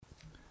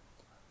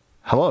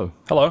Hello.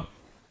 Hello.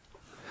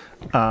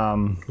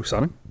 We're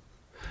starting?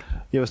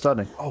 Yeah, we're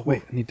starting. Oh,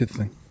 wait. I need the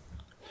thing.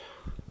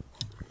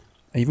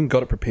 I even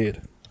got it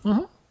prepared.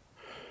 Oh,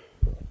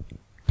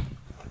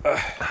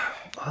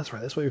 that's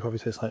right. That's what your coffee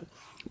tastes like.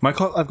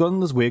 I've gotten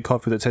this weird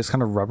coffee that tastes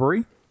kind of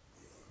rubbery.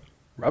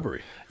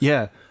 Rubbery?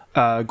 Yeah,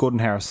 Gordon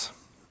Harris.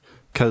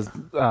 Because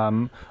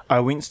I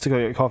went to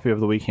go get coffee over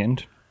the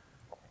weekend,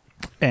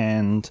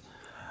 and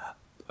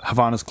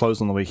Havana's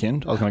closed on the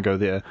weekend. I was going to go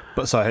there,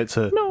 but so I had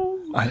to... No.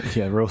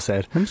 Yeah, real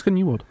sad. I just got a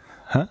New World.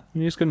 Huh?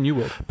 You just got a New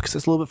World. Because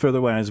it's a little bit further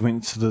away. I just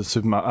went to the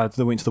supermarket.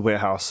 I went to the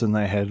warehouse, and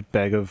they had a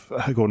bag of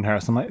Gordon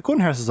Harris. I'm like,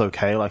 Gordon Harris is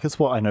okay. Like, it's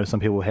what I know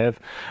some people have.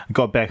 I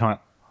got back, I'm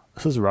like,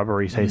 this is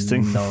rubbery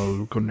tasting.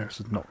 No, Gordon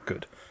Harris is not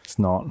good. It's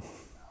not.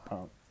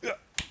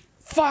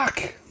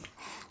 Fuck!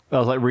 I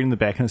was like reading the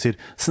back and it said,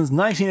 since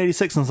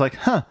 1986, and I was like,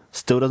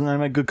 still doesn't know how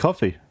to make good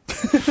coffee.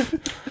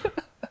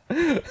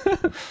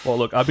 Well,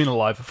 look, I've been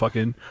alive for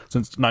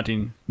since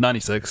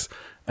 1996,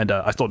 and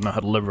I still don't know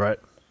how to live right.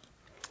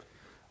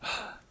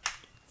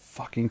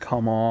 Fucking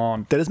come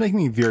on. That is making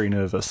me very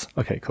nervous.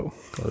 Okay, cool.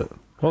 Got it.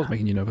 What was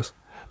making you nervous?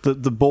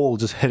 The ball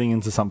just hitting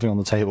into something on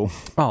the table.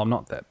 Oh, I'm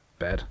not that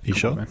bad. You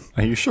sure? Man.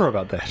 Are you sure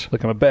about that?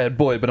 Look, I'm a bad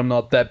boy, but I'm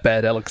not that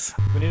bad, Alex.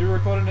 We need to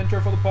record an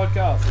intro for the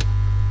podcast.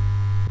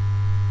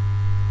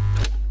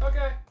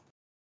 Okay.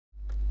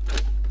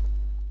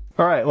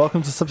 All right,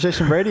 welcome to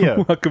Substation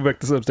Radio. Welcome back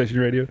to Substation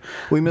Radio.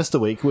 We missed a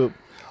week.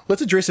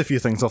 Let's address a few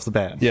things off the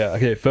bat. Yeah,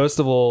 okay. First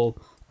of all,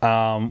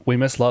 we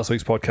missed last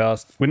week's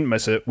podcast. We didn't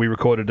miss it. We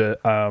recorded it,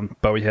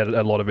 but we had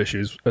a lot of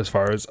issues as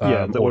far as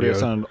the audio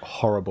sounded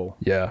horrible.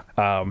 Yeah,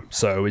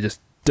 so we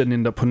just didn't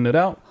end up putting it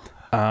out.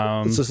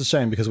 It's just a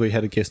shame because we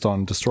had a guest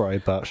on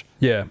Destroy, but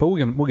yeah, but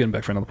we'll get him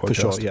back for another podcast. for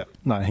sure. Yeah,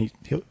 no,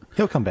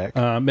 he'll come back.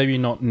 Maybe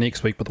not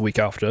next week, but the week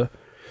after.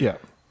 Yeah.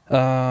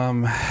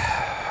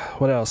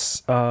 What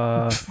else?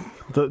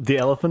 The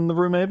elephant in the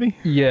room, maybe.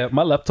 Yeah,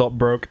 my laptop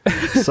broke.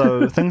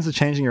 So things are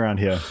changing around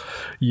here.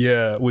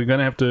 Yeah, we're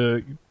gonna have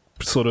to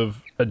sort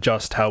of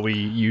adjust how we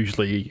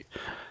usually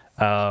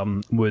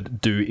would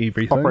do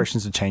everything.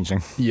 Operations are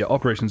changing. Yeah,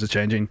 operations are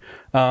changing.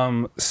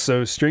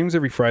 So streams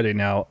every Friday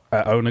now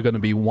are only going to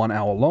be 1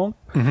 hour long.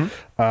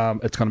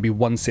 Mm-hmm. It's going to be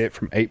one set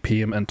from 8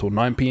 p.m. until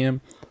 9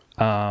 p.m.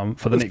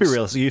 Let's be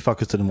realistic. You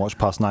fuckers didn't watch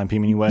past 9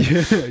 p.m. anyway.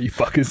 Yeah, you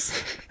fuckers.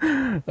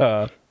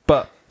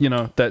 But,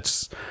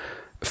 that's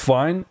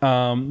fine.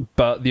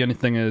 But the only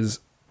thing is,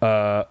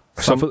 so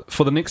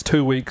for the next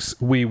 2 weeks,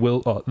 we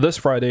will, this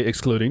Friday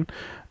excluding,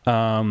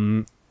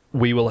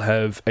 we will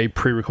have a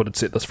pre-recorded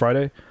set this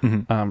Friday.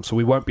 Mm-hmm. So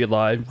we won't be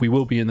live. We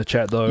will be in the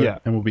chat, though,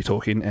 and we'll be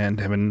talking and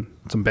having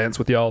some bants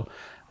with y'all.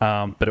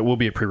 But it will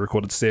be a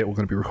pre-recorded set. We're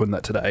going to be recording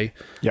that today.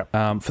 Yeah.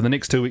 For the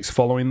next 2 weeks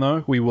following,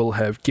 though, we will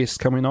have guests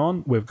coming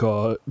on. We've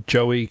got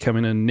Joey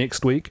coming in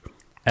next week.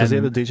 Does he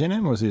have a DJ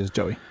name, or is he just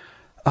Joey?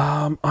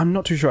 I'm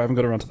not too sure. I haven't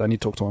got around to that. I need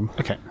to talk to him.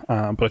 Okay.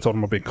 But I told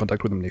him I'll be in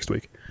contact with him next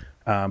week.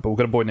 But we've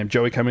got a boy named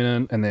Joey coming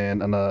in, and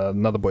then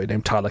another boy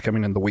named Tyler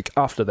coming in the week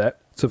after that.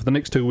 So for the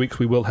next 2 weeks,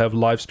 we will have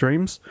live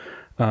streams.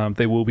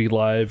 They will be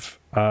live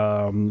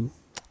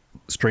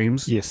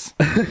streams. Yes.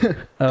 They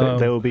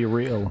will be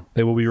real.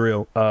 They will be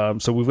real.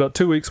 So we've got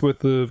 2 weeks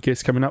worth of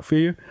guests coming up for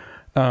you.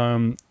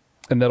 And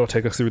that'll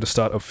take us through the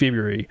start of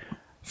February.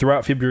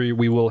 Throughout February,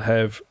 we will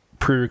have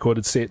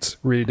pre-recorded sets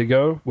ready to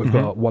go. We've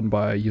got one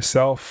by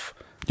yourself,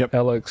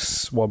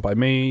 Alex, one by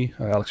me,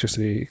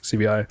 Electricity,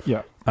 CVI.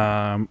 Yeah.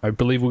 I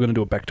believe we're going to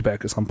do a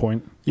back-to-back at some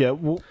point. Yeah,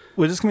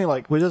 we're just going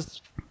to be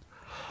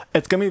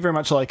it's going to be very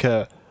much like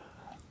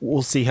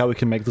we'll see how we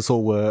can make this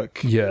all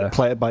work. Yeah.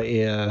 Play it by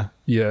ear.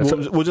 Yeah.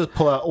 We'll just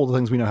pull out all the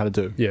things we know how to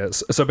do. Yeah.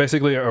 So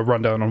basically a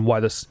rundown on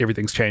why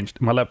everything's changed.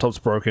 My laptop's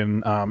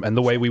broken, and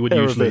the way we would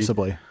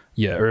Irreversibly.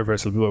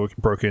 Irreversibly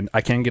broken.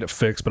 I can get it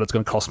fixed, but it's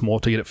going to cost more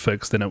to get it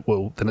fixed than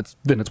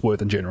it's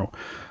worth in general.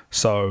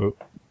 So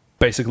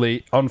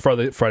basically, on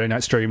Friday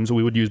night streams,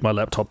 we would use my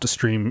laptop to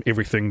stream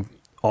everything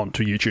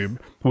onto YouTube.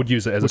 Would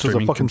use it as a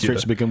streaming was a fucking computer.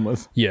 stretch to begin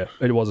with. Yeah,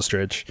 it was a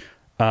stretch.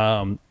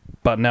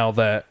 But now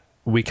that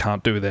we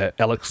can't do that,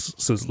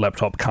 Alex's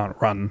laptop can't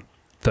run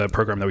the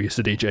program that we used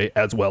to DJ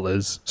as well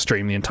as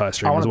stream the entire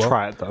stream as well. I want to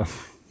try it though.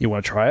 You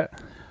want to try it?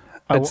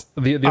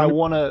 I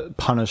want to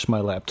punish my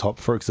laptop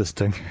for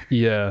existing.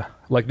 Yeah,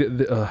 like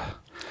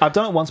I've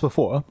done it once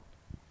before.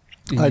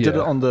 I did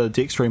it on the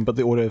deck stream, but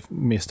the audio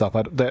messed up.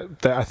 I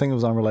think it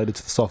was unrelated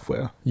to the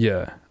software.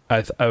 Yeah,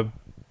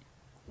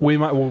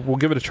 we'll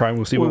give it a try and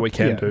we'll see what we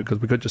can do, because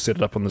we could just set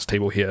it up on this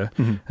table here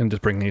and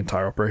just bring the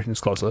entire operations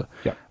closer.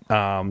 Yeah.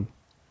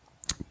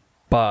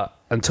 But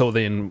until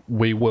then,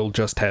 we will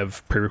just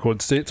have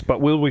pre-recorded sets, but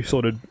we'll be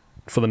sorted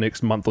for the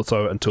next month or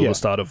so until the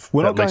start of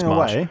We're not going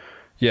March. away.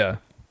 Yeah.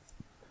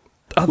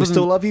 We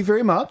still love you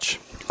very much.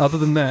 Other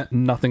than that,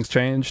 nothing's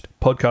changed.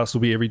 Podcasts will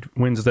be every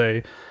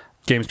Wednesday.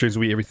 Game streams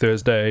will be every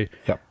Thursday.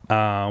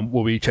 Yep.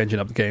 We'll be changing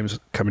up the games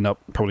coming up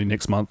probably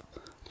next month.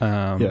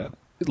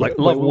 like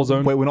love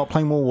Warzone. Wait, we're not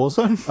playing more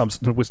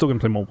Warzone? We're still going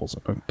to play more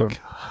Warzone. Don't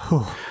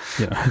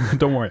yeah,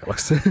 don't worry,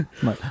 Alex.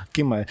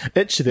 Get my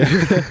itch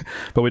there.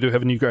 But we do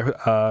have a new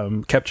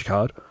capture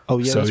card. Oh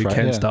yeah, so that's you right,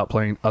 can yeah. start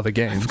playing other I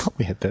games. forgot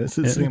we had that. It's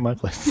sitting in my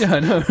place. Yeah, I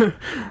know.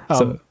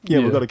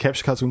 We've got a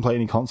capture card so we can play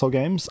any console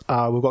games.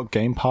 We've got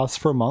Game Pass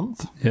for a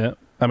month. Yeah,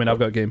 I mean, I've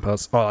got Game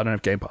Pass. Oh, I don't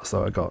have Game Pass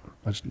though.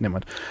 Never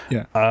mind.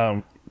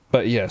 Yeah.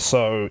 But yeah,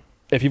 so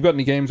if you've got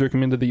any games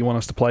recommended that you want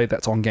us to play,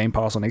 that's on Game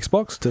Pass on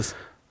Xbox. Just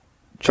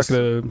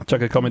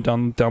chuck a comment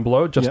down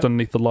below, just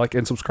underneath the like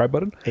and subscribe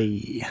button.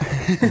 hey,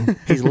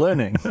 he's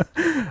learning.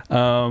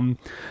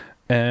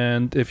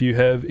 And if you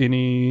have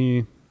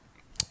any,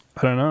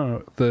 I don't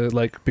know,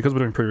 because we're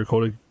doing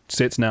pre-recorded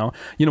sets now,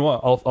 you know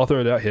what? I'll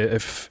throw it out here.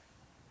 If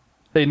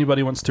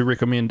anybody wants to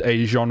recommend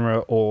a genre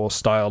or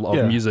style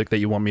of music that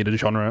you want me to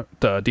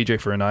DJ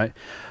for a night,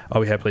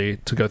 I'll be happy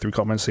to go through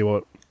comments, see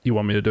what you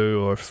want me to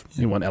do, or if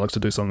you want Alex to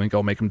do something,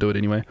 I'll make him do it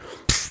anyway.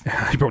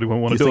 He probably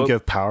won't want to do it. You think you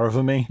have power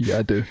over me? Yeah,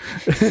 I do.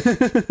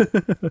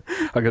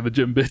 I got the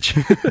gym,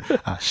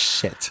 bitch. Ah,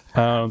 shit.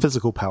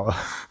 Physical power.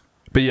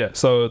 But yeah,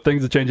 so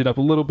things are changing up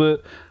a little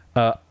bit,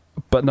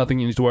 but nothing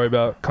you need to worry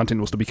about. Content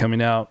will still be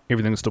coming out.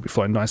 Everything will still be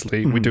flowing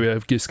nicely. We do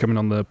have guests coming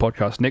on the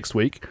podcast next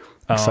week.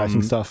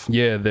 Exciting stuff.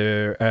 Yeah,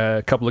 there are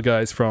a couple of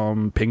guys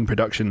from Ping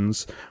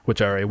Productions,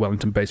 which are a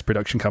Wellington-based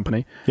production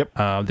company. Yep.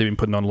 They've been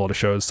putting on a lot of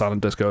shows,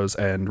 silent discos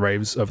and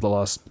raves over the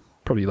last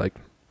probably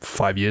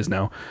 5 years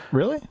now.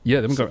 Really?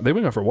 Yeah, they've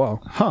been going for a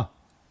while. Huh.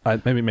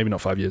 Maybe not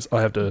 5 years.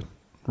 I have to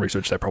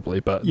research that properly,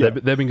 but Yeah.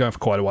 they've been going for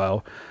quite a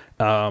while.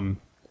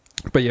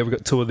 But yeah, we've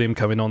got two of them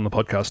coming on the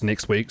podcast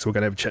next week, so we're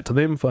going to have a chat to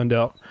them, find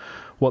out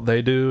what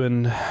they do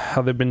and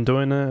how they've been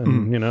doing it,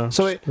 and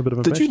So a bit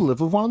of did you information.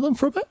 live with one of them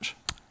for a bit?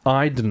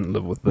 I didn't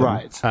live with them.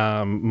 Right.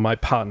 My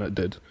partner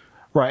did.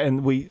 Right,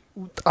 and we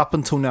up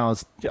until now,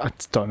 I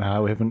just don't know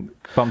how we haven't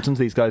bumped into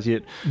these guys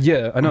yet.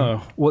 Yeah, I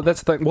know. Well,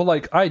 that's the thing. Well,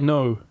 I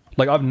know,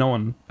 I've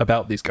known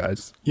about these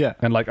guys. Yeah.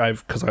 And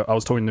because I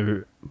was talking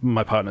to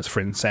my partner's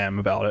friend Sam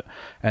about it,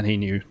 and he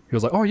knew. He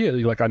was like, "Oh yeah,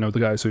 I know the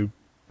guys who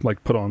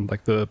put on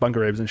the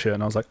bunker raves and shit."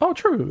 And I was like, "Oh,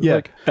 true." Yeah,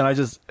 and I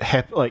just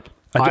I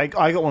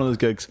got one of those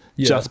gigs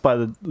just by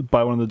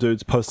one of the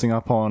dudes posting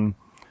up on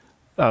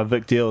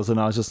Vic Deals, and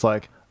I was just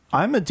like,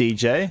 I'm a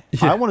DJ.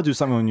 Yeah. I want to do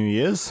something on New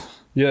Year's.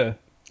 Yeah,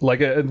 we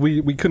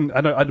couldn't.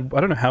 I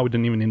don't know how we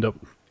didn't even end up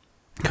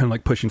kind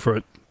of pushing for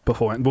it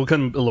beforehand. Well,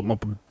 kind of a little more.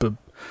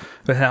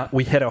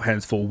 We had our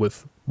hands full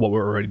with what we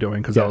were already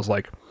doing because that was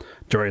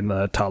during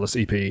the Talus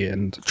EP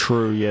and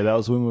True, yeah, that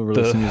was when we were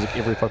releasing music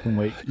every fucking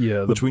week.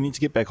 Yeah, which we need to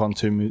get back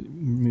onto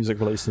music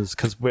releases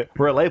because we're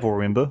a label,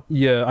 remember?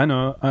 Yeah, I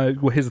know.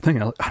 Well, here's the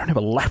thing: I don't have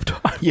a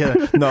laptop. Yeah,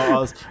 no,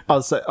 I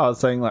was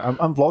saying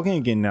I'm vlogging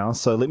again now,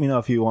 so let me know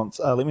if you want.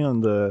 Let me know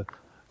in the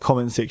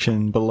comment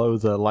section below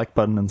the like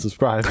button and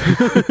subscribe.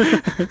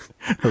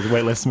 That was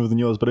way less smooth than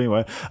yours, but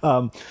anyway,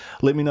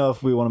 let me know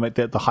if we want to make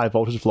that the high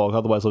voltage vlog.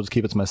 Otherwise, I'll just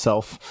keep it to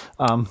myself.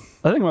 I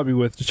think it might be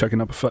worth just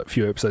checking up a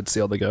few episodes, see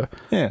how they go.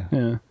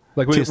 Yeah,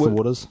 Test the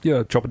waters.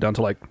 Yeah, drop it down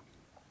to I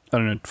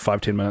don't know,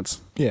 5-10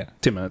 minutes. Yeah,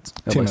 10 minutes.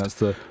 10 minutes.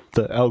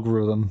 The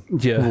algorithm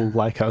will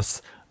like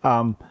us.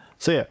 So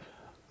yeah.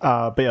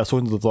 But yeah, I was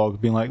talking to the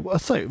vlog, being like, well,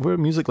 we're a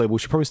music label. We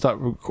should probably start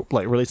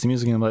releasing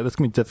music. And I'm like, that's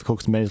going to be difficult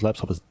because Manny's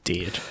laptop is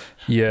dead.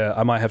 Yeah,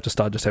 I might have to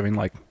start just having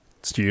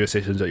studio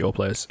sessions at your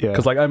place. Yeah.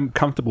 Because I'm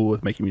comfortable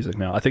with making music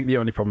now. I think the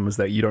only problem is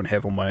that you don't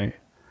have all my...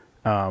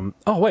 oh,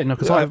 wait, no,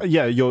 because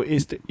your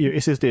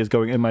SSD is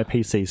going in my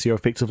PC, so you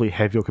effectively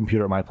have your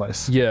computer at my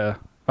place. Yeah.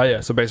 Oh,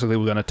 yeah, so basically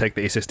we're going to take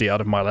the SSD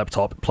out of my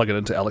laptop, plug it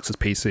into Alex's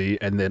PC,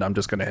 and then I'm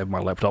just going to have my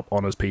laptop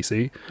on his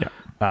PC.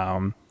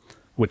 Yeah.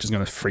 Which is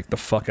going to freak the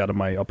fuck out of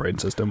my operating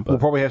system. But We'll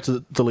probably have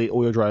to delete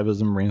all your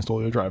drivers and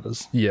reinstall your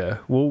drivers. yeah,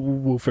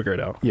 we'll figure it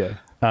out. Yeah.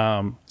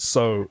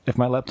 So If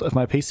my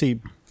PC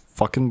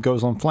fucking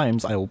goes on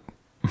flames, I'll...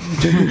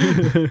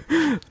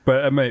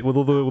 but mate, with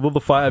all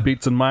the fire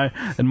beats in my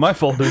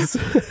folders,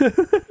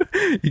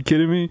 you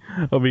kidding me?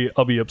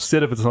 I'll be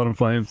upset if it's not in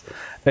flames.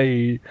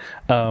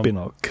 better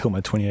not kill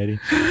my 2080.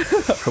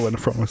 I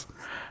wouldn't promise.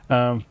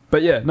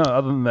 But yeah, no.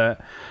 Other than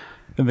that,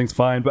 everything's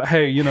fine. But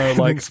hey,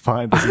 It's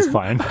fine. This is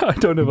fine. I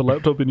don't have a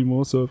laptop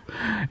anymore, so if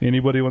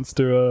anybody wants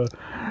to,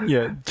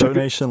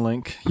 donation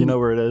link. You know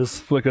where it is.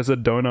 flick us a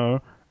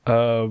dono,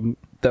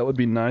 that would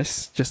be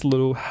nice. Just a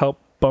little help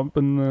bump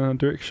in the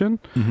direction.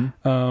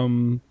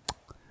 Mm-hmm.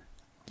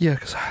 Yeah,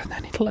 because I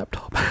need a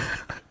laptop.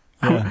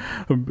 Yeah.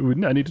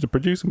 I needed to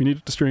produce. We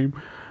needed to stream.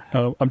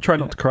 I'm trying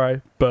not to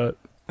cry, but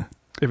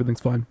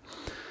everything's fine.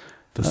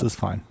 This is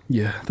fine.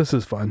 Yeah, this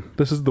is fine.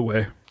 This is the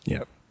way.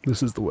 Yeah.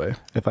 This is the way.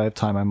 If I have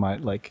time, I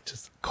might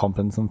just comp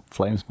in some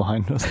flames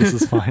behind us. This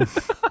is fine.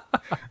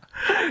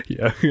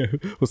 Yeah,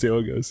 we'll see how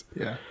it goes.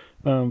 Yeah.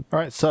 All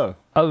right. So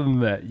Other than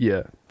that,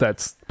 yeah,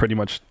 that's pretty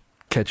much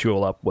catch you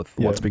all up with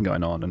what's been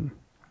going on and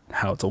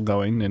how it's all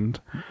going. And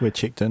we're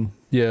checked in.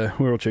 yeah,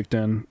 we're all checked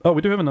in. Oh,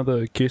 we do have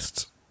another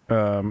guest,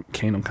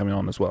 keen on coming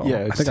on as well.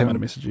 Yeah, I think I might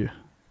have messaged you.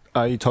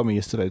 You told me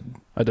yesterday.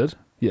 I did,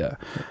 yeah.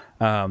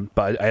 But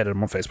I added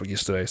him on Facebook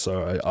yesterday,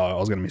 so I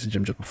was going to message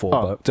him just before.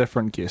 Oh, But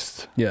different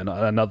guest. yeah, no,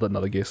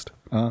 another guest.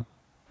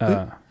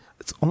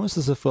 It's almost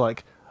as if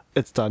like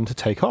it's starting to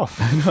take off.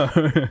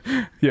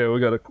 Yeah, we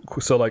got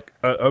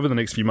over the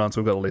next few months,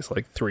 we've got at least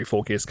like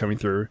 3-4 guests coming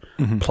through,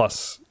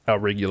 plus our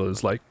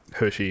regulars like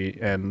Hershey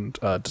and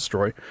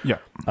Destroy. Yeah.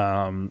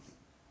 Always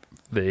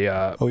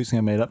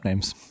gonna made up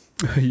names.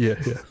 Yeah.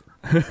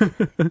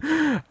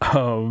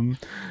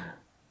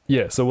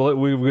 Yeah, so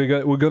we're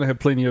going to have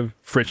plenty of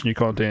fresh new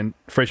content,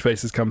 fresh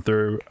faces come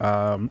through.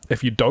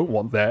 If you don't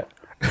want that,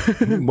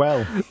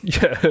 Well,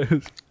 yeah,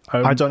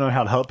 I don't know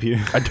how to help you.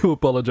 I do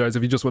apologize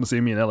if you just want to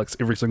see me and Alex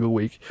every single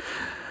week.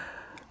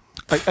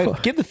 I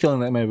get the feeling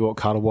that maybe what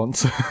Carter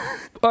wants. I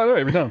know,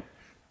 every time.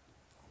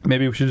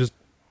 Maybe we should just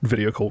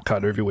video call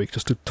Carter every week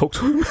just to talk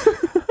to him.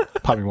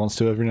 Part of me wants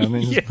to every now and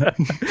then. Yeah.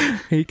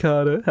 Hey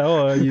Carter,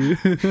 how are you?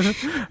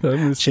 I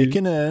miss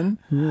Checking in.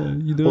 you. Yeah,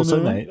 you doing Also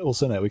all right? Nate.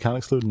 Also Nate. We can't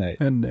exclude Nate.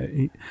 And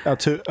Nate. Our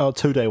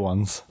two day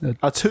ones.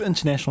 Our 2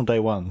 international day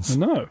ones.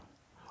 No.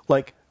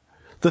 Like,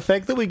 the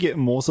fact that we get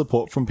more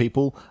support from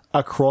people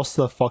across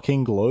the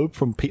fucking globe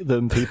from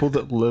the people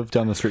that live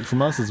down the street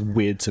from us is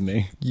weird to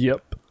me.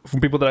 Yep.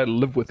 From people that I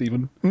live with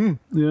even.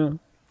 Yeah.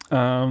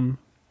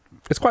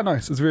 It's quite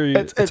nice. It's very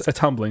it's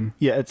humbling.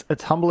 Yeah,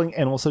 it's humbling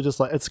and also just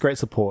like it's great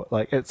support.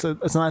 Like it's a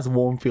nice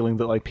warm feeling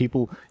that like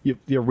people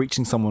you're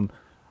reaching someone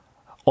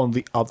on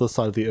the other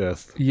side of the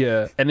earth.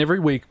 Yeah, and every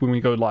week when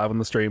we go live on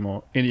the stream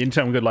or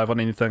anytime we go live on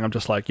anything, I'm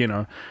just like,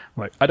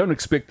 like I don't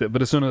expect it,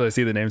 but as soon as I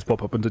see the names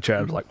pop up into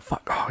chat, I'm like,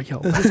 fuck, oh yo,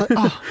 It's just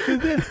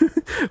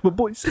like, we're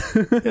boys.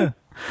 yeah.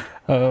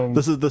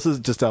 This is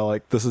just our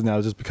like this is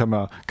now just become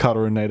our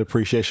Carter and Nate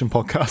appreciation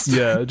podcast.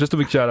 Yeah, just a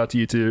big shout out to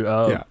you two.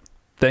 Yeah.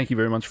 Thank you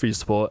very much for your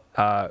support.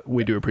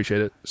 We do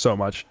appreciate it so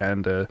much,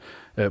 and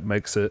it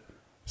makes it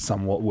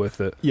somewhat worth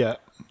it. Yeah.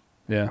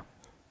 Yeah.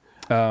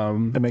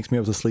 It makes me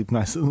able to sleep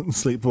nice and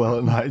sleep well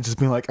at night. Just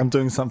being like, I'm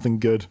doing something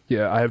good.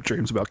 Yeah, I have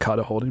dreams about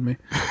Carter holding me.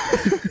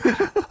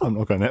 I'm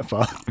not going that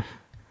far.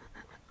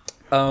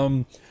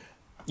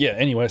 Yeah,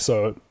 anyway,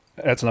 so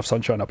that's enough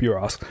sunshine up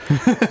your ass.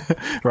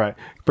 Right.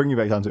 Bring you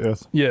back down to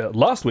earth. Yeah,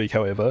 last week,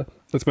 however,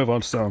 let's move on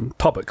to some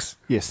topics.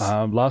 Yes.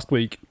 Last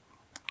week,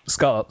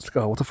 Scarlet,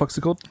 what the fuck's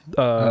it called?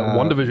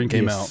 WandaVision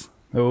came yes. out.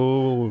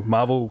 Oh,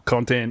 Marvel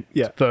content.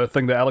 Yeah. The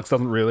thing that Alex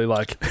doesn't really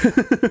like.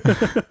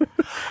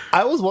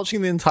 I was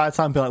watching the entire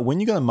time being like, when are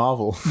you going to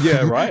Marvel?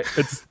 Yeah, right?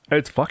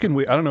 It's fucking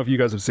weird. I don't know if you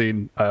guys have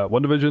seen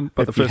WandaVision,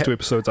 but the first 2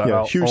 episodes are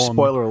out. Huge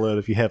spoiler alert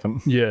if you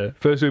haven't. Yeah,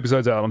 first 2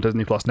 episodes are out on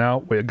Disney Plus now.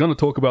 We're going to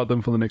talk about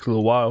them for the next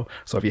little while.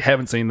 So if you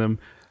haven't seen them,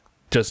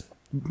 just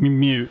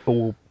mute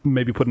or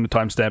maybe put in a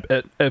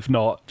timestamp. If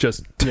not,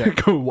 just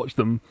go watch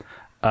them.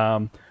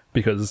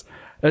 Because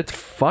it's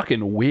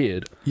fucking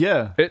weird.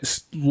 Yeah.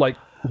 It's like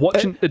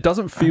watching. It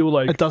doesn't feel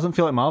like. It doesn't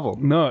feel like Marvel.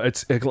 No,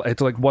 it's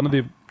like one of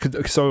the.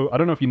 So I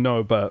don't know if you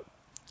know, but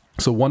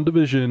so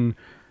WandaVision,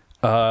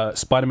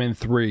 Spider-Man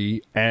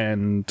 3,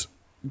 and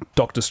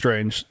Doctor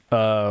Strange.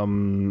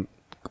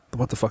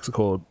 What the fuck's it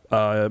called?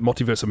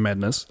 Multiverse of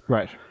Madness.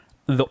 Right.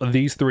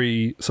 These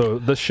 3. So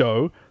this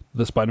show,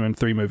 the Spider-Man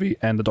 3 movie,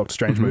 and the Doctor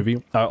Strange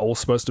movie are all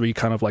supposed to be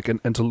kind of like an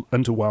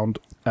interwound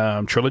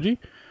trilogy.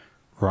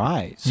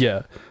 Right.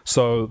 Yeah.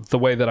 So the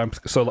way that I'm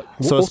so like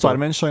So also, is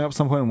Spider-Man showing up at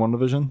some point in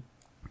WandaVision?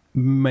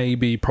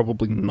 maybe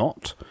probably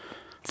not.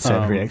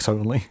 Sad reacts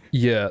only.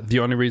 Yeah. The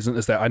only reason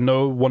is that I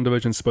know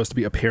WandaVision is supposed to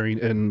be appearing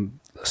in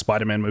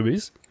Spider-Man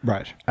movies,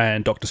 Right.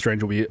 and Doctor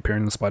Strange will be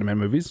appearing in the Spider-Man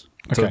movies.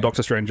 So Okay.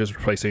 Doctor Strange is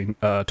replacing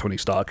Tony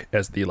Stark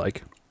as the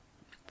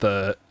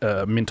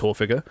mentor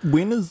figure.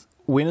 When is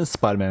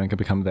Spider-Man going to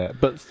become that?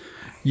 But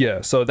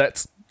Yeah. So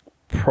that's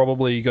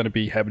probably going to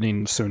be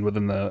happening soon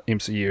within the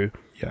MCU.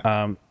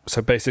 yeah.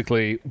 So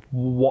basically,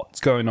 what's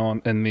going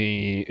on in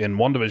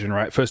WandaVision,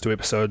 right? First 2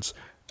 episodes,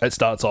 it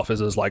starts off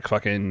as like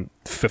fucking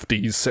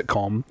 50s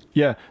sitcom.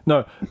 Yeah.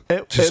 No,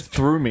 it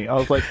threw me. I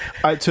was like,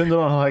 I turned it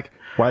on. I'm like,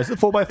 why is it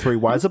 4:3?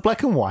 Why is it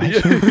black and white?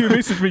 Yeah, you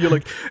messaged me, you're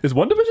like, is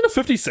WandaVision a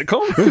 50s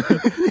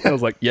sitcom? I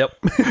was like, yep.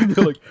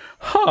 You're like,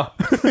 huh.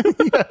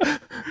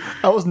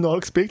 I was not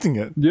expecting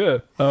it. Yeah.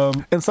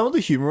 And some of the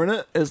humor in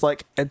it is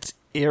like, it's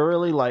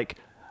eerily like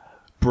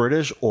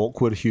British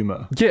awkward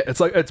humor. Yeah, it's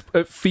like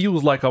it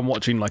feels like I'm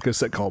watching like a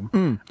sitcom,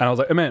 and I was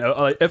like, oh, man,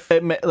 if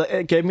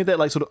It gave me that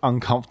like sort of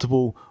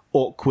uncomfortable,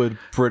 awkward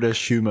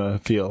British humor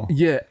feel.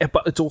 yeah,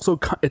 but it's also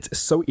it's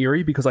so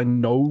eerie because I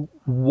know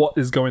what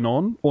is going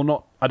on, or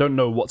not. I don't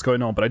know what's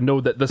going on, but I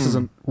know that this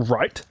isn't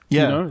right.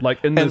 Yeah. You know,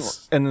 like in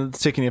this. And in the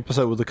second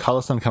episode with the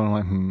color sun coming,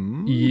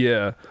 I'm like,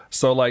 Yeah.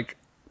 So like,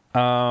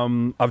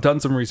 I've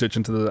done some research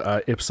into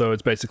the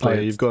episodes.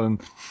 Basically, Oh,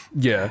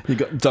 yeah, you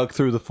got dug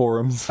through the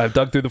forums. I've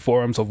dug through the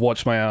forums. I've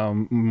watched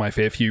my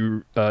fair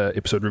few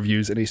episode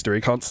reviews and Easter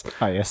egg hunts.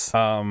 Ah, yes.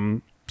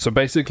 So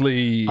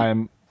basically,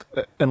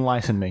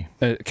 Enlighten me.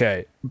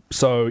 okay.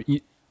 So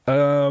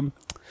I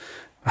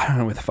don't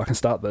know where to fucking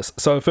start this.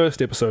 So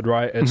first episode,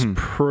 right? It's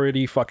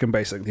pretty fucking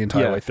basic the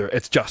entire Yeah. way through.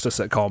 It's just a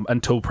sitcom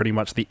until pretty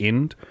much the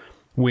end.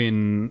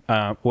 when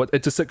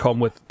it's a sitcom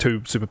with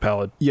two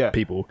superpowered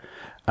people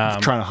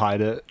trying to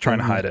hide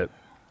it.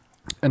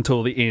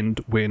 Until the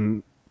end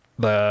when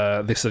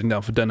they're sitting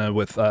down for dinner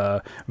with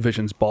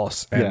Vision's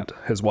boss and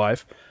his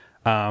wife.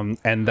 And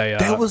they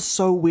that was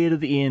so weird at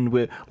the end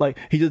where like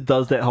he just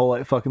does that whole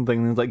like fucking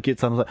thing and like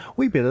gets on like,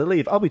 we better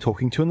leave, I'll be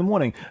talking to you in the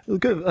morning,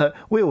 good,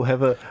 we'll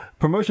have a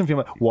promotion for you.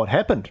 Like, what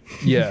happened?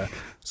 Yeah,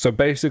 so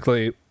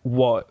basically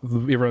what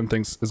everyone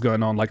thinks is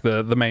going on, like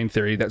the main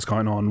theory that's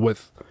going on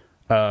with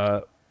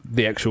the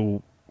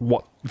actual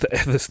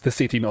the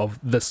setting of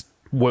this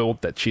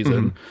world that she's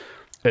in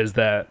is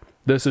that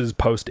this is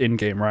post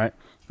Endgame, right?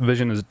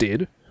 Vision is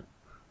dead,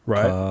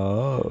 right?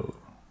 Oh.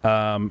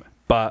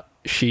 But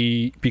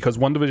because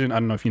One Division, I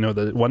don't know if you know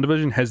that One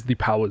Division has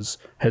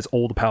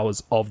all the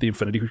powers of the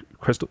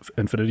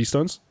Infinity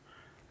Stones.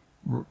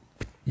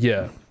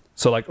 Yeah.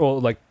 So like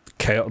all like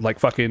chaos, like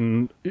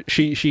fucking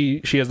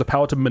she has the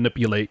power to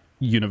manipulate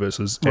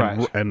universes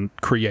and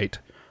create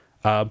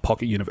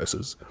pocket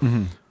universes.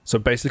 So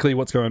basically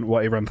what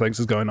everyone thinks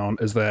is going on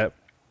is that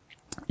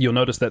you'll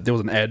notice that there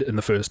was an ad in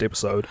the first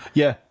episode.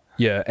 Yeah.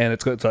 Yeah, and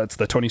it's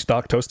the Tony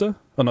Stark toaster.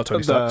 Or not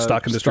Tony Stark,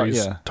 Stark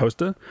Industries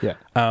toaster. Yeah.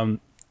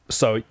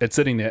 So it's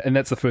sitting there, and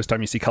that's the first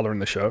time you see color in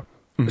the show.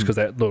 It's because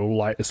that little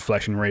light is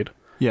flashing red.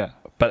 Yeah.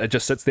 But it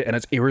just sits there, and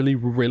it's eerily,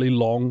 really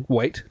long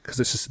wait, because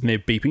it's just sitting there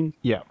beeping.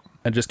 Yeah.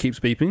 And just keeps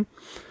beeping.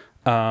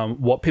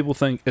 What people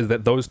think is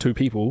that those two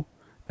people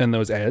in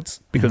those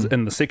ads, because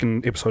in the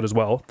second episode as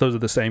well, those are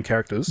the same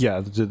characters.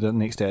 Yeah, the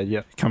next ad,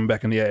 yeah. Coming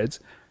back in the ads.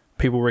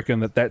 People reckon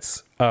that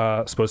that's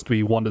supposed to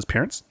be Wanda's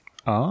parents.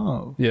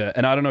 Oh. Yeah,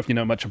 and I don't know if you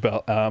know much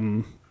about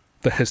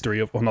the history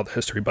of, well, not the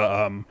history,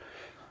 but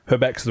her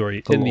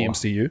backstory in the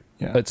MCU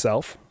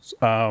itself.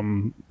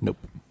 Nope.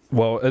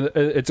 Well,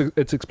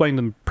 it's explained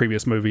in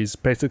previous movies.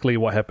 Basically,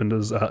 what happened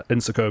is in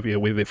Sokovia,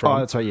 where they're from. Oh,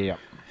 that's right. Yeah.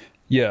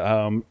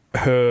 Yeah.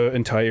 Her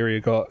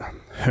entire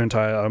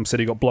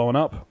city got blown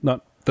up.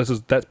 No, that's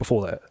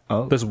before that.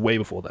 Oh. This is way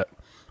before that.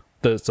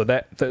 The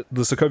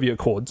Sokovia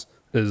Accords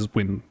is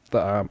when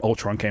the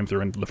Ultron came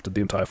through and lifted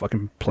the entire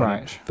fucking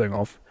planet thing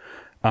off.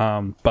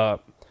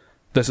 But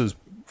this is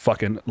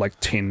fucking like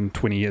 10,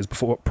 20 years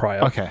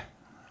prior. Okay.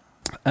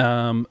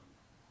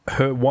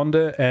 Her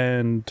Wanda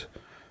and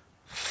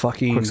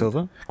fucking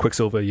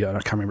Quicksilver, yeah, I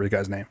can't remember the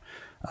guy's name.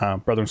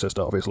 Brother and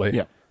sister, obviously.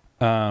 Yeah.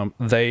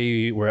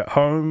 They were at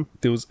home.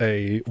 There was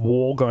a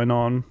war going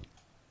on.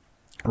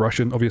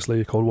 Russian,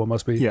 obviously, Cold War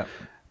must be. Yeah.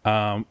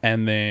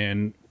 And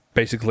then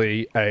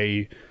basically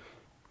a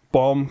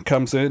bomb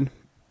comes in,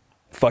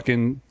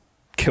 fucking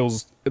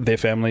kills their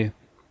family,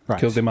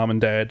 kills their mum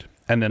and dad,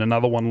 and then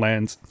another one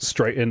lands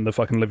straight in the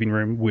fucking living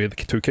room where the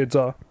two kids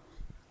are.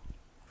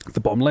 The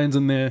bomb lands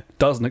in there,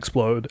 doesn't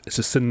explode, it's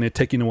just sitting there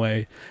ticking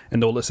away,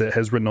 and all it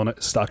has written on it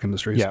is Stark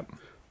Industries. Yeah,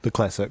 the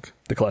classic.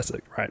 The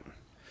classic, right.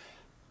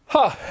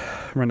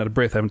 Ran out of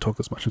breath, I haven't talked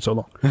this much in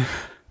so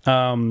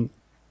long.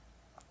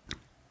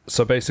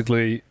 So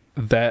basically,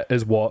 that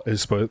is what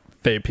is supposed,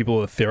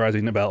 people are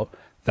theorizing about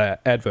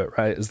that advert,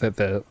 right? Is that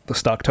the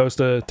Stark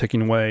toaster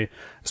ticking away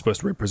is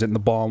supposed to represent the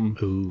bomb.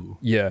 Ooh.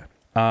 Yeah.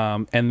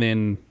 And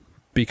then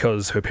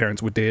because her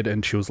parents were dead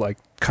and she was like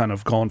kind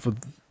of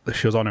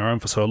she was on her own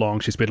for so long,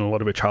 she spent a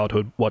lot of her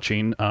childhood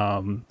watching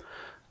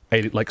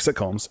like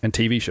sitcoms and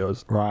TV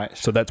shows. Right.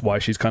 So that's why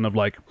she's kind of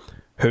like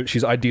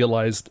she's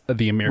idealized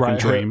the American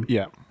dream.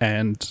 Yeah.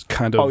 And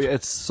kind of. Oh yeah,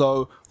 it's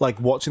so like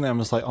watching them. I'm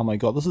just like, oh my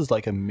god, this is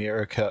like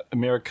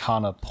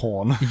Americana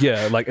porn.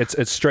 Yeah, like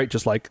it's straight,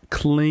 just like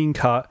clean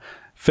cut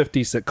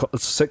 50s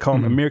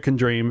sitcom American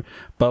dream.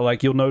 But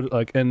like you'll know,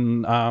 like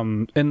in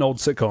old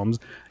sitcoms,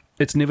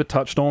 it's never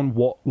touched on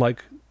what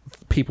like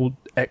people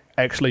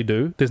actually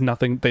do. There's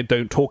nothing. They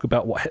don't talk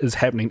about what is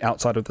happening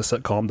outside of the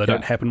sitcom. They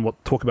don't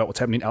talk about what's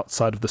happening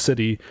outside of the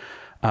city.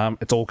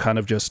 It's all kind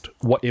of just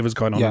whatever's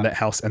going on in that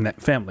house and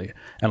that family.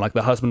 And like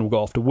the husband will go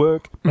off to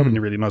work. Nobody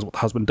really knows what the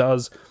husband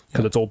does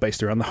because it's all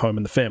based around the home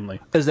and the family.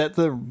 Is that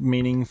the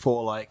meaning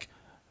for like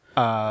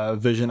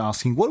Vision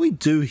asking, what do we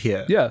do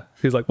here? Yeah.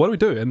 He's like, what do we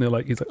do? And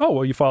he's like, oh,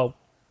 well, you file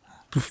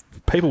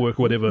paperwork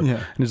or whatever. Yeah.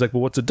 And he's like,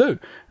 well, what's it do? And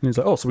he's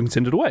like, oh, so we can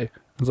send it away.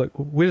 I was like,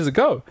 well, where does it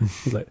go?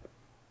 He's like,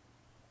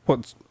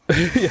 what's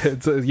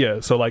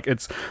so like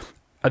it's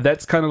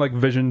that's kind of like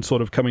Vision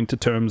sort of coming to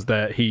terms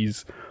that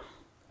he's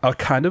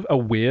kind of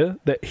aware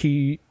that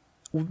he's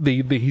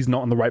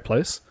not in the right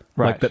place,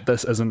 like that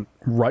this isn't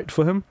right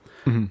for him.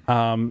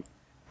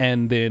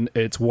 And then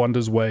it's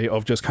Wanda's way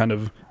of just kind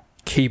of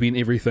keeping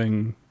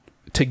everything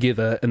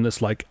together in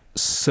this like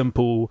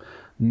simple,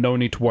 no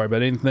need to worry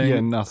about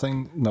anything,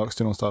 no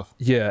external stuff.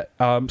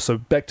 So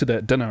back to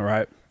that dinner,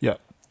 right?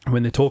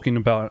 When they're talking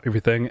about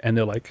everything and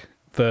they're like,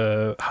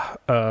 the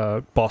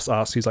boss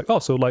asks, he's like, oh,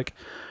 so like,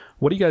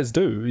 what do you guys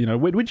do? You know,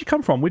 where'd you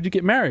come from? Where'd you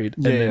get married?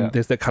 And then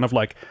there's that kind of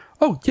like,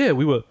 oh yeah,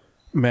 we were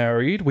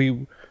married.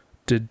 We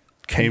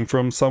came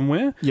from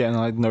somewhere. Yeah, and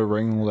like no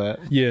ring, all that.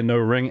 Yeah, no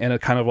ring, and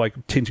it kind of like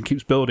tension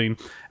keeps building.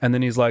 And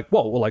then he's like,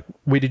 well, like,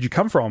 where did you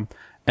come from?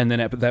 And then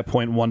at that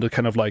point, Wanda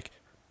kind of like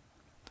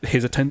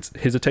hesitates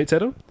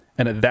at him,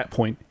 and at that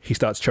point, he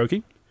starts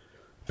choking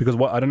because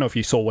I don't know if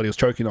you saw what he was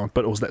choking on,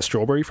 but it was that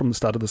strawberry from the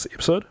start of this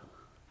episode.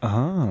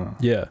 Ah.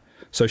 Yeah.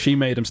 So she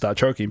made him start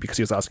choking because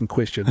he was asking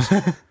questions,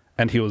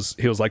 and he was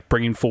like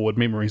bringing forward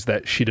memories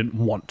that she didn't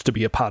want to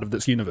be a part of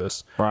this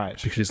universe. Right.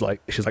 Because she's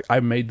like, I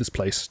made this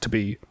place to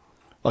be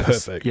Like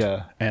perfect,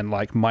 yeah. and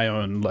like my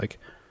own like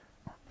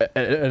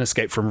an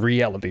escape from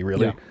reality,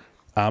 really.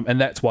 Yeah.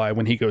 And that's why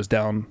when he goes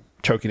down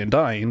choking and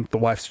dying, the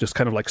wife's just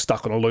kind of like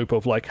stuck on a loop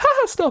of like,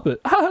 ha, stop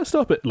it,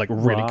 like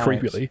really Right.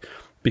 creepily,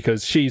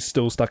 because she's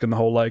still stuck in the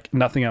whole like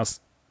nothing else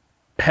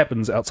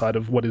happens outside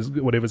of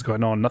whatever's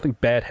going on. Nothing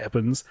bad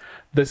happens.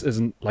 This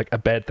isn't like a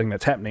bad thing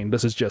that's happening.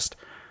 This is just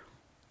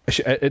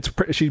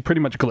she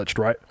pretty much glitched,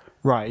 right?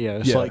 Right, yeah.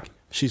 It's Yeah. like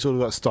she sort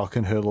of got stuck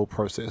in her little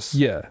process.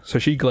 Yeah. So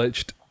she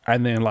glitched,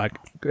 and then like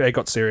it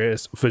got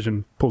serious.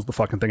 Vision pulls the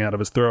fucking thing out of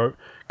his throat.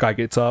 Guy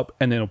gets up,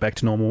 and then we're back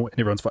to normal. And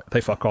everyone's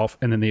they fuck off,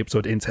 and then the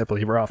episode ends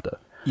happily ever after.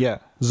 Yeah.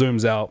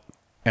 Zooms out,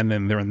 and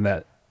then they're in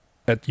that.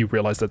 You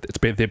realize that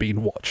they're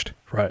being watched,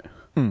 right,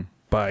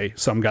 by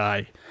some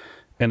guy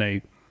in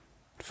a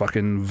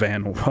fucking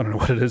van, or I don't know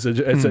what it is.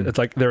 It's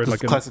like they're in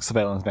Just like classic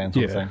surveillance van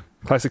sort of thing.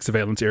 classic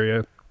surveillance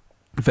area,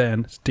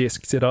 van,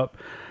 desk set up.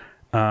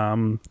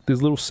 There's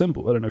a little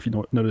symbol. I don't know if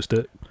you noticed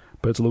it,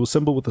 but it's a little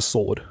symbol with a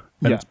sword,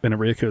 and, Yeah. and it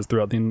reoccurs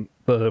throughout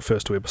the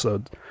first two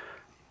episodes.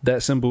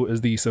 That symbol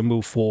is the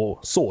symbol for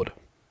sword.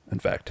 In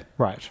fact,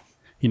 Right.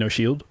 you know,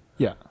 shield,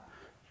 Yeah.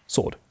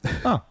 sword.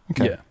 Oh,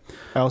 okay. Yeah,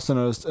 I also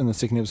noticed in the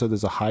second episode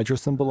there's a Hydra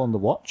symbol on the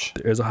watch.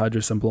 there is a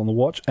Hydra symbol on the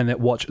watch, and that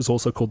watch is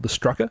also called the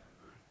Strucker,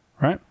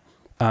 right?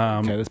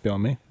 Okay, that's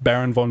beyond me.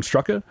 Baron von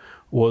Strucker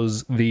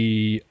was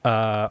the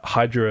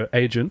Hydra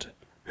agent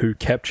who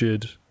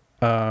captured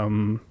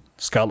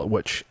Scarlet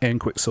Witch and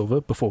Quicksilver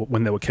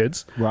when they were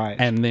kids, Right.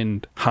 and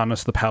then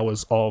harnessed the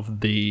powers of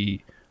the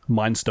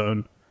Mind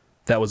Stone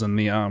that was in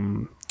the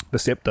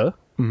scepter,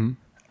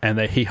 and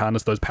he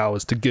harnessed those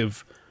powers to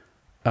give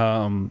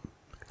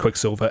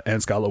Quicksilver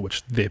and Scarlet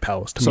Witch their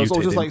powers to So it's all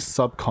mutate just them. like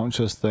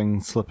subconscious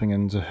things slipping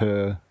into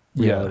her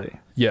reality.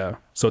 Yeah.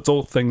 So it's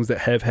all things that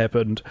have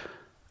happened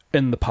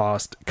in the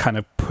past, kind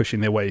of pushing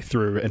their way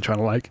through and trying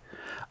to like,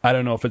 I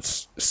don't know if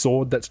it's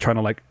Sword that's trying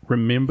to like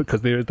remember,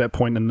 because there's that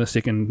point in the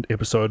second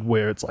episode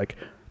where it's like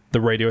the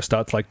radio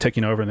starts like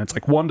ticking over, and it's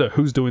like, Wanda,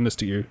 who's doing this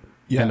to you?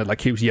 Yeah. And it like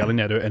keeps yelling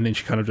at her, and then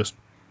she kind of just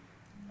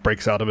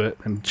breaks out of it,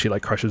 and she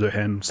like crushes her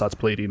hand, starts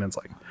bleeding, and it's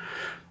like,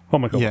 oh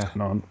my god, Yeah. what's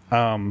going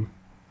on?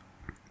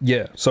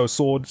 Yeah. So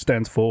Sword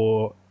stands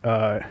for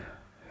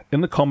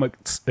in the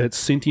comics, it's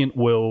sentient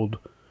world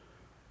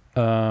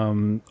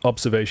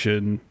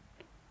observation.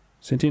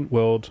 Sentient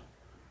world.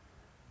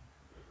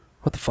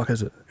 What the fuck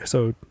is it?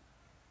 So,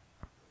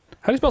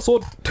 how do you spell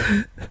sword?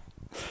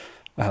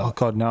 Oh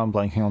god, now I'm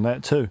blanking on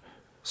that too.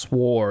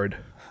 Sword.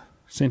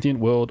 Sentient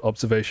world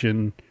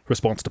observation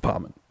response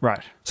department.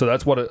 Right. So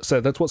that's what it.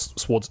 So that's what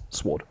sword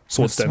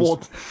stands.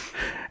 Sword.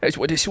 That's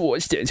what the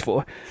sword stands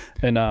for.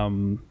 And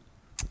in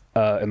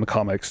the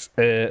comics,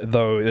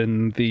 though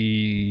in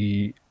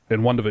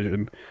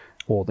WandaVision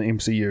or the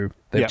MCU,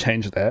 they've Yeah.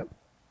 changed that,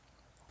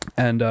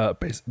 and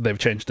they've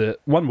changed it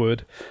one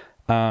word.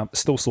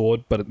 Still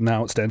sword, but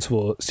now it stands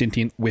for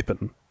Sentient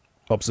Weapon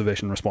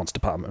Observation Response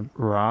Department.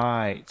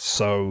 Right.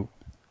 So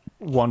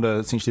Wanda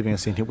essentially being a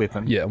sentient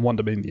weapon. yeah,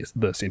 Wanda being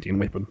the sentient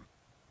weapon.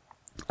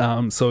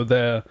 So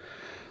there,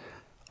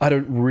 I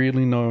don't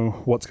really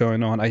know what's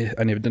going on. I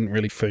never didn't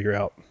really figure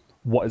out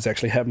what is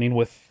actually happening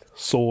with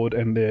Sword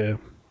and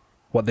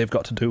what they've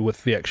got to do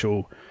with the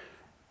actual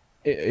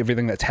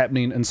everything that's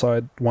happening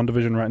inside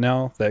WandaVision right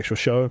now, the actual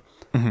show.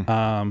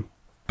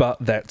 But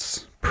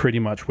that's pretty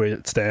much where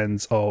it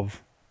stands.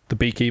 Of the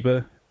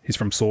beekeeper, he's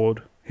from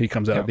Sword. He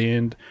comes out at the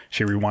end.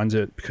 She rewinds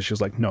it because she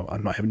was like, "No,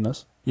 I'm not having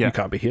this. Yeah. You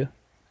can't be here.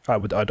 I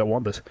don't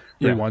want this."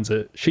 Yeah. Rewinds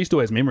it. She still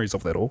has memories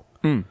of that all,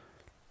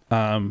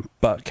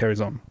 but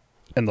carries on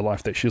in the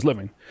life that she's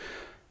living.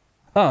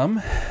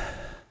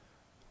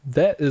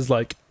 That is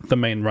like the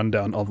main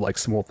rundown of like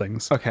small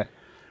things. Okay.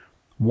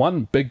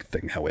 One big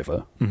thing,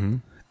 however,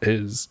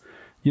 is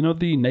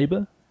the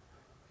neighbor.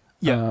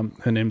 Yeah.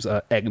 Her name's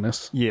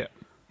Agnes. Yeah.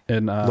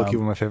 And Loki,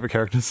 one of my favorite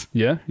characters.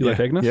 yeah, you like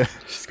Agnes? Yeah,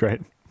 she's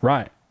great.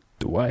 Right.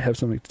 Do I have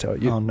something to tell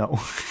you? Oh no.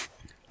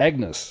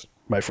 Agnes,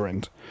 my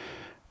friend,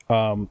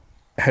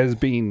 has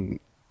been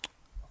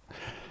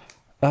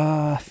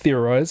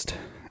theorized,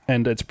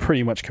 and it's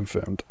pretty much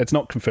confirmed. It's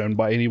not confirmed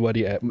by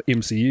anybody at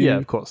MCU, Yeah,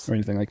 of course. or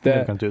anything like They're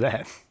that, going to do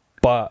that.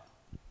 but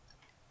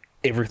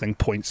everything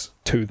points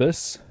to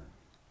this.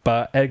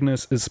 But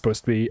Agnes is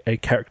supposed to be a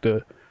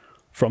character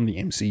from the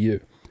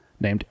MCU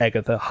named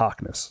Agatha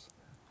Harkness.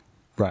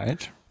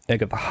 Right.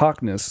 Agatha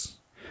Harkness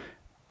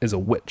is a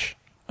witch.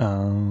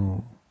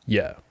 Oh.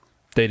 Yeah,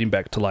 dating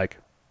back to like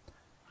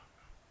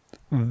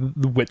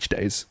the witch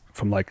days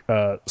from like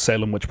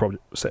Salem Witch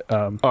Project.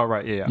 Oh,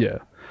 right. Yeah. Yeah,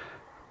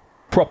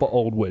 proper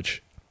old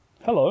witch.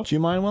 Hello. Do you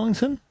mind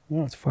Wellington?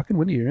 Oh, it's fucking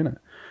windy here, isn't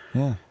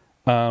it?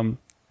 Yeah.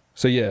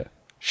 So yeah,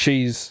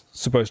 she's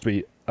supposed to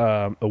be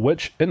a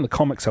witch in the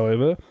comics.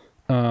 However,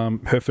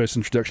 her first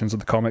introductions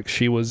of the comics,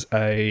 she was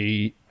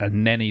a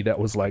nanny that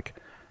was like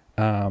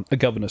a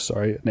governess,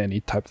 sorry,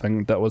 nanny type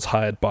thing that was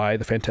hired by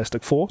the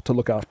Fantastic Four to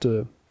look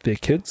after their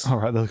kids. All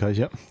right, those guys.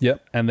 Yep.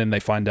 Yep. And then they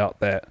find out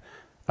that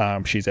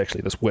she's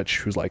actually this witch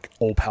who's like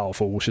all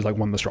powerful. She's like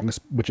one of the strongest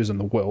witches in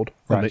the world,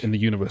 Right. in the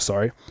universe.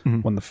 Sorry,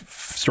 one of the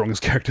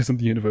strongest characters in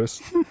the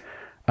universe.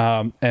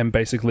 And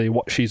basically,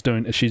 what she's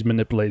doing is she's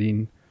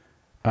manipulating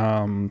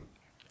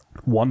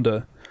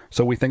Wanda.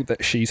 So we think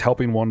that she's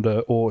helping Wanda,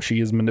 or she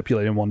is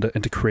manipulating Wanda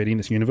into creating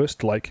this universe.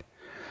 To like,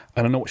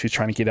 I don't know what she's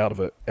trying to get out of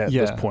it at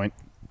this point.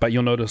 But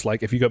you'll notice,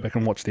 like, if you go back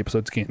and watch the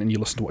episodes again and you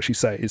listen to what she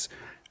says,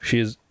 she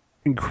is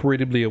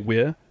incredibly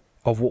aware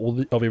of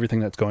of everything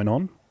that's going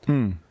on.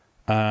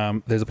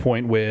 There's a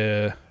point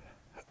where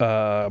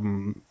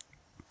when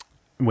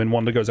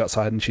Wanda goes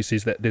outside and she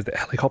sees that there's that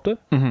helicopter,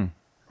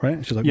 right?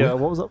 And she's like, Yeah. "Where-"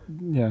 What was up?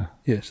 Yeah.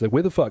 yeah, she's like,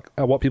 where the fuck?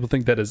 What people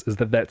think that is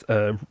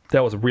that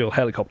was a real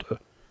helicopter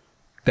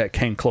that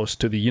came close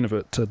to the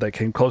universe, that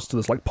came close to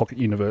this like pocket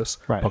universe,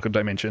 Right. pocket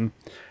dimension,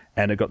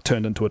 and it got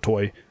turned into a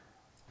toy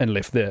and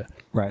left there.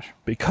 Right.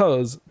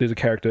 Because there's a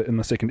character in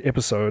the second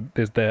episode.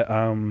 There's that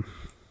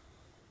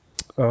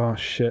oh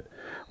shit,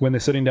 when they're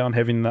sitting down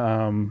having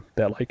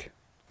that like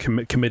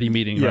committee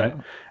meeting, Yeah. right?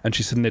 And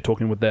she's sitting there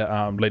talking with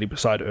that lady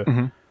beside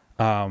her,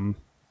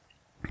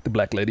 the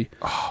black lady.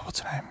 Oh, what's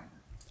her name?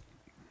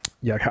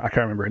 Yeah, I can't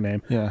remember her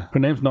name. Yeah. Her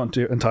name's not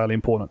entirely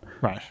important.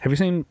 Right. Have you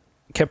seen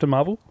Captain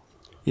Marvel?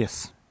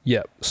 Yes.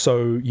 Yeah.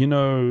 So you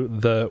know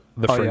the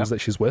friends yeah. that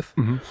she's with,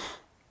 and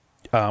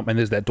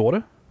there's that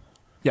daughter.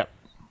 Yep.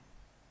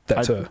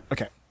 That's her.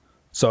 Okay.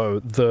 So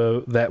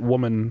that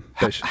woman.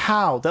 That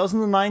How? That was in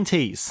the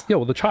 90s. yeah,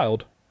 well, the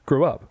child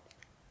grew up.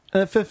 In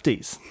the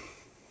 50s.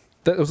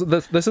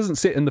 This isn't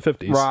set in the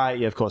 50s. Right.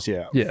 Yeah. Of course.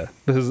 Yeah. Yeah,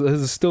 this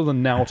is still the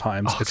now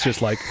times. It's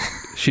just like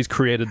she's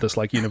created this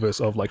like universe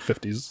of like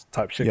 50s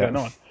type shit Yeah. going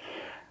on.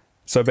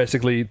 So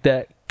basically,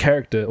 that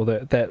character or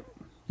that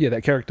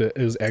character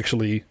is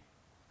actually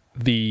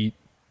the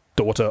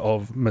daughter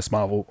of Miss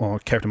Marvel or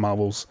Captain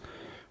Marvel's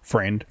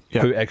friend,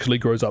 Yeah. who actually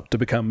grows up to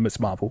become Miss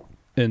Marvel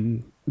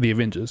in the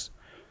Avengers.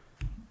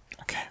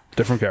 Okay.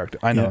 Different character.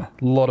 I know.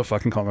 Yeah. A lot of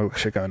fucking comic book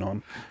shit going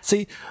on.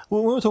 See,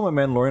 when we were talking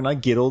about Mandalorian, I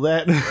get all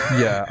that.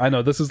 Yeah, I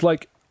know. This is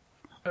like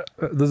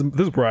this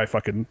is where I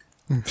fucking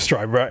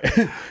strive, right?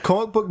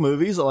 Comic book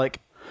movies are like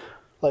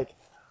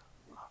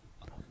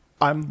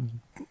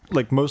I'm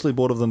like mostly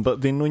bored of them,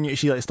 but then when you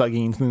actually like start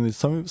getting into them, it's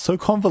so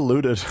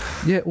convoluted.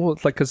 Yeah, well,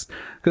 it's like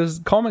because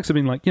comics have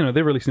been like, you know,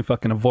 they're releasing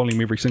fucking a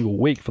volume every single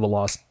week for the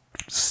last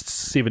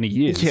 70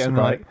 years. Yeah, and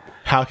right? like,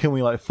 how can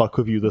we like fuck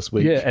with you this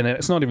week? Yeah, and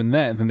it's not even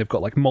that. And then they've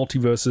got like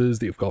multiverses.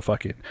 They've got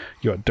fucking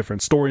you got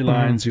different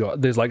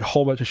storylines. There's like a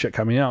whole bunch of shit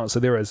coming out. So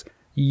there is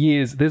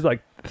years. There's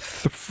like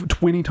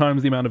 20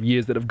 times the amount of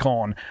years that have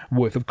gone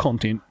worth of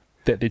content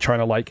that they're trying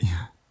to like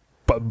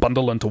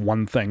bundle into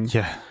one thing.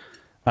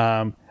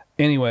 Yeah.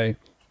 Anyway,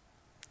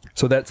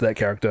 so that's that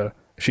character.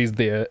 She's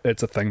there.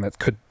 It's a thing that's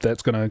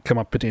going to come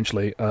up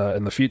potentially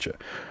in the future.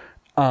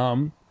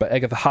 But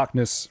Agatha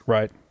Harkness,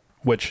 right,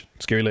 which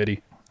scary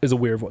lady, is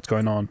aware of what's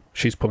going on.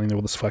 She's pulling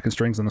all the fucking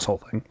strings in this whole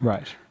thing.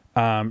 Right.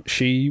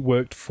 She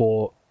worked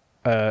for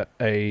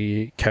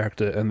a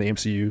character in the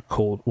MCU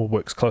called, or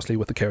works closely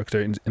with the character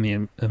in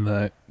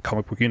the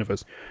comic book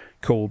universe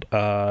called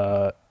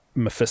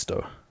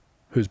Mephisto,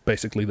 who's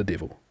basically the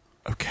devil.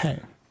 Okay.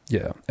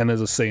 Yeah, and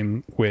there's a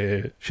scene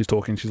where she's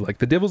talking. She's like,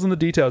 "The devil's in the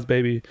details,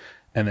 baby,"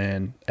 and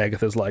then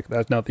Agatha's like,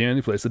 "That's not the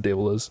only place the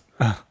devil is."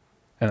 And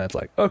that's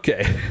like,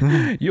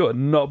 okay, you are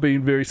not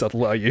being very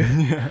subtle, are you?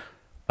 Yeah.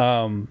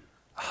 I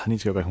need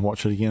to go back and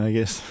watch it again, I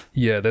guess.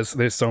 Yeah,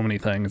 there's so many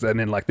things, and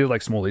then like there's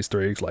like small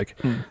Easter eggs, like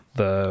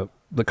the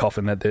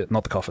coffin that they,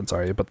 not the coffin,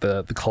 sorry, but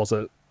the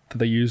closet that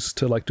they use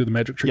to like do the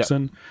magic tricks Yep.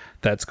 in.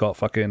 That's got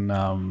fucking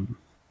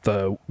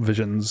the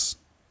Vision's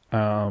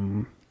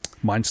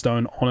Mind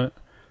Stone on it.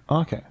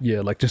 Okay.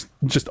 Yeah, like just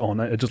on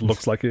it. It just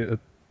looks like it.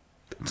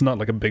 It's not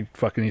like a big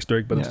fucking Easter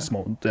egg, but it's Yeah. a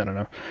small. I don't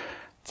know.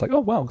 It's like, oh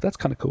wow, that's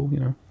kind of cool, you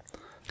know.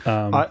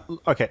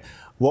 Okay.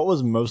 What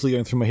was mostly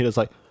going through my head is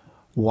like,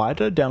 why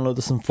did I download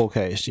this in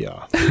 4K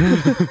HDR?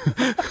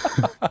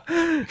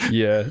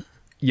 Yeah.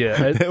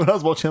 When I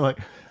was watching, I'm like,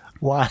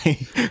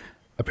 why?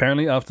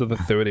 Apparently, after the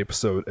third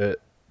episode,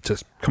 it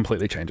just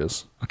completely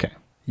changes. Okay.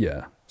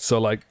 Yeah. So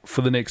like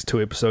for the next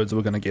 2 episodes,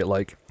 we're gonna get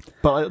like,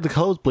 But like, the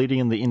color was bleeding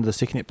in the end of the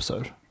second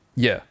episode.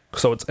 yeah.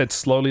 So it's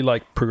slowly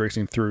like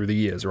progressing through the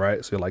years,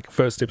 right? So like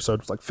first episode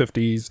was like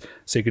 50s,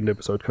 second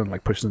episode kind of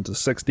like pushes into the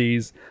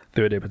 60s,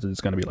 third episode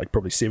is going to be like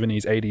probably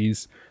 70s,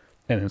 80s,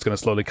 and then it's going to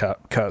slowly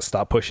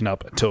start pushing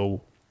up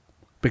until,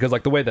 because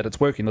like the way that it's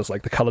working is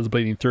like the color's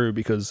bleeding through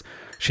because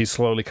she's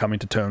slowly coming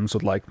to terms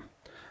with like,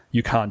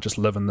 you can't just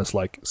live in this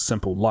like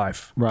simple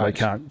life. Right. Like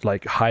can't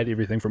like hide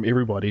everything from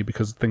everybody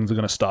because things are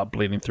going to start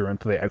bleeding through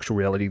into the actual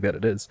reality that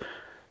it is.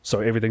 So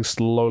everything's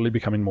slowly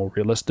becoming more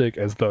realistic,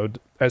 as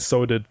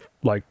so did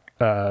like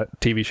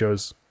TV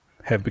shows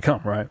have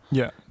become, right?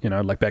 Yeah. You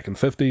know, like back in the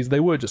 50s, they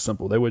were just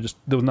simple. There was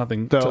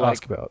nothing They to were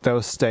ask about. That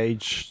was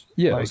stage.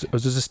 Yeah, like, it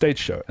was just a stage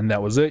show, and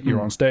that was it. You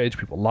were on stage,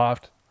 people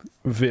laughed.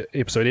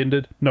 Episode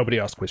ended, nobody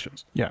asked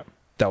questions. yeah.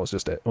 That was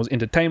just it. It was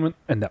entertainment,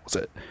 and that was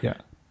it. Yeah.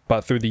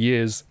 But through the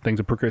years, things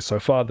have progressed so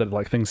far that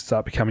like things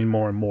start becoming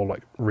more and more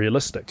like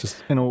realistic.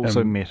 And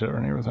also meta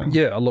and everything.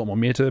 Yeah, a lot more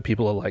meta.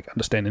 People are like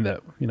understanding that,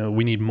 you know,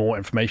 we need more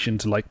information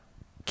to like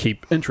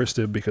keep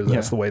interested, because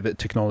that's the way that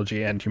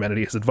technology and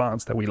humanity has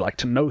advanced, that we like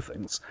to know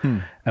things.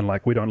 And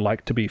like we don't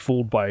like to be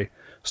fooled by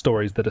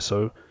stories that are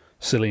so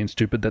silly and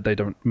stupid that they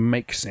don't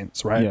make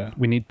sense, right? Yeah.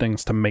 We need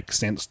things to make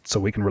sense so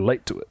we can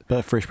relate to it.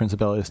 But Fresh Prince of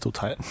Bel-Air is still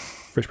tight.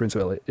 Fresh Prince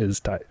of Bel-Air is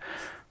tight.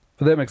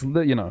 But that makes,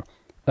 you know,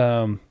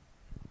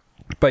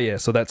 but yeah,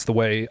 so that's the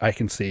way I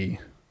can see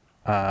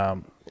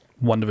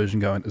One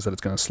Division going, is that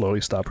it's going to slowly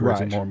start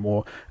progressing more and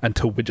more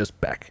until we're just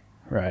back,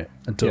 right?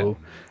 Until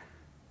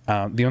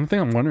the only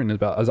thing I'm wondering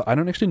about is I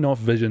don't actually know if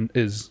Vision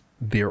is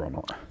there or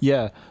not.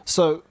 Yeah.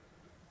 So,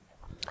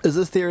 is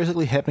this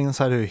theoretically happening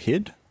inside her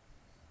head?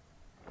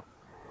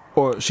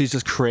 Or she's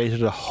just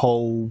created a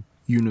whole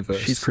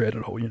universe? She's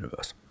created a whole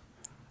universe.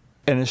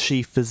 And is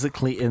she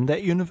physically in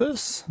that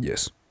universe?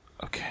 Yes.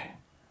 Okay.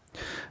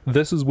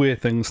 This is where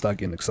things start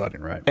getting exciting,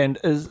 right? And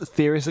is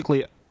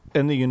theoretically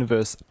in the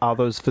universe, are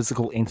those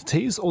physical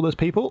entities, all those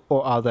people,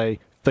 or are they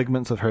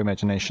figments of her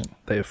imagination?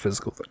 They are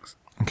physical things.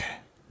 Okay.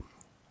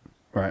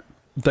 Right.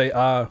 They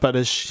are. But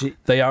is she?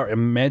 They are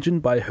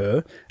imagined by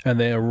her, and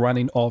they are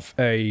running off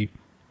a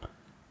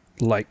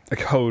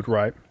code,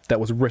 right? That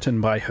was written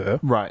by her.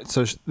 Right.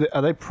 So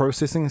are they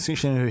processing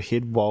essentially in her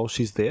head while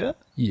she's there?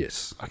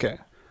 Yes. Okay.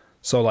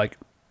 So like,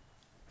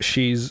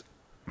 she's.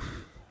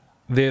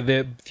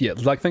 They're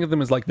like, think of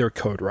them as like their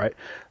code, right?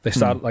 They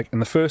started like in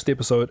the first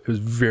episode, it was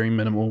very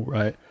minimal,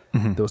 right?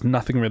 There was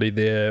nothing really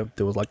there.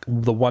 There was like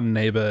the one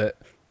neighbor.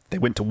 They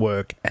went to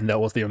work, and that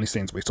was the only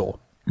scenes we saw,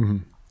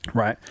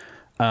 right?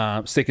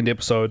 Second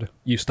episode,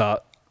 you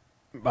start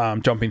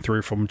jumping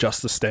through from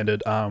just the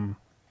standard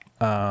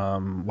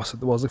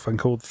what was it fucking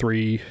called?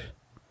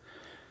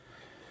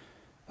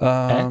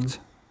 Act?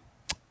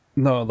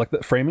 No, like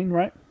the framing,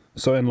 right?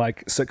 So in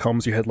like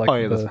sitcoms, you had like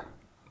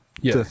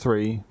the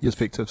three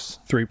perspectives.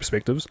 Three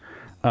perspectives.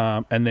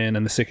 And then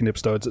in the second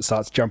episodes, it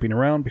starts jumping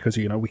around because,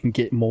 you know, we can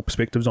get more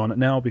perspectives on it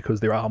now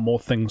because there are more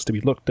things to be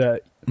looked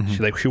at.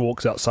 She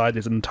walks outside.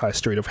 There's an entire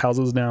street of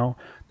houses now.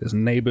 There's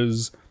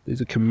neighbors.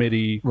 There's a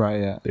committee. Right,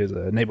 yeah. There's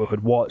a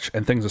neighborhood watch.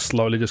 And things are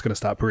slowly just going to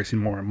start progressing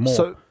more and more.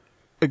 So,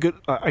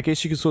 I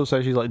guess you could sort of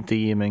say she's like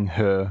DMing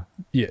her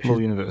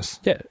little universe.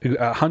 Yeah,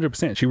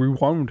 100%. She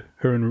rewound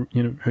her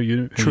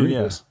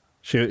universe.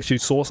 She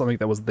saw something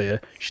that was there.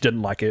 She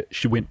didn't like it.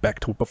 She went back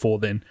to it before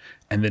then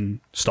and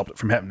then stopped it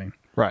from happening.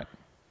 Right.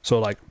 So,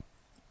 like,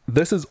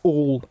 this is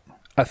all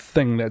a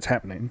thing that's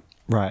happening.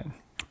 Right.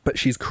 But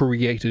she's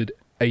created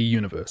a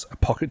universe, a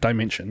pocket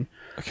dimension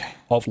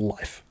of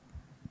life.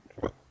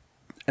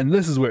 And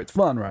this is where it's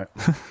fun, right?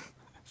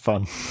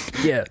 Fun.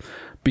 Yeah.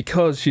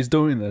 Because she's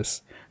doing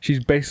this,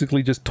 she's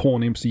basically just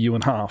torn MCU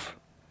in half.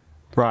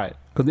 Right.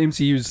 Because the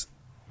MCU's,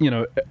 you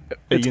know,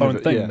 its own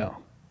thing now.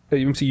 The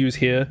MCU's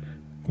here.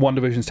 One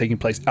Division's taking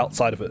place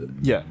outside of it.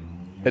 Yeah.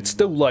 It's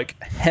still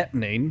like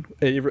happening.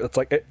 It's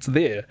like it's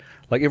there.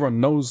 Like everyone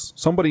knows,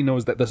 somebody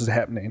knows that this is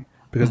happening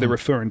because they're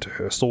referring to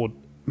her. Sword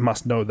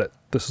must know that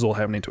this is all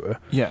happening to her.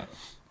 Yeah.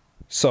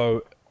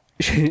 So,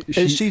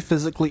 is she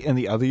physically in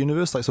the other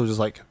universe? Like, so just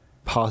like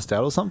passed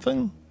out or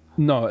something?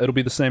 No, it'll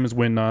be the same as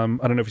when I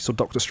don't know if you saw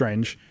Doctor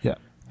Strange. Yeah.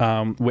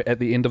 Where at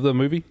the end of the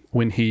movie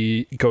when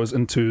he goes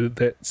into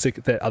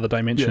that other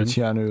dimension. Yeah,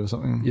 Keanu or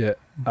something. Yeah.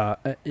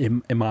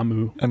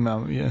 Imamu.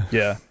 Imamu,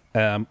 yeah.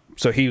 Yeah.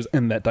 So he was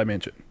in that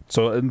dimension.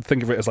 So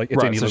think of it as like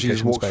it's any so location she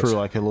just walked space. through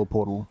like a little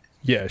portal.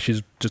 Yeah,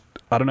 she's just,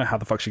 I don't know how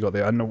the fuck she got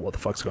there. I don't know what the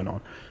fuck's going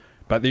on.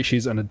 But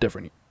she's in a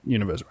different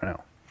universe right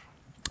now.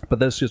 But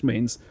this just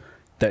means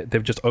that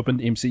they've just opened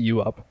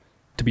MCU up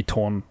to be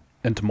torn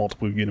into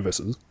multiple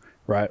universes,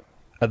 right?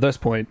 At this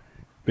point,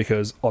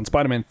 because on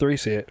Spider-Man 3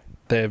 set,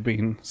 they've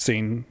been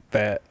seen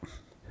that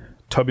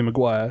Tobey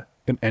Maguire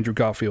and Andrew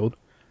Garfield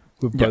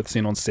were both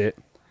seen on set.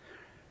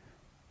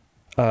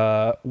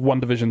 One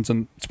Division's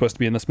supposed to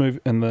be in this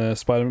movie, in the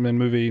Spider-Man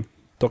movie.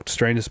 Doctor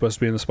Strange is supposed to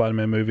be in the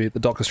Spider-Man movie. The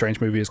Doctor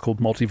Strange movie is called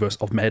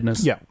Multiverse of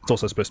Madness. Yeah. It's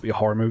also supposed to be a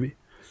horror movie.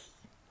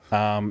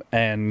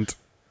 And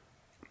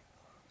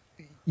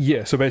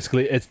yeah, so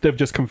basically they've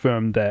just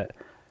confirmed that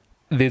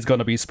there's going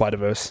to be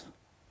Spider-Verse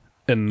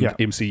in the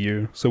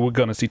MCU. So we're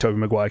going to see Tobey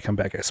Maguire come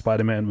back as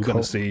Spider-Man. We're going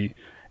to see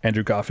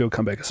Andrew Garfield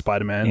come back as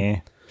Spider-Man.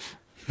 Yeah.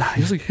 Nah,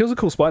 he was a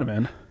cool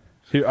Spider-Man.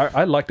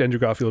 I liked Andrew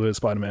Garfield as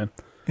Spider-Man.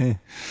 Yeah.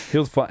 He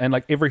was fun, and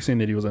like every scene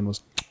that he was in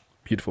was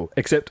beautiful.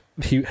 Except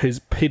his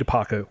Peter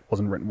Parker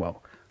wasn't written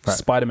well. Right.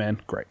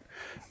 Spider-Man, great.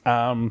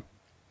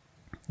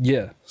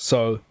 Yeah,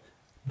 so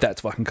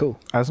that's fucking cool.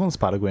 I just want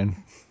Spider-Gwen.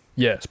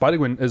 Yeah,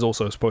 Spider-Gwen is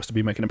also supposed to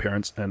be making an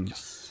appearance in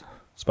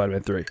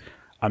Spider-Man 3.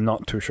 I'm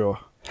not too sure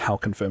how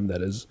confirmed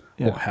that is,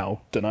 or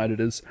how denied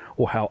it is,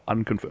 or how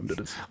unconfirmed it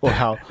is, or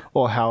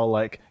how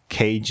like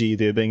cagey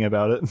they're being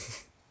about it.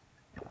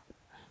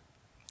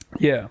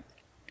 Yeah.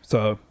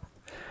 So,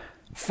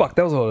 fuck,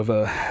 that was a lot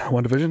of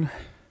One Division.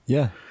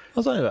 Yeah. I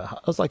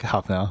was like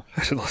half an hour.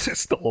 That's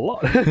still a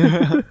lot.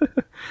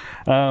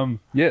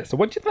 Yeah, so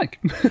what do you think?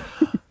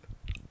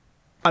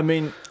 I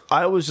mean,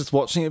 I was just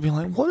watching it being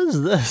like, what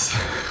is this?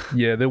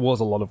 Yeah, there was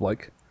a lot of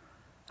like,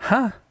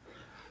 huh?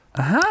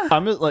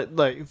 I'm just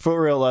like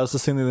for real, I was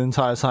just thinking the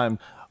entire time.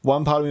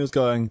 One part of me was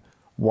going,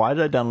 why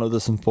did I download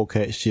this in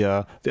 4K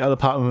HDR? The other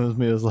part of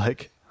me was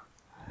like,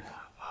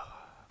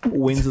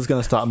 when's this going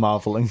to start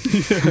marveling?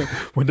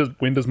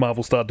 When does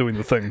Marvel start doing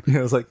the thing? Yeah,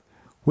 I was like,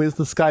 where's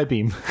the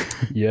Skybeam?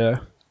 Yeah.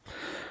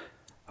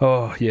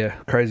 Oh yeah,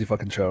 crazy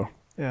fucking show.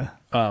 Yeah.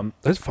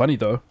 It's funny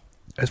though.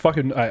 It's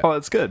fucking. Oh,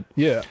 it's good.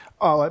 Yeah.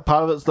 Oh, like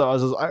part of it's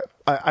though,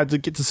 I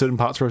did get to certain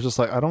parts where I was just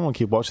like, I don't want to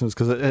keep watching this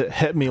because it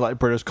hit me like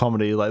British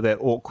comedy, like that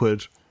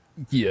awkward.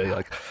 Yeah. You're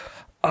like,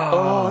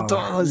 Oh,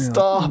 don't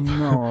stop!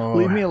 no.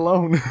 Leave me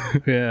alone.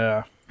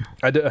 Yeah.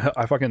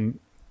 I fucking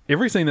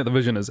every scene that the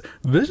Vision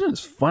is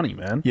funny,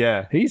 man.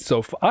 Yeah. He's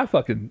so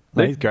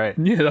He's great.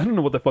 Yeah, I don't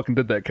know what they fucking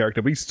did that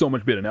character, but he's so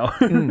much better now.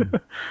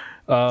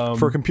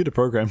 For a computer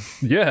program.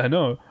 Yeah, I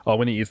know. Oh,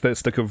 when he eats that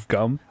stick of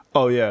gum.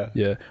 Oh yeah.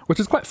 Yeah, which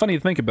is quite funny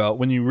to think about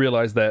when you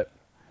realize that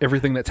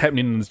everything that's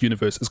happening in this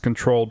universe is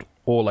controlled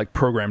or like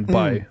programmed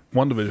by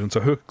WandaVision. So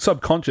her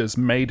subconscious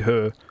made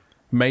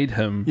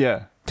him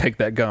Yeah. take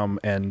that gum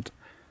and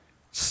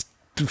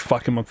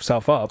fuck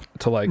himself up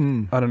to like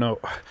I don't know,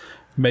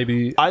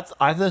 maybe I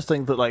just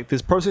think that like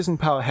there's processing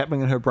power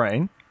happening in her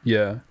brain,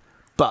 yeah,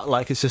 but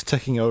like it's just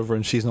ticking over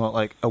and she's not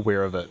like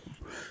aware of it.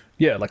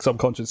 yeah, like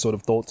subconscious sort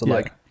of thoughts are Yeah.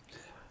 like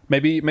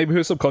maybe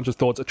her subconscious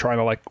thoughts are trying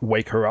to like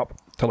wake her up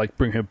to like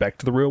bring her back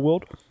to the real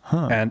world,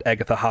 and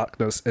Agatha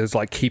Harkness is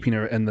like keeping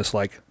her in this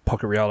like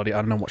pocket reality. I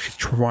don't know what she's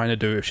trying to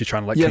do, if she's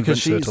trying to like Yeah,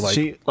 because convince her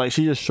to like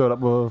she just showed up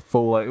with a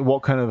full like,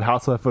 what kind of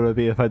housewife would I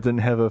be if I didn't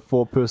have a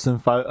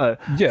 4-person Yeah.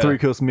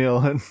 3-course meal?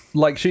 And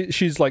like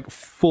she's like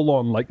full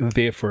on like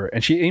there for it.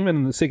 And she even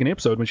in the second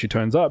episode when she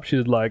turns up,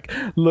 she's like,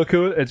 look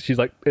who it, and she's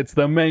like, it's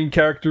the main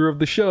character of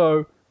the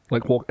show,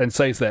 like walk and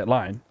says that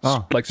line.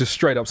 Oh. Like just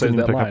straight up says Didn't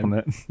that even pick line.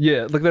 up on that.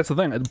 Yeah, like that's the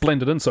thing, it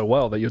blended in so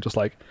well that you're just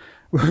like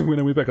when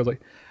I went back I was like,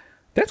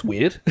 that's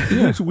weird.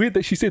 It's weird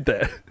that she said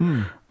that.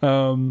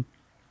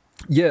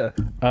 Yeah.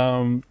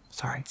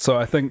 sorry. So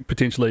I think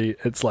potentially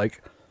it's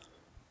like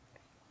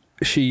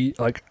she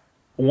like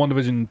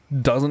WandaVision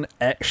doesn't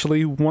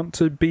actually want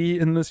to be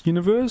in this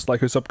universe.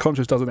 Like her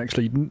subconscious doesn't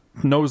actually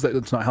knows that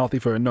it's not healthy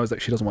for her, knows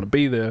that she doesn't want to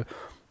be there,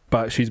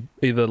 but she's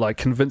either like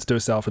convinced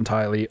herself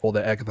entirely or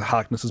that Agatha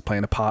Harkness is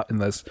playing a part in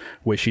this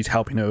where she's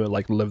helping her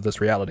like live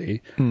this reality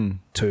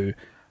to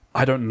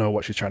I don't know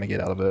what she's trying to get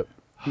out of it.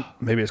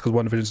 Maybe it's because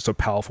WandaVision is so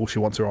powerful she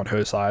wants her on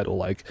her side, or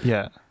like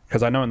Yeah.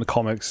 because I know in the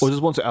comics Or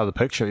just wants it out of the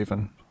picture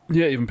even.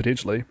 yeah, even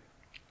potentially.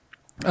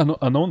 I know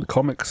in the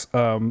comics,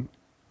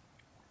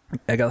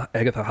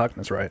 Agatha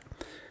Harkness, right,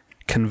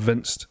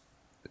 convinced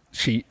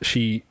she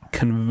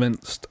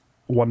convinced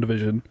Wanda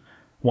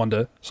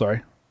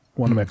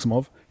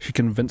Maximoff. She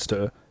convinced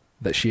her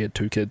that she had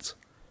 2 kids,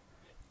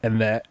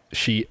 and that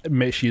she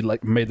made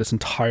this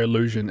entire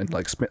illusion and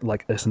like spent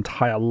like this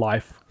entire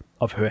life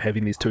of her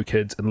having these 2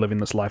 kids and living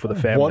this life with a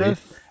family. What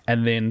if-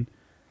 and then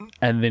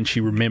she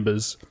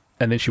remembers,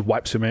 and then she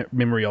wipes her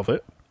memory of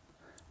it.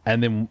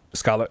 And then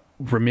Scarlet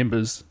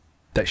remembers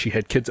that she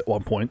had kids at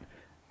one point,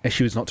 and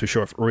she was not too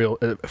sure if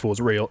it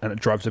was real, and it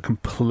drives her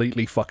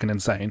completely fucking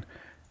insane,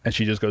 and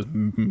she just goes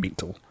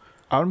mental.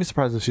 I wouldn't be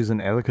surprised if she's in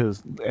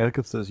Agatha's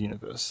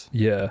universe.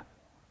 Yeah,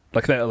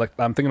 like that. Like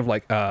I'm thinking of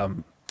like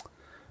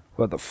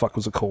what the fuck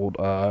was it called?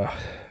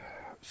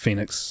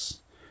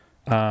 Phoenix.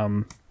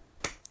 The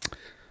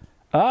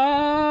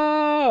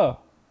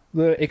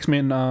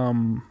X-Men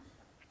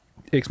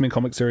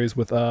comic series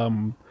with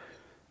it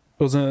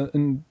was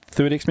in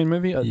third X-Men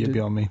movie. Yeah,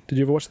 beyond me. Did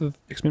you ever watch the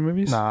X-Men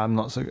movies? Nah, I'm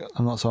not so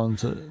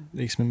into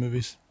the X-Men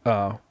movies.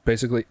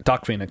 Basically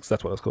Dark Phoenix,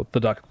 that's what it's called, the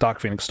Dark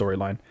Phoenix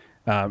storyline.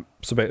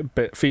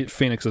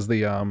 Phoenix is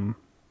the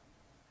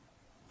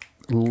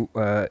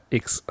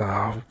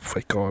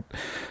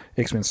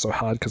X-Men's so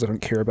hard because I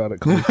don't care about it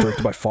because it's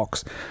directed by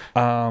Fox.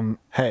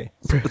 Hey,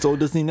 it's all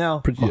Disney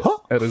now.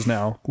 It is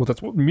now. Well,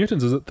 that's what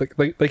mutants is.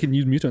 They can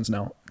use mutants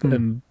now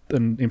in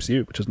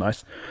MCU, which is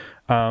nice.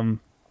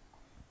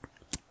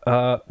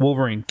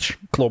 Wolverine,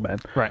 Clawman,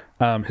 Right.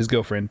 his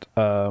girlfriend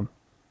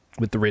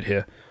with the red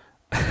hair.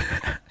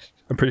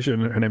 I'm pretty sure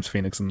her name's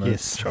Phoenix in the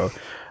show.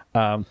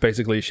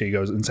 Basically, she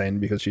goes insane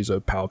because she's so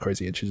power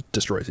crazy and she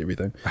destroys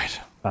everything. Right.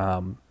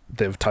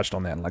 They've touched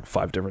on that in like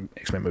 5 different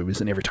X-Men movies,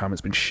 and every time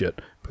it's been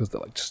shit because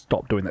they're like, just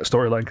stop doing that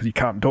storyline because you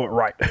can't do it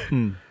right.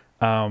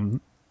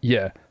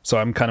 Yeah, so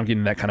I'm kind of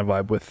getting that kind of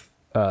vibe with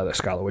the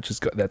Scarlet Witch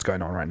that's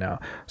going on right now.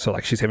 So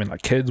like she's having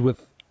like kids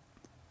with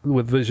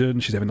Vision,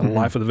 she's having the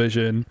life of the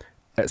Vision.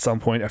 At some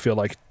point, I feel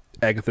like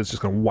Agatha's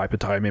just going to wipe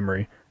entire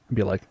memory and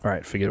be like, all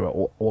right, forget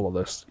about all of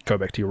this. Go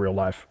back to your real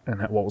life and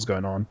what was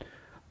going on.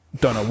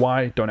 Don't know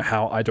why, don't know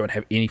how. I don't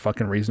have any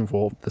fucking reason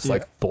for this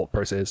like thought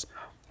process.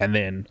 And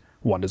then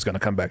Wanda's going to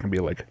come back and be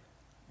like,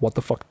 what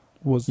the fuck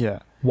was... Yeah.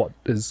 What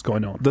is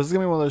going on? This is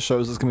going to be one of those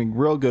shows that's going to be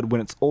real good when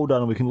it's all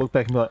done and we can look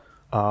back and be like,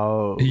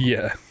 oh.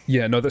 Yeah.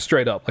 Yeah, no, that's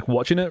straight up. Like,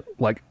 watching it,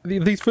 like,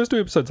 these first 2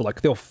 episodes are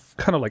like, they're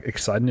kind of like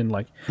exciting and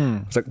like,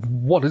 it's like,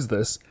 what is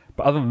this?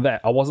 But other than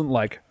that, I wasn't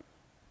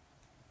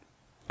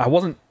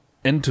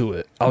into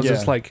it. I was Yeah.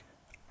 just like,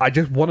 I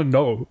just want to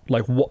know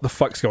like what the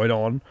fuck's going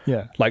on.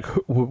 Yeah. Like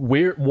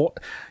where, what,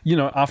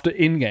 after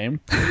Endgame,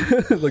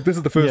 like this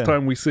is the first Yeah.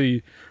 time we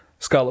see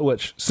Scarlet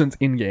Witch since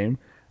Endgame.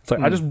 It's like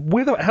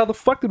how the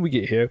fuck did we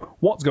get here?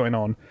 What's going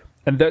on?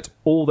 And that's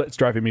all that's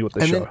driving me with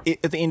the And show. then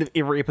at the end of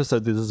every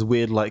episode, there's this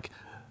weird like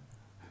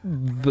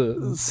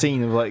The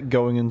scene of like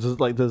going into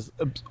like this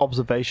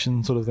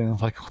observation sort of thing. I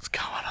was like, what's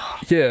going on?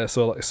 yeah,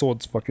 so like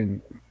Sword's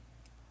fucking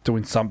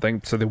doing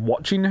something, so they're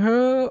watching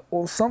her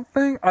or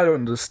something. I don't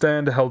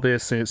understand how they're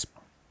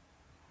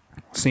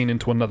seen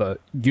into another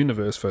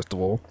universe. First of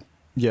all,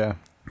 Yeah.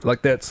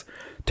 like that's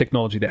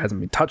technology that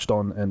hasn't been touched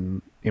on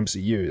in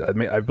MCU.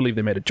 I believe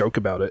they made a joke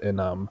about it in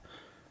not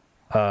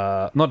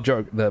a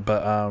joke there,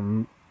 but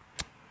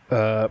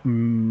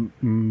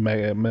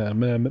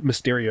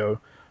Mysterio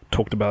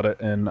talked about it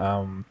in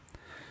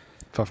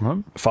Far From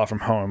Home? Far From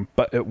Home,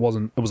 but it was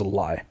a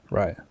lie,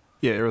 right?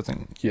 Yeah,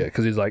 everything. Yeah,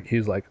 because he's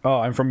like, oh,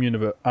 I'm from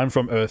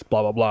Earth,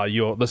 blah blah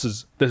blah. This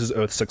is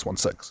Earth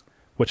 616,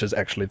 which is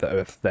actually the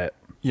Earth that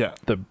Yeah.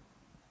 the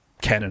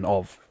canon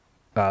of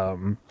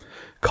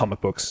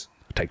comic books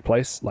take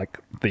place. Like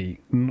the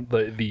Main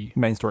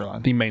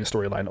storyline. the main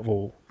storyline of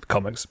all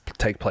comics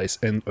take place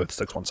in Earth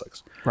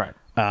 616. Right.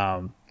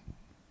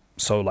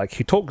 So like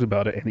he talks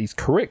about it and he's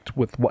correct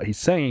with what he's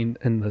saying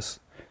in this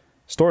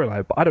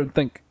storyline, but I don't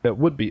think it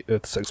would be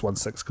Earth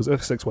 616 because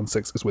Earth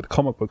 616 is where the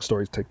comic book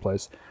stories take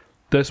place.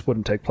 This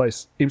wouldn't take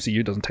place.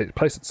 MCU doesn't take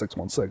place at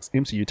 616.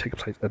 MCU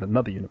takes place in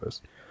another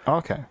universe.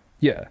 Okay.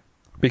 Yeah,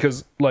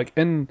 because like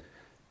in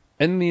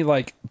the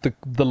like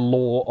the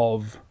lore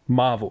of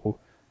Marvel,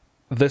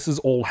 this is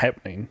all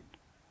happening.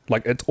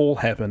 Like it's all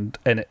happened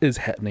and it is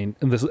happening,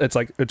 and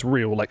it's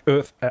real. Like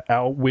Earth,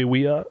 where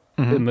we are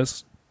in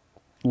this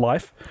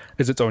life,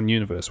 is its own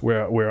universe.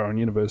 We're our own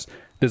universe.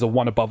 There's a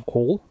one above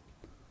all,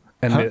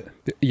 and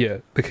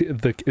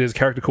there's a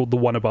character called the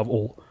One Above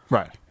All,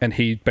 Right. and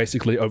he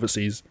basically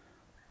oversees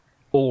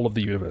all of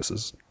the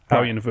universes.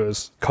 Our Right.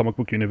 universe, comic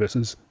book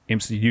universes,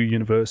 MCU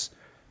universe.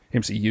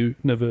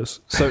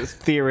 So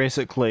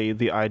theoretically,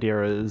 the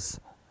idea is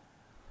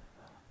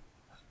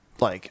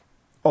like,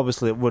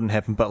 obviously it wouldn't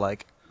happen, but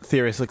like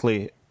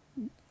theoretically,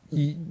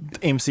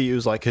 MCU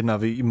is like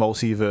another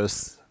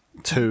multiverse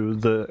to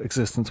the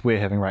existence we're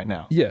having right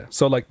now. Yeah,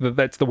 so like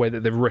that's the way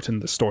that they've written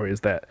the story,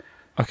 is that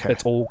Okay.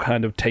 it's all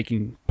kind of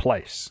taking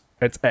place.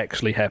 It's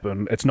actually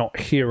happened. It's not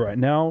here right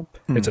now.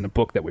 It's in a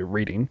book that we're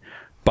reading,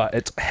 but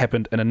it's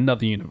happened in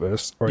another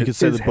universe. Or You it could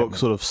say is the book happening.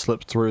 sort of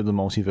slipped through the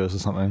multiverse or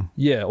something.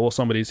 Yeah, or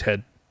somebody's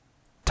had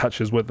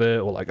touches with it,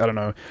 or like I don't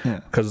know, Yeah.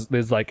 because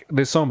there's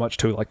so much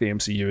to like the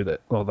MCU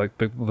that, or like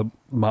the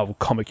Marvel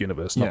comic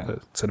universe, not Yeah.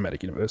 the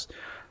cinematic universe,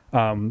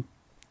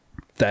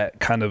 that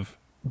kind of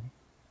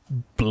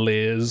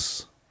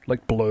blurs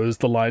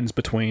the lines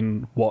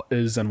between what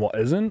is and what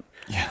isn't.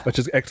 Yeah. Which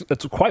is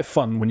it's quite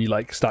fun when you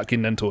like start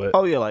getting into it.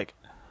 Oh yeah, like,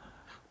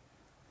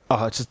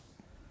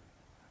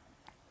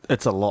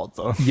 it's a lot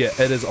though. Yeah,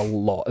 it is a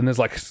lot, and there's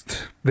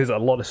a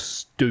lot of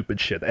stupid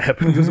shit that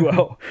happens as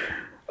well.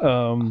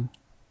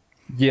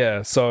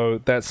 Yeah, so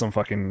that's some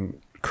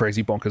fucking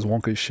crazy bonkers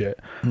wonkers shit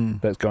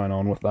that's going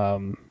on with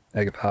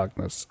Agatha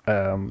Harkness.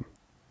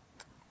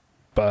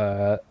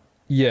 But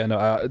yeah, no,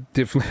 I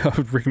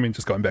would recommend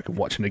just going back and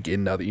watching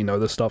again now that you know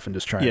this stuff, and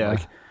just trying Yeah. to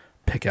like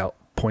pick out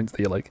points that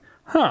you're like,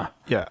 huh,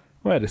 Yeah.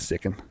 wait a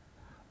second.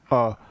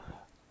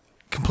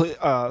 Complete.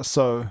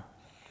 So.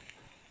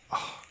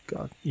 Oh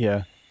God.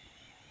 Yeah.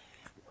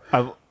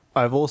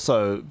 I've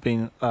also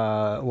been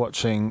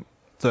watching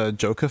the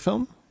Joker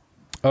film.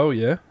 Oh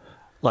yeah,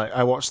 Like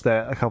I watched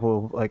that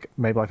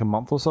maybe a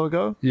month or so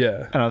ago,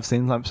 yeah, and I've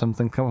seen like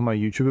something come on my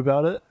YouTube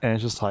about it, and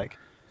it's just like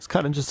it's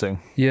kind of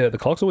interesting. yeah. The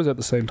clock's always at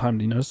the same time.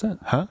 Do you notice that?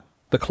 Huh?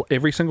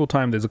 Every single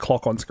time there's a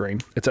clock on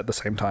screen, it's at the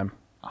same time.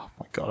 Oh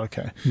my God.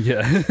 Okay.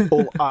 Yeah,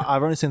 Well,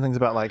 I've only seen things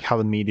about like how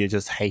the media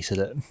just hated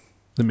it.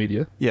 the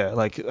media. Yeah,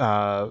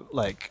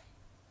 like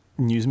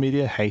news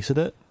media hated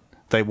it.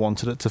 They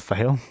wanted it to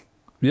fail.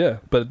 Yeah,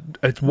 but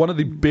it's one of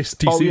the best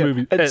DC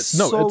movies. It's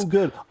so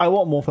good. I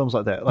want more films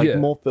like that. Like Yeah.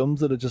 more films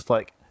that are just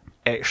like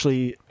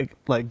actually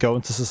like go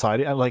into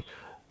society. And like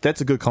that's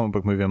a good comic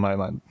book movie in my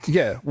mind.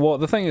 Yeah, well,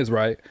 the thing is,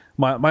 right,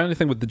 my only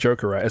thing with the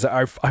Joker, right, is that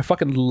I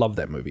fucking love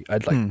that movie.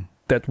 I'd like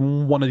that's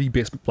one of the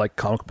best like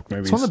comic book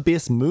movies. It's one of the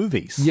best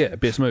movies. Yeah,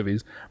 best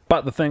movies.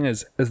 But the thing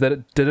is that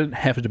it didn't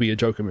have to be a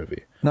Joker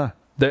movie. No.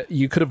 That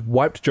you could have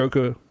wiped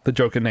the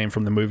Joker name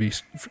from the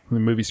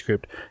movie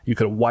script. You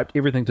could have wiped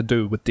everything to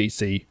do with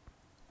DC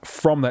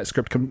from that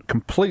script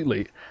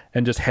completely,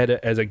 and just had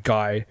it as a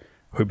guy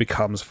who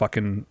becomes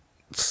fucking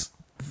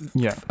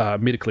Yeah.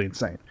 medically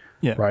insane.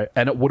 Yeah. Right,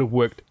 and it would have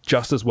worked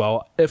just as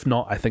well, if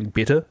not, I think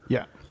better.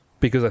 Yeah.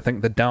 Because I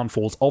think the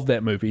downfalls of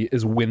that movie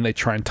is when they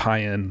try and tie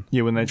in,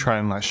 Yeah, when they try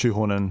and like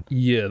shoehorn in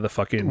the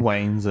fucking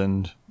Wayne's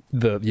and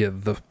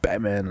the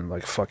Batman and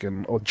like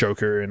fucking or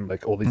Joker and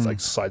like all these like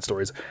side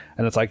stories,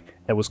 and it's like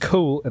it was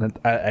cool, and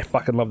I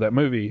fucking love that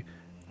movie,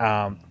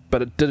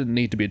 but it didn't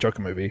need to be a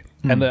Joker movie.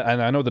 And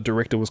I know the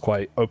director was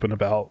quite open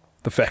about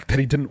the fact that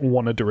he didn't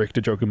want to direct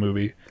a Joker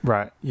movie.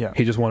 Right. Yeah.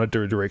 He just wanted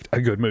to direct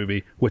a good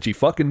movie, which he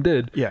fucking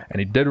did. Yeah. And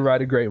he did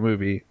write a great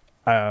movie.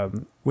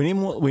 We need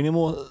more. We need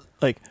more.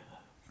 Like,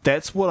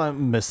 that's what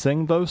I'm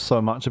missing though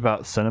so much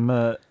about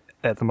cinema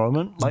at the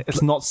moment. Like,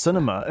 it's not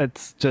cinema.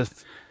 It's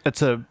just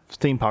it's a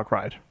theme park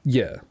ride.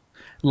 Yeah.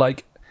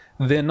 Like,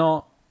 they're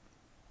not.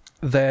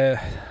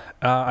 They're.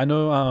 I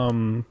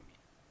know.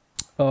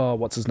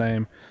 What's his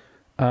name?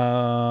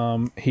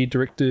 He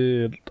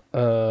directed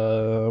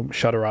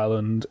Shutter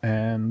Island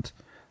and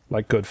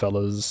like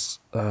Goodfellas.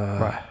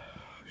 Right.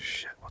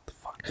 Shit, what the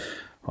fuck?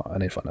 Oh, I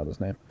need to find out his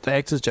name. The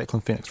actor's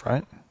Jacqueline Phoenix,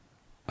 right?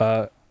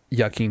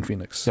 Joaquin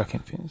Phoenix.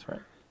 Joaquin Phoenix,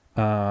 right?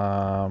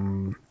 I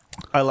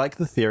I like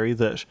the theory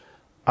that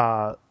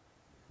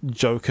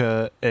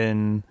Joker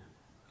in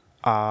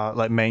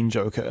like main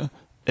Joker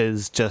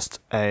is just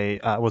a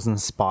was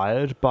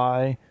inspired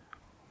by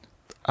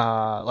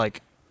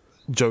like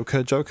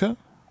Joker.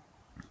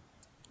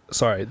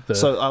 Sorry.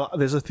 So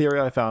there's a theory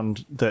I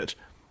found that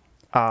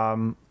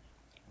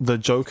the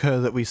Joker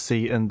that we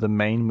see in the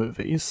main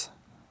movies,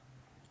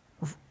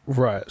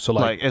 right. So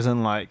like as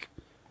in like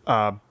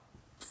Dark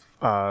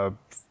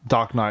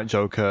Knight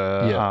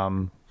Joker, Yeah.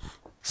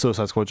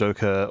 Suicide Squad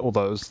Joker, all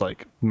those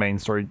like main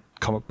story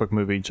comic book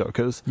movie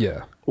Jokers,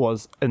 yeah,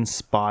 was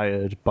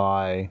inspired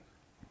by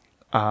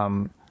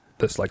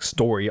this like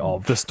story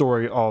of the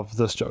story of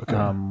this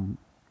Joker.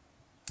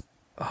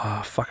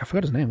 fuck, I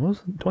forgot his name.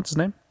 What's his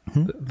name?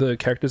 The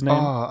character's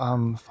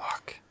name.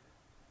 Fuck.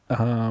 Should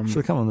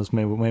have come on this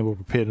maybe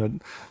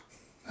prepared.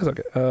 That's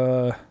okay.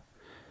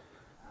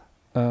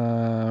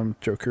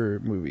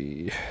 Joker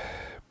movie.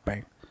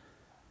 Bang.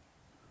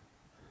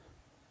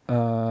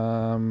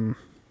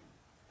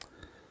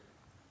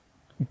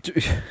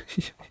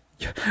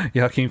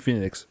 Joaquin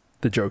Phoenix,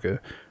 the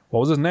Joker. What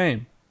was his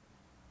name?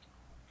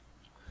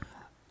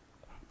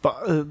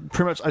 But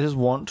pretty much, I just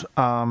want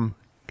Arthur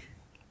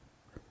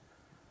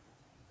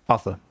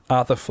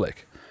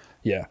Fleck.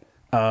 Yeah.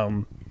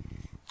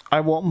 I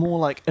want more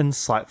like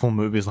insightful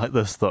movies like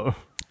this, though.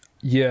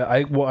 Yeah,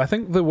 I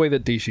think the way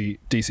that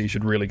DC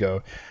should really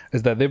go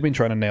is that they've been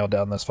trying to nail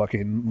down this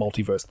fucking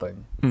multiverse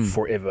thing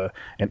forever,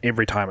 and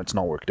every time it's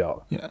not worked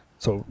out. Yeah.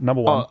 So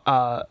number one,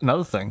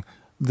 Another thing,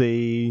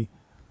 the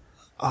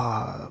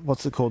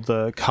what's it called?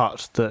 The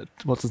cut that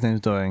what's his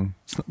name's doing?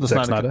 The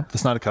Zack Snyder Snyder? Cut, the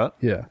Snyder Cut.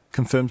 yeah,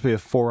 Confirmed to be a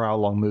 4-hour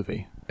long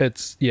movie.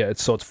 it's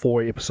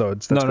 4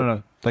 episodes.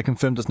 No. They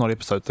confirmed it's not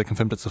episodes. They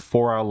confirmed it's a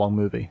 4-hour long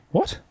movie.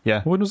 What?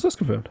 Yeah. When was this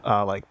confirmed?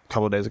 Like a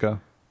couple of days ago.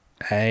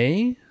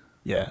 Hey,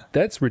 Yeah.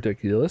 that's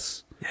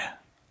ridiculous. Yeah.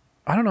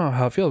 I don't know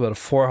how I feel about a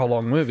 4-hour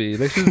long movie.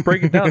 They should just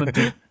break it down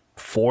into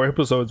 4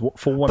 episodes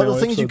for 1 But hour.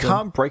 the thing is, you episodes.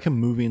 can't break a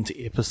movie into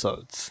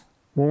episodes.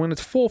 Well, when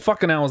it's 4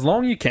 fucking hours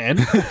long, you can.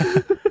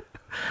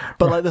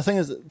 But like the thing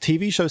is,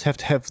 TV shows have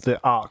to have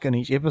the arc in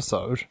each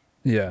episode.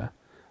 Yeah.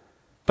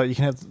 But you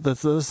can have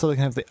so they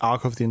can have the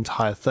arc of the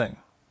entire thing.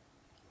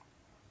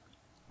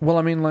 Well,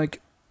 I mean,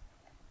 like,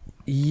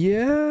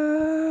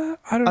 yeah,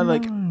 I don't And know.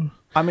 like,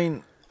 I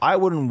mean, I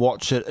wouldn't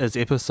watch it as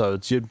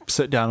episodes. You'd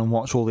sit down and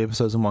watch all the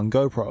episodes in one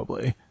go,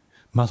 probably.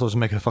 Might as well just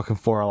make it a fucking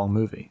 4-hour long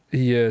movie.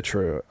 Yeah,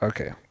 true.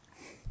 Okay.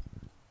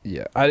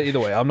 Yeah. Either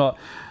way, I'm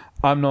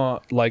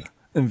not like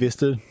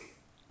Invested.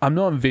 I'm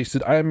not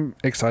invested. I'm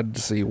excited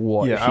to see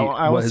what Yeah, I what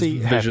wanna his see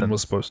vision happen. was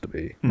supposed to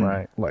be,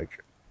 right?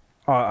 Like,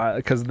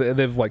 because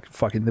they've like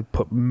they've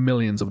put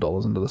millions of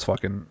dollars into this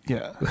fucking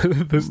Yeah.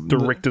 this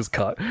director's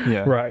cut,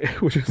 Yeah. right?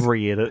 Which is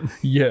Re-edit.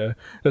 yeah,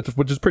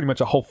 which is pretty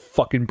much a whole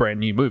fucking brand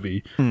new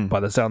movie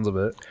by the sounds of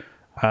it.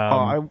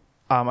 I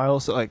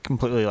also like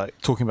completely like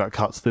talking about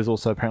cuts. There's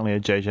also apparently a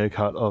JJ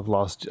cut of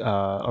Rise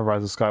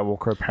of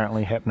Skywalker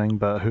apparently happening,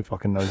 but who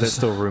fucking knows? It's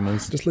still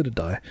rumors. Just let it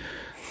die.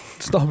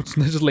 Stop.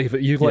 Just leave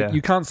it.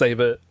 You can't save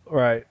it,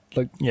 right?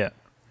 Like, Yeah.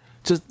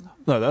 The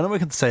only way we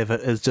can save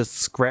it is just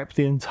scrap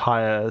the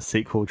entire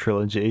sequel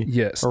trilogy.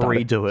 yeah,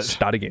 redo it.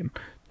 Start again.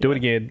 Do it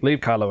again.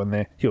 Leave Kylo in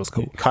there. He was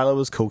cool. Kylo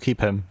was cool. Keep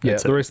him. Yeah,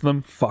 That's the it. rest of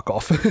them, fuck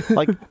off.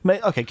 Like,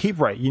 okay, keep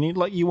Rey. You need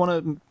you want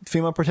a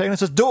female protagonist?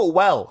 Just do it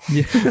well.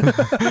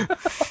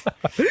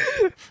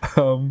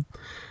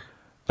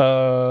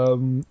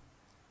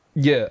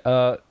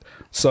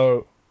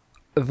 So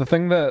the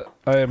thing that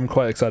I am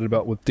quite excited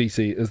about with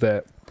DC is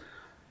that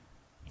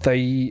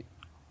they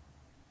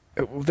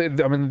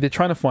I mean, they're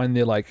trying to find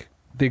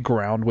their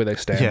ground where they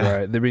stand, Yeah.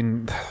 right?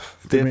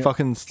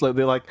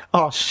 They're like,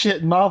 oh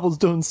shit, Marvel's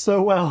doing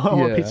so well. I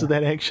want a Yeah. piece of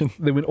that action.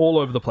 They went all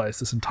over the place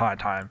this entire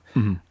time,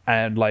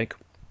 and like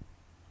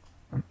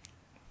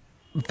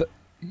the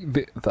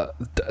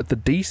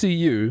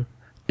DCU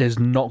is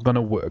not going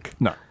to work.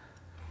 No.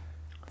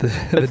 The-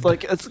 It's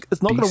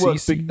not going to work.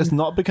 DCC? It's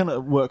not going to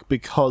work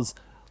because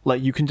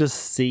like you can just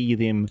see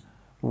them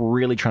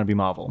really trying to be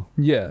Marvel.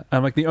 Yeah,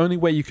 and like the only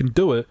way you can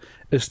do it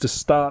is to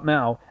start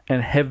now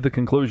and have the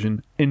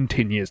conclusion in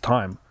 10 years'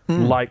 time,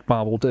 like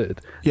Marvel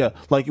did. Yeah,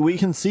 like we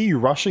can see you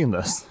rushing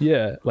this.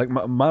 Yeah, like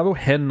Marvel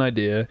had an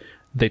idea,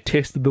 They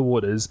tested the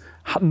waters.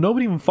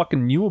 Nobody even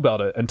fucking knew about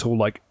it until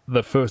like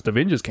the first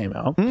Avengers came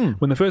out.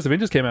 When the first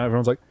Avengers came out,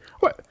 everyone's like,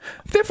 "What?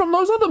 They're from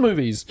those other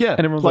movies." Yeah,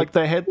 and everyone's like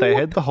they had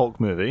the Hulk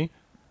movie.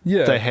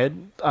 yeah, They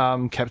had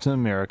Captain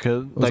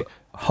America. like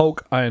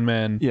Hulk, Iron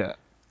Man, yeah,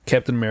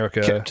 Captain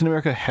America. Captain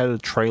America had a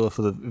trailer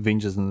for the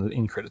Avengers in the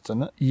end credits,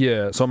 didn't it?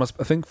 Yeah, so I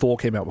think Thor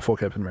came out before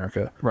Captain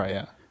America.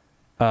 Right.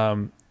 Yeah.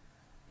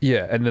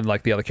 Yeah, and then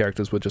like the other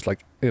characters were just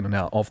like in and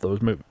out of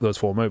those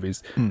 4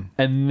 movies, and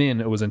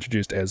then it was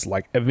introduced as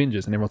like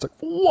Avengers, and everyone's like,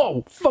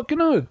 "Whoa, fucking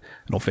oath!"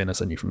 In all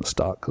fairness, I knew from the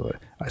start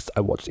because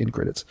I watched end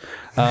credits.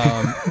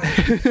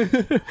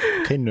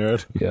 Okay,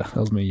 nerd. Yeah, that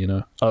was me. You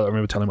know, I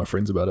remember telling my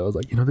friends about it. I was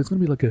like, there's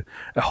gonna be like a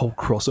whole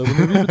crossover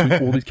movie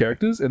between all these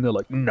characters, and they're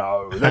like,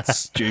 "No, that's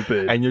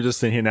stupid." And you're just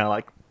sitting here now,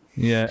 like,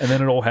 Yeah, and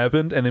then it all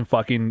happened, and then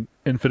fucking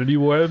Infinity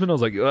War happened. I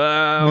was like,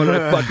 what did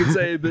I fucking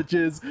say,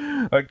 bitches?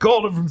 I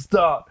called it from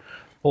start.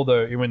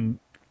 Although when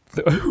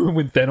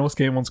Thanos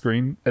came on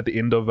screen at the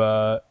end of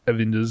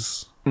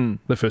Avengers,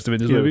 the first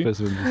Avengers movie,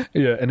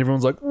 yeah, and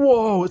everyone's like,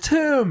 "Whoa, it's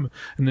him!"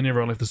 And then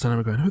everyone left the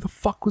cinema going, "Who the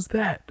fuck was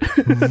that?"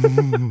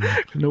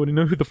 Nobody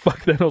knew who the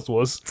fuck Thanos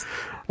was.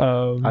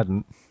 I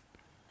didn't.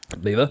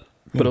 Neither.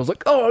 But I was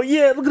like, "Oh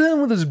yeah, look at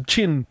him with his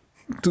chin,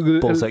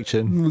 Ballsack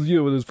chin. Yeah,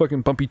 with his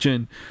fucking pumpy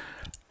chin."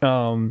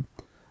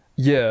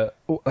 Yeah,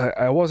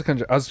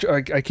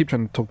 I keep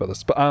trying to talk about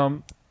this, but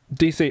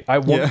DC,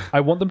 I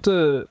want them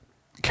to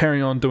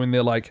carry on doing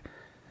their like,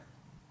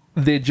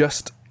 they're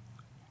just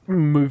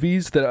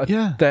movies that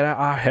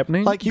are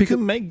happening. Like you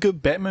can make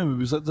good Batman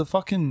movies, like the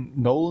fucking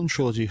Nolan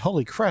trilogy.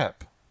 Holy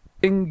crap!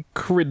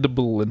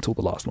 Incredible until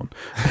the last one.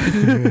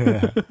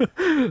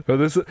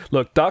 But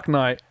look, Dark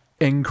Knight,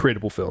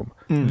 incredible film.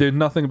 There's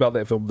nothing about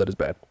that film that is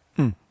bad.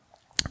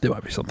 There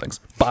might be some things,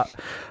 but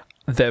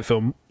that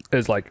film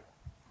is like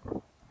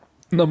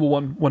number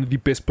one of the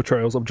best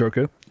portrayals of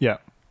Joker Yeah.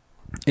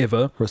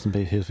 ever. Rest in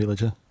peace, Heath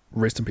Ledger.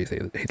 Rest in peace,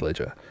 Heath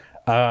Ledger.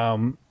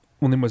 One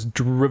of the most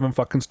driven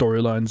fucking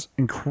storylines.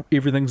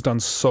 Everything's done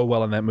so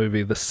well in that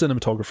movie. The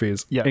cinematography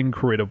is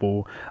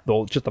incredible.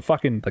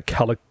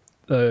 The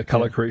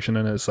color correction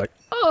in it is like,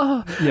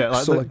 Yeah,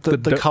 like So,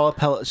 the color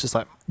palette is just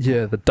like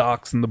yeah, the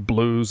darks and the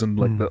blues and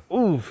like the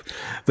oof.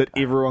 that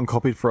everyone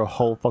copied for a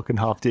whole fucking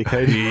half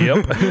decade.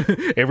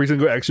 Yep. Every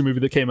single action movie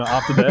that came out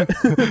after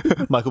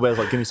that. Michael Bay's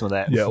like, give me some of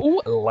that. Yeah, ooh,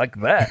 I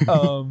like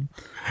that.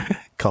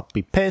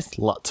 Copy paste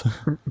lot.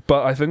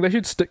 But I think they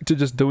should stick to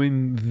just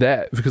doing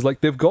that because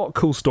like they've got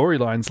cool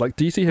storylines. Like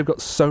DC have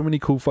got so many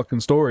cool fucking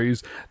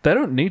stories. They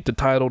don't need to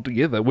tie it all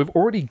together. We've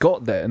already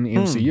got that in the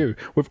MCU.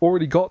 We've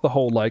already got the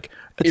whole like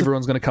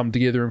everyone's going to come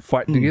together and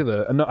fight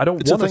together. And I don't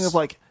It's want a thing of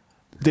like,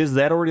 there's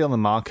that already on the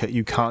market.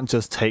 You can't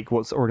just take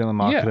what's already on the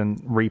market and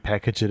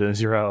repackage it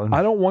as your own.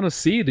 I don't want to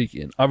see it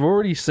again. I've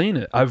already seen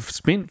it. I've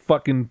spent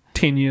fucking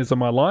 10 years of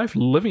my life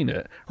living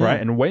it,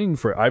 right, and waiting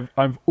for it.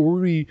 I'm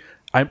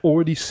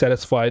already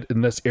satisfied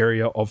in this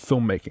area of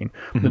filmmaking,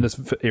 in this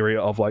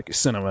area of like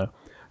cinema.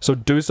 So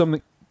do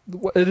something.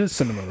 It is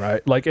cinema,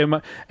 right? Like it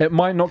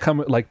might not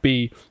come like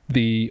be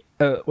the.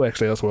 Well,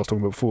 actually, that's what I was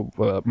talking about before.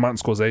 Martin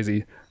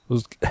Scorsese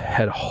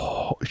had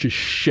just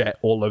shit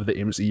all over the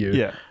MCU.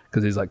 Yeah.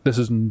 Because he's like, this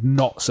is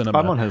not cinema.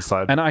 I'm on his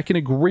side, and I can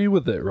agree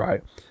with it,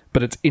 right?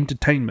 But it's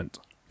entertainment.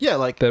 Yeah,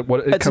 like That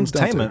what it it's comes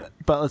down to. entertainment,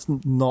 but it's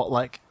not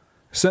like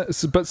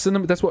But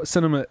cinema. That's what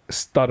cinema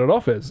started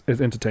off as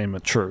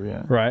entertainment. true.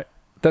 Yeah, Right.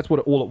 That's what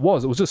all it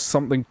was. It was just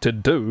something to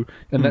do,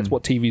 and that's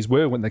what TVs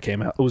were when they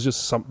came out. It was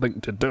just something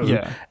to do.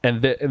 Yeah.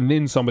 And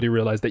then somebody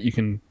realized that you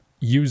can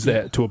use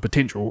that to a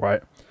potential,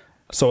 right?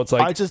 So it's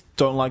like, I just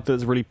don't like that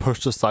it's really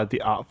pushed aside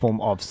the art form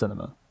of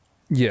cinema,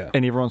 yeah,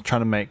 and everyone's trying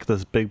to make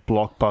this big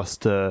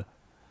blockbuster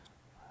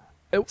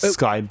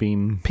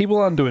Skybeam. people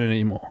aren't doing it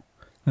anymore.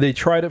 They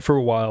tried it for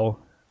a while,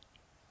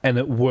 and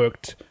it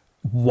worked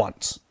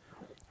once.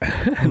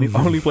 And the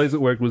only place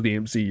it worked was the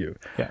MCU.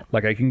 Yeah.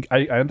 Like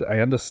I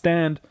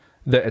understand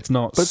that it's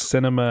not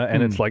cinema,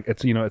 and it's like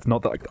it's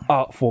not like the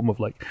art form of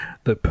like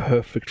the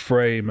perfect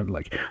frame and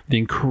like the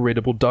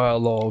incredible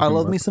dialogue. I and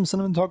love like, me some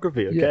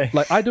cinematography. Okay, yeah,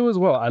 like I do as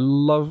well. I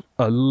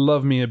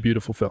love me a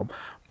beautiful film,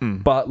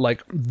 but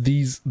like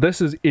this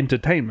is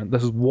entertainment.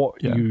 This is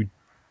what you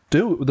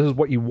do. This is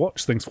what you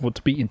watch things for,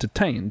 to be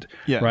entertained.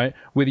 Yeah. Right.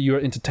 Whether you're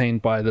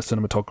entertained by the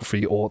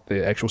cinematography or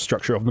the actual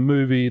structure of the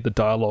movie, the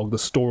dialogue, the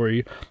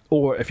story,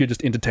 or if you're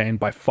just entertained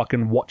by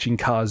fucking watching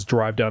cars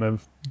drive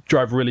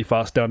really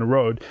fast down the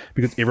road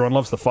because everyone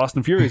loves the Fast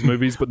and Furious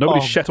movies, but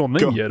nobody's shat on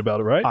them yet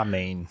about it, right? I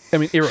mean,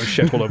 Everyone's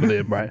shat all over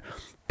them, right?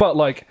 But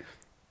like,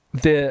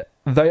 they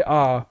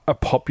are a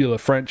popular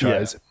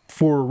franchise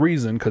for a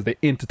reason because they're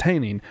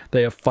entertaining.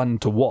 They are fun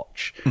to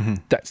watch.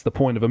 That's the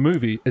point of a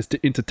movie, is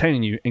to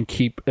entertain you and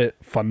keep it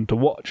fun to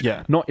watch.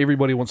 Yeah. Not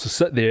everybody wants to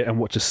sit there and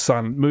watch a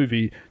silent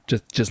movie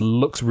just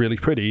looks really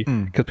pretty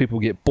because people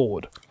get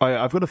bored.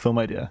 I've got a film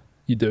idea.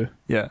 You do?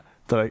 Yeah,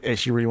 that I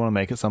actually really want to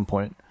make at some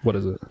point. What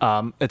is it?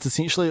 It's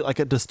essentially like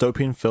a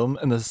dystopian film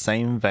in the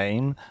same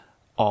vein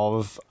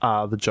of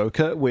the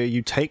Joker, where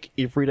you take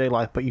everyday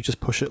life but you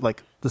just push it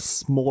like the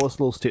smallest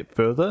little step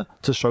further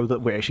to show that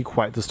we're actually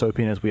quite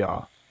dystopian as we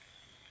are.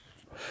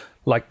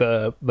 like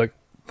the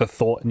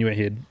thought in your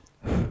head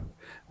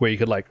where you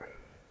could like,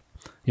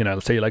 you know,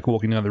 let's say you're like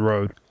walking down the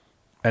road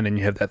and then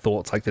you have that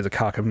thought, it's like there's a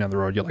car coming down the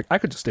road, you're like, I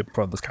could just step in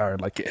front of this car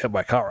and like get hit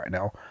by a car right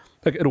now,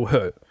 like it'll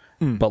hurt,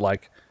 but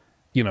like,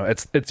 you know,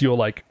 it's your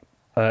like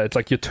it's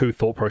like your two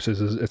thought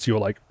processes. It's your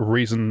like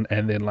reason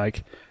and then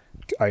like,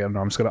 I don't know,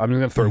 I'm just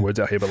gonna throw words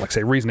out here, but like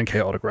say reason and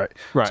chaotic, right?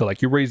 So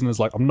like your reason is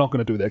like, I'm not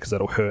gonna do that because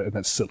that'll hurt and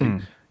that's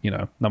silly. You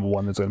know, number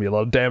one, there's gonna be a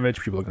lot of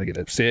damage, people are gonna get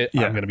upset,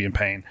 I'm gonna be in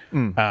pain.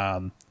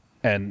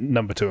 And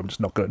number two, I'm just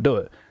not gonna do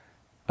it.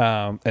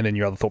 And then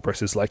your other thought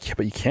process is like, yeah,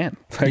 but you can.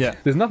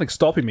 Like, there's nothing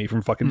stopping me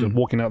from fucking just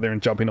walking out there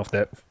and jumping off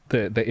the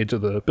edge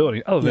of the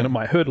building, other than it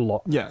might hurt a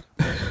lot. Yeah.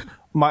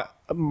 my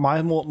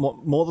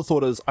more the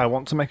thought is, I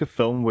want to make a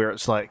film where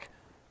it's like,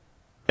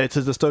 it's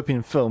a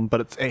dystopian film,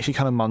 but it's actually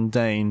kind of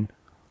mundane,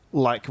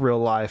 like real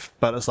life,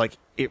 but it's like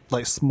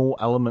like small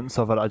elements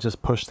of it. I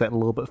just push that a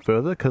little bit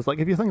further because, like,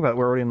 if you think about it,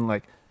 we're already in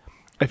like,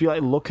 if you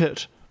like look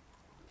at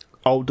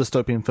old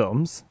dystopian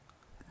films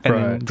and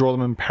then draw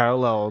them in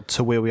parallel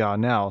to where we are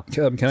now.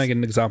 Can I get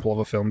an example of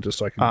a film just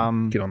so I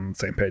can get on the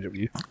same page with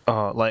you?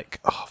 Are we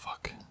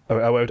talking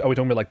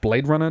about like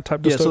Blade Runner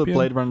type dystopian? Yeah, sort of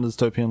Blade Runner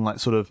dystopian, like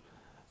sort of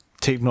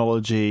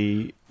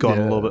technology gone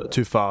a little bit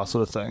too far,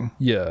 sort of thing.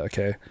 Yeah.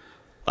 Okay.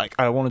 Like,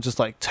 I want to just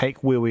like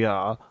take where we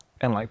are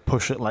and like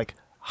push it like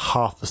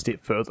half a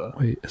step further.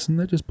 Wait, isn't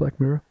that just Black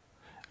Mirror?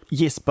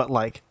 Yes, but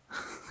like,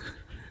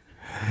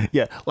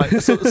 yeah, like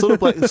sort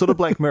of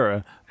Black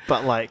Mirror,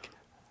 but like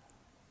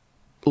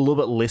a little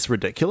bit less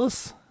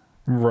ridiculous.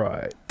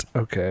 Right.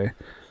 Okay.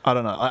 I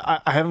don't know.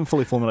 I haven't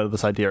fully formulated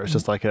this idea. It's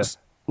just like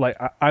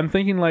I'm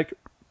thinking like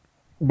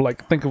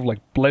think of like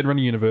Blade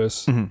Runner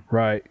universe,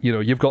 right? You know,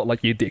 you've got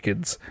like your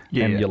decades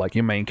and you're like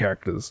your main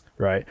characters,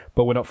 right?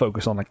 But we're not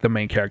focused on like the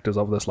main characters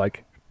of this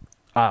like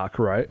arc,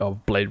 right,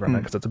 of Blade Runner,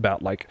 because it's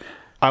about like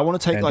I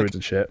want to take androids like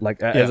and shit.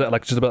 Like, is it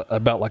like just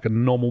about like a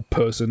normal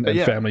person and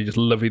family just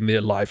living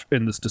their life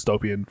in this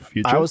dystopian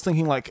future? I was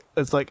thinking like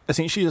it's like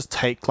essentially just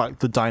take like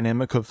the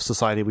dynamic of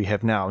society we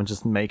have now and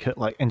just make it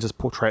like and just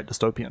portray it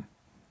dystopian.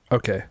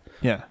 Okay.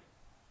 Yeah.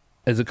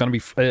 Is it going to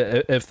be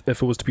if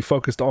it was to be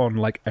focused on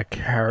like a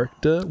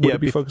character? Would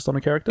it be focused on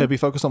a character? It'd be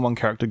focused on one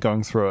character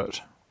going through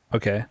it.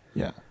 Okay.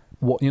 Yeah.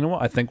 You know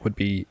what I think would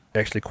be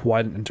actually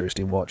quite an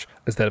interesting watch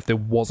is that if there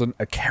wasn't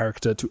a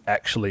character to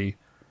actually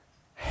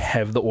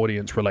have the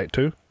audience relate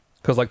to,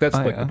 because like that's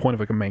the point of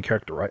like a main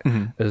character, right?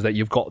 Is that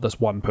you've got this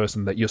one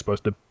person that you're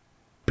supposed to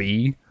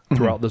be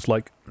throughout this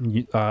like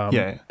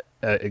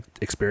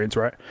experience,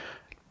 right?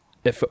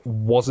 If it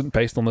wasn't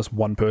based on this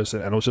one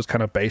person and it was just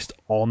kind of based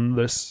on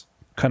this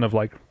kind of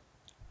like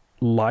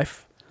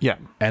life,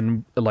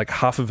 and like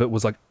half of it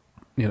was like,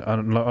 you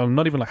know,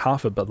 not even like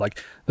half of it, but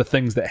like the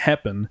things that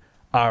happen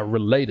are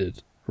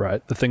related,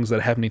 right? The things that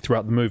are happening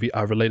throughout the movie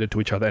are related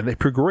to each other and they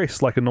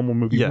progress like a normal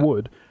movie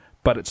would,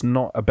 but it's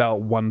not about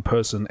one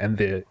person and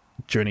their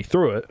journey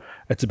through it.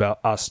 It's about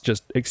us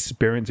just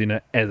experiencing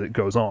it as it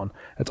goes on.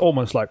 It's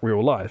almost like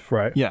real life,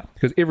 right? Yeah.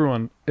 Because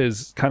everyone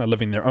is kind of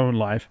living their own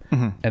life,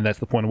 and that's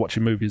the point of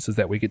watching movies, is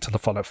that we get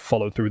to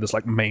follow through this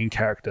like main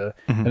character,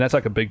 and that's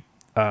like a big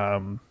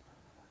problem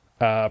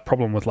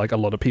with like a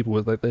lot of people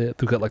with like they've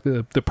got like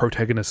the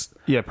protagonist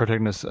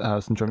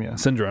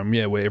syndrome,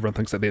 where everyone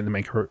thinks that they're the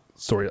main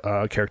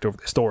character of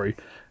their story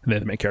and they're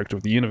the main character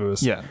of the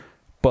universe.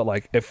 But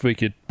like if we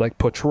could like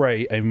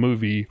portray a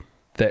movie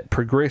that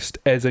progressed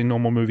as a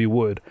normal movie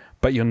would,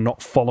 but you're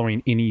not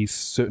following any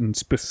certain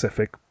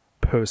specific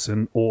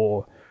person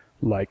or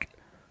like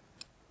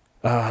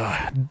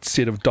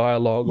set of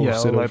dialogue or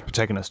set like of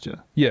protagonist.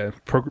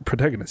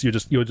 Protagonist.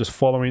 You're just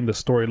following the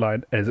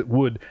storyline as it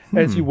would,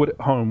 as you would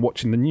at home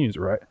watching the news,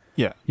 right?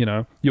 Yeah. You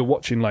know, you're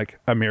watching like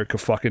America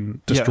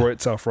fucking destroy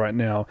itself right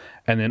now,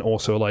 and then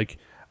also like,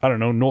 I don't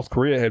know, North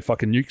Korea had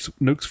fucking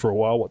nukes for a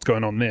while. What's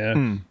going on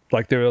there?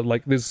 Like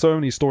there's so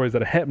many stories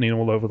that are happening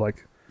all over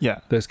like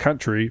this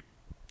country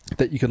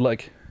that you could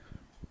like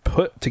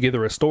put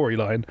together a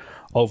storyline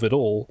of it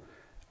all,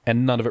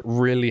 and none of it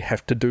really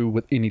have to do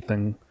with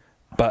anything,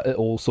 but it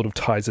all sort of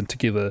ties in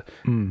together.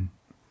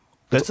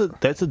 That's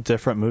a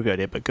different movie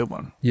idea, but good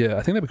one. Yeah,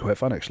 I think that'd be quite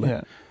fun actually.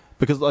 Yeah,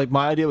 because like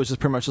my idea was just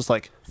pretty much just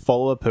like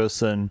follow a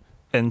person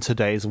in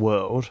today's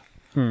world.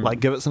 Like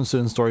give it some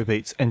certain story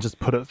beats and just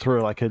put it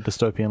through like a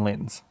dystopian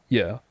lens.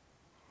 Yeah,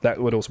 that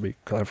would also be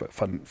kind of a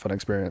fun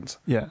experience.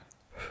 Yeah,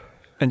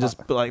 and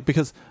just like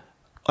because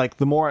like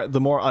the more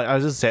I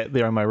just sat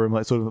there in my room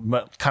like sort of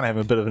kind of having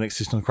a bit of an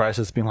existential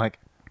crisis, being like,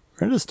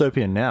 we're in a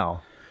dystopian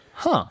now,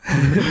 huh?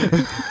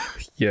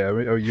 Yeah,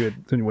 what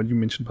you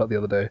mentioned about the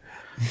other day.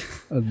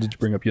 Did you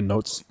bring up your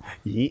notes?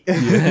 Yeah.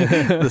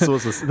 This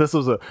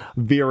was a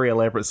very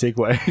elaborate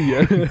segue.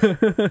 Yeah.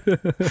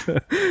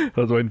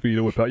 I was waiting for you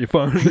to whip out your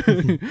phone.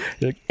 You're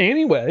like,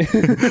 anyway.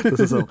 This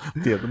is an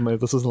elaborate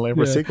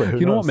segue.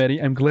 You know what,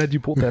 Maddie? I'm glad you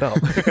brought that up.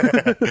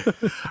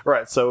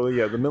 Right, so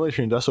the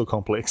military industrial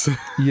complex.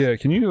 Yeah,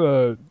 can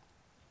you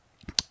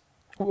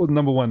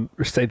number one,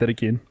 say that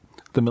again?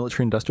 The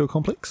military industrial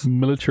complex?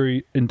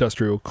 Military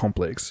industrial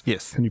complex.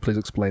 Yes. Can you please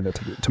explain that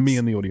to me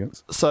and the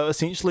audience? So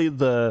essentially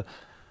the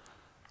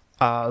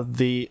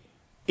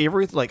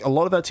like a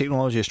lot of our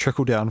technology has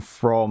trickled down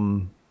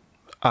from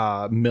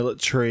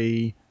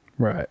military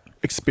Right.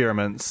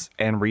 experiments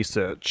and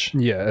research.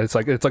 Yeah, it's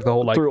like the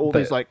whole like Through all they,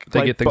 these, like- they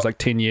like, get things but- like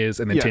 10 years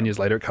and then Yeah. 10 years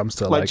later it comes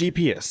to Like like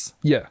GPS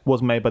yeah.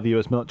 was made by the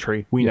US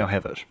military. We now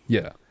have it.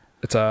 Yeah.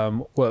 It's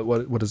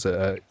what is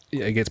it?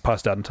 It gets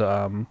passed down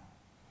to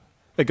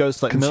It goes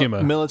to like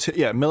Consumer.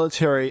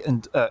 military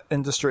and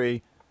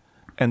industry,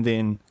 and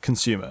then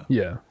consumer.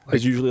 yeah.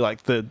 It's usually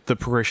like the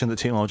progression that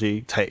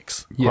technology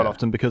takes Yeah. quite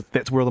often because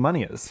that's where the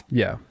money is.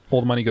 Yeah.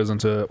 All the money goes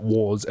into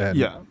wars and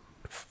Yeah,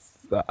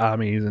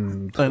 armies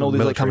and and all these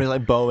like military. companies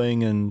like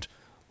Boeing and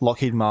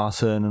Lockheed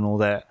Martin and all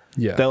that.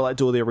 Yeah. They'll like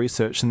do all their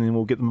research, and then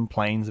we'll get them in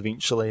planes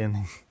eventually. And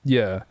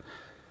Yeah.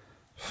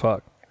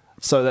 Fuck.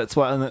 so that's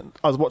why. And then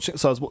I was watching.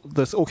 So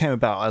this all came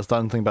about. I was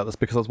done thinking about this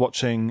because I was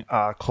watching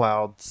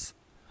Cloud's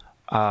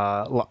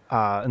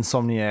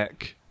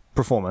Insomniac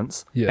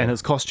performance, Yeah. and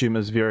his costume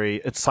is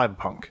it's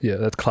cyberpunk. Yeah,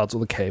 that's Clouds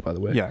with a K, by the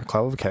way. Yeah,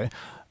 Cloud with a K.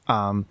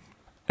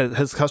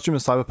 His costume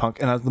is cyberpunk,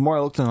 and the more I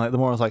looked at it, the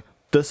more I was like,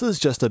 this is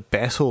just a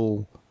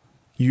battle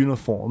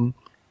uniform.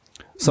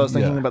 So I was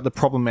thinking Yeah. about the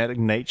problematic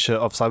nature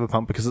of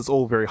cyberpunk because it's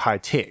all very high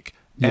tech,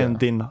 Yeah. and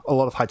then a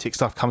lot of high tech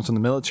stuff comes from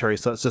the military.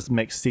 So it just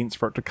makes sense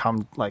for it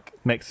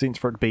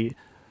to be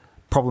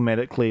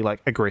problematically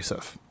like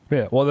aggressive.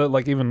 Yeah, well, they're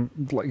like even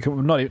like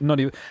not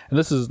even, and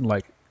this is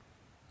like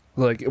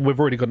we've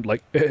already got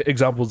like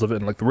examples of it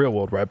in like the real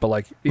world, right? But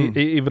like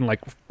even like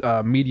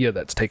media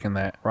that's taken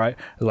that, right?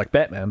 Like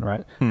Batman,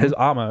 right? His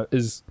armor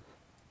is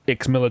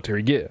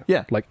ex-military gear.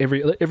 Yeah. like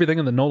everything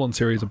in the Nolan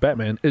series of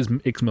Batman is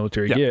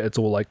ex-military Yeah. gear. It's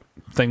all like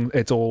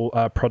it's all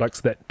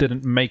products that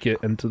didn't make it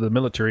into the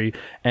military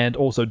and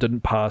also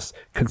didn't pass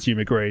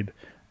consumer grade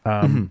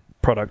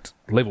product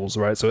levels,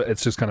 right? So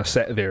it's just kind of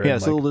sat there. Yeah,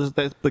 and, so like,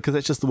 that's because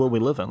that's just the world we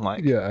live in.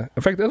 Like, yeah,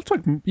 in fact, that's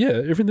like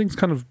everything's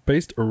kind of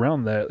based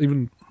around that.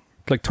 Even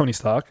like Tony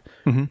Stark,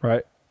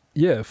 right?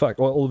 Yeah, fuck.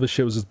 All of his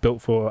shit was just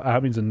built for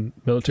armies and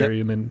military,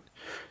 and then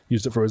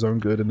used it for his own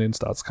good, and then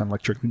starts kind of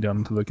like trickling down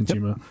into the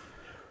consumer.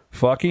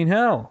 Fucking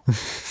hell!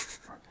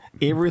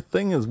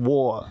 everything is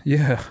war.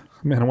 Yeah,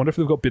 man. I wonder if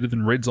they've got better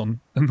than Reds in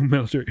the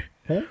military.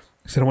 Huh?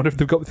 I said, I wonder if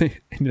they've got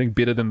anything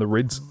better than the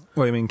Reds.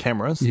 What do you mean,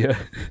 cameras? Yeah,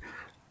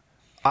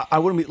 I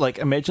wouldn't be like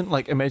imagine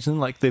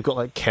like they've got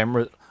like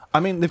camera. I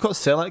mean, they've got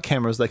satellite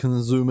cameras. They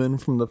can zoom in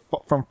from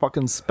from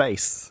fucking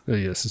space. oh,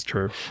 yeah, this is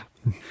true.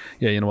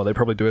 Yeah, you know what? They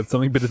probably do have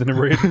something better than a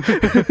Red.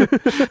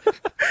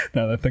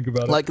 Now that I think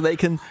about it, Like they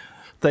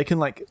can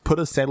like put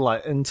a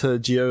satellite into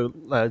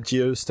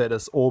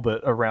geostatus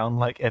orbit around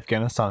like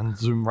Afghanistan and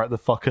zoom right the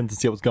fuck in to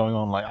see what's going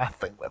on. Like I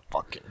think we're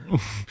fucking.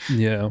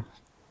 yeah.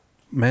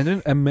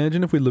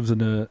 Imagine if we lived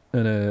in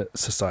a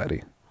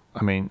society.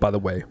 I mean, By the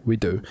way, we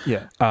do.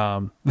 yeah.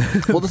 Well,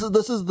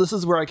 this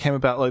is where I came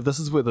about. Like this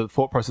is where the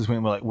thought process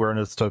went. We're in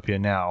a dystopia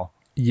now.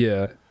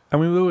 Yeah. I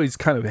mean, we always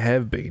kind of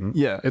have been.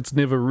 Yeah. It's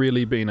never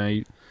really been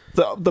a...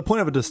 The point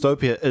of a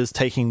dystopia is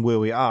taking where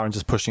we are and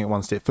just pushing it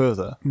one step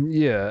further.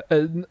 Yeah.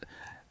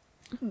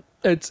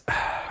 It's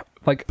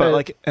like... But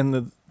like in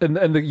the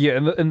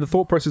in the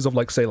thought process of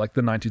like, say, like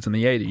the 90s and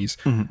the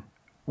 80s,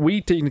 we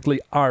technically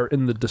are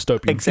in the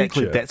dystopian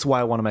exactly future. that's why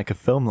I want to make a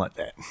film like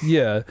that.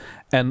 Yeah.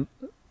 And...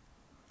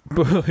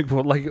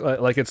 But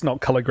like it's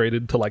not color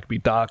graded to like be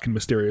dark and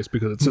mysterious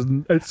because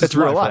it's just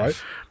real life, life. right?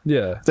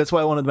 Yeah. That's why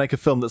I wanted to make a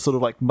film that's sort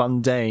of like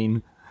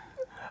mundane,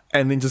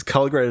 and then just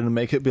color graded and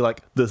make it be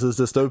like this is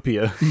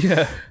dystopia.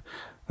 Yeah.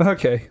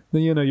 Okay.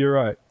 Then you're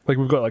right. Like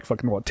we've got like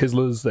fucking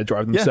Teslas, they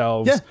drive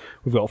themselves. yeah.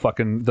 We've got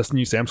fucking this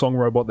new Samsung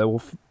robot that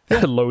will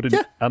load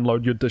and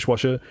unload your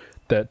dishwasher.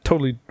 That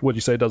totally, what you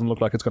say, doesn't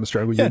look like it's going to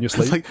strangle you in your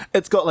sleep.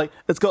 It's got like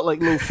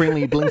little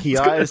friendly blinky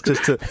eyes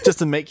just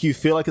to make you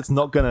feel like it's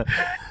not gonna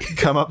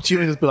come up to you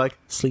and just be like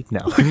sleep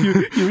now.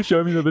 you were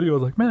showing me the video. I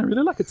was like, man, I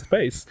really like its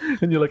face.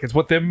 And you're like, it's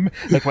why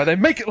they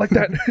make it like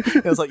that.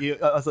 I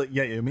was like,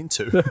 yeah, you're meant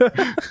to.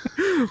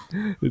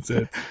 It's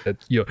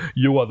you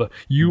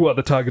are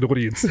the target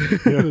audience.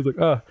 I was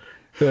like,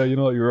 yeah, you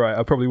know what, you're right.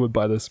 I probably would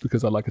buy this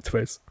because I like its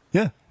face.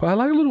 Yeah, But I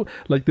like a little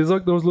like there's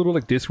like those little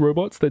like desk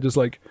robots that just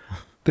like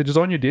they're just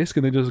on your desk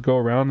and they just go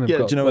around. And yeah.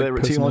 got, Do you know like, where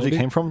that technology personality.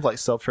 came from? Like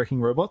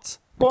self-tracking robots,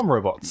 bomb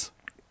robots.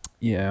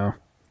 Yeah.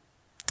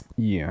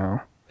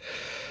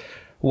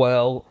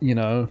 Well,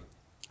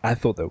 I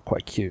thought they were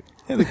quite cute.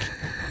 Yeah,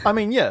 I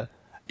mean, yeah,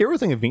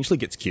 everything eventually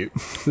gets cute,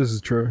 This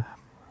is true.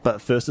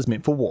 but first it's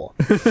meant for war.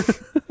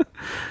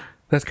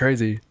 That's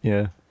crazy.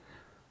 Yeah.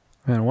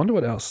 Man, I wonder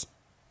what else.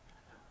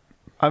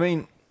 I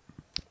mean,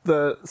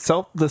 the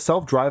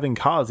self-driving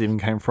cars even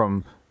came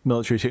from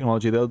military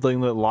technology. They were doing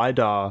the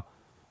LiDAR,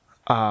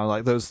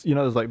 like those,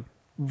 those like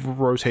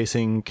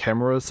rotating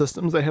camera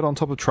systems they had on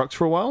top of trucks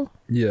for a while.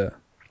 Yeah.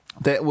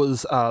 That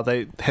was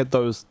they've had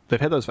those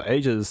for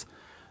ages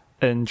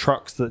in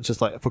trucks that just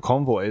like for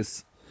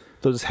convoys.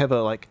 They'll just have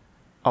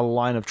a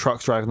line of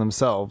trucks driving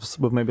themselves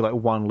with maybe like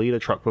 1 liter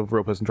truck with a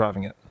real person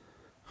driving it.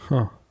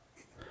 Huh.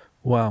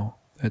 Wow.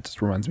 It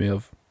just reminds me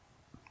of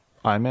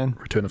Iron Man.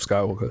 Return of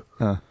Skywalker.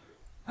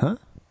 Huh?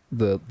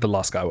 The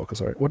last Skywalker,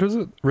 sorry. What is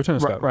it? Return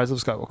of Skywalker. Rise of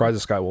Skywalker. Rise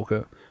of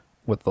Skywalker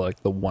with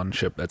like the one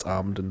ship that's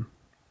armed and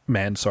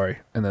Man, sorry,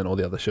 and then all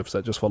the other shifts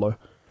that just follow.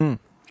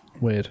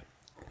 Weird.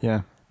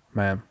 Yeah.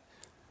 Man,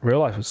 real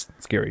life is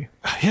scary.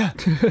 Yeah.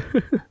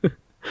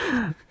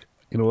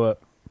 You know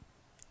what?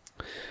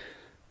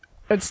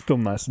 It's still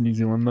nice in New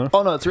Zealand, though.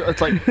 Oh no,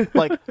 it's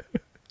like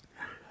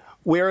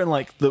we're in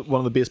like one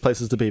of the best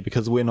places to be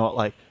because we're not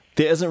like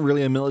there isn't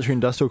really a military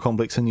industrial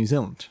complex in New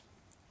Zealand.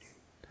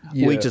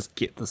 Yeah. We just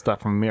get the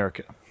stuff from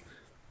America.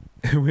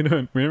 we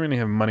don't really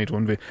have money to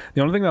invest.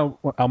 The only thing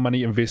our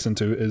money invests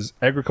into is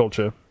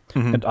agriculture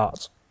and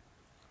arts.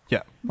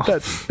 Yeah.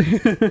 That's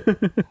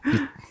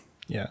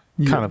Yeah.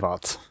 Yeah. Kind of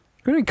arts.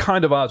 I mean,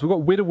 kind of arts. We've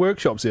got Weta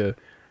workshops here.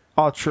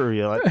 Oh, true.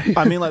 Yeah. Like,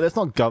 I mean, like that's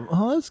not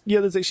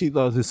there's actually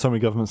there's so many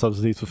government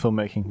subsidies for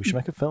filmmaking. We should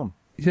make a film.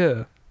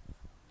 Yeah.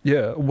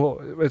 Yeah,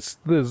 well,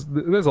 there's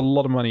a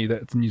lot of money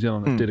that's in New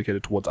Zealand that's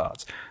dedicated towards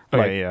arts.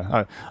 Like, Okay,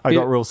 yeah. I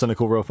got real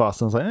cynical real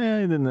fast and I was like,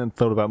 I didn't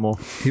thought about more.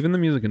 even the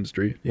music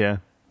industry, Yeah.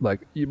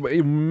 like you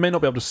may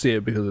not be able to see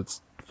it because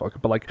it's fucking,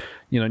 but like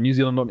New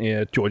Zealand on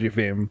Air, George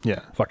FM, Yeah.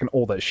 fucking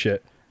all that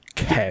shit,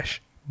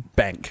 cash,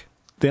 bank,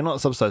 They're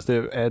not subsidized.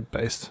 They're ad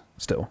based.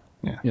 still,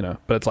 Yeah.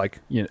 but it's like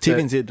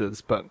TVNZ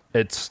does, but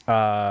it's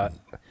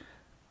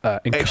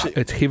Actually-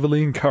 it's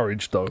heavily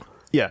encouraged though.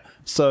 yeah.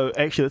 So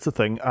actually, that's the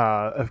thing.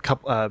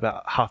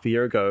 About half a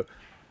year ago,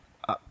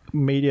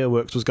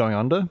 MediaWorks was going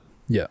under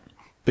Yeah,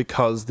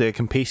 because they're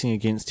competing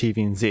against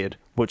TVNZ,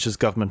 which is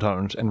government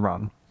owned and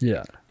run,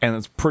 yeah, and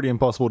it's pretty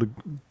impossible to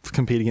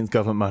compete against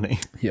government money.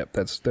 yeah.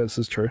 That's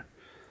is true.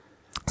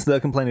 So they're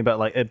complaining about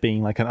like it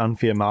being like an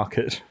unfair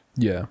market.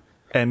 Yeah,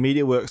 And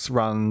MediaWorks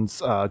runs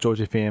George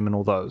FM and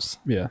all those.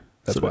 yeah.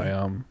 That's So why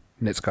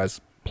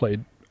Netsky's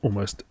played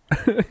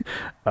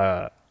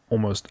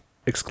almost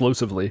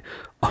exclusively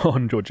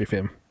on George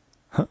FM.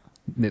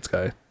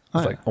 Netsky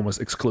is like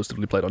almost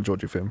exclusively played on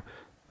George FM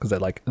because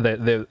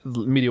their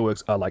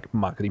MediaWorks are like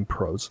marketing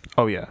pros.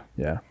 Oh yeah.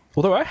 Yeah.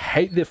 Although I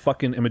hate their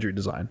fucking imagery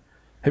design.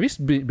 Have you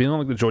been on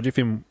like the George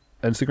FM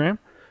Instagram?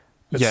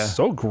 It's Yeah.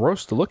 so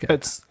gross to look at.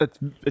 It's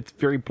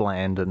very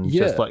bland and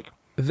Yeah. just like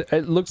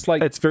It looks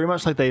like it's very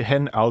much like they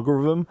had an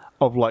algorithm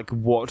of like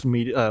what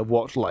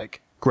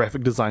like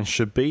graphic design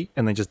should be,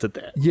 and they just did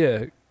that.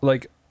 yeah,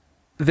 like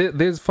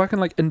there's fucking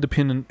like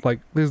independent like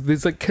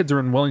there's like kids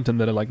around Wellington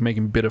that are like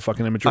making better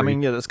fucking imagery. I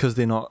mean, yeah, that's because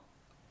they're not.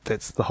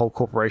 That's the whole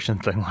corporation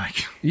thing.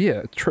 Like,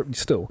 yeah,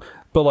 still,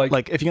 but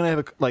like if you're gonna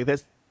have a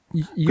that's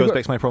you goes got-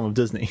 back to my problem with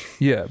Disney.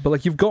 yeah, but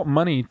like you've got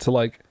money to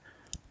like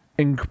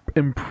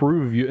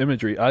improve your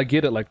imagery. I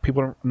get it. Like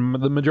people,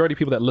 the majority of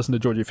people that listen to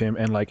George FM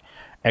and like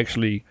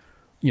actually,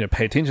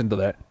 pay attention to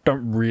that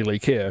don't really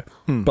care.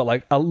 But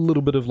like a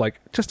little bit of like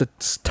just a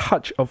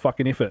touch of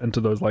fucking effort into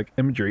those like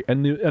imagery,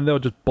 and they'll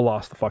just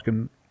blast the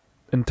fucking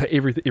into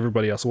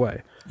everybody else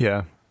away.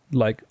 Yeah,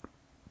 Like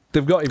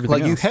they've got everything.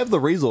 like you else. have the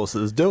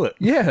resources, do it.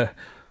 Yeah,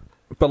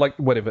 but like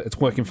whatever, it's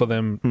working for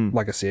them.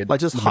 Like I said, Like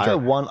just the hire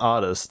majority- one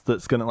artist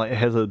that's gonna like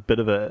has a bit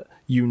of a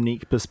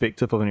unique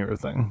perspective of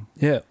everything.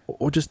 Yeah,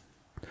 or just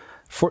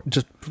for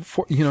sit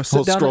Or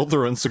down. scroll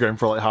through Instagram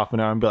for like half an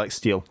hour and be like,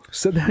 steal.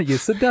 Sit down at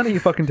your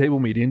fucking table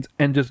meetings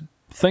and just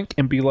think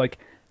and be like,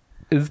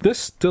 is this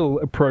still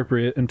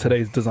appropriate in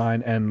today's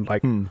design and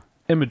like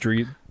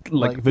imagery,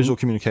 Like visual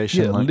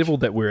communication. yeah, like, level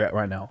that we're at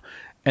right now?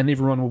 And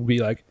everyone will be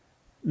like,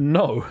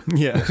 no,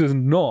 Yeah. this is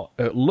not.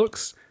 It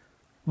looks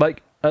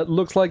like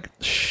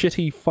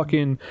shitty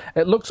fucking.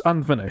 It looks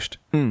unfinished.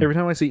 Every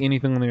time I see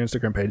anything on their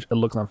Instagram page, it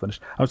looks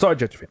unfinished. I'm sorry,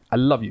 Josephine. I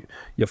love you.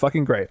 You're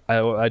fucking great.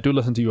 I do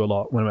listen to you a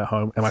lot when I'm at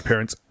home, and my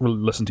parents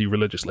listen to you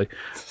religiously.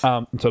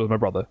 And so does my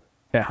brother,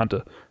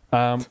 Hunter.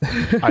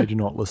 I do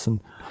not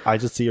listen. I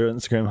just see your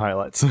Instagram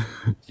highlights.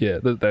 Yeah,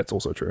 that's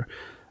also true.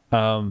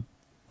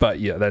 But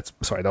yeah, that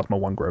was my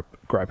one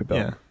gripe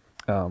about.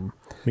 Yeah.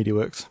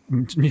 MediaWorks.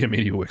 Yeah,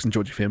 MediaWorks and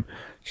George FM.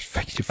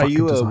 Are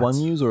you a One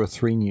News or a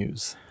Three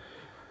News?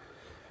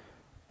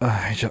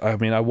 I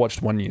mean, I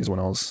watched One News when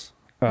I was.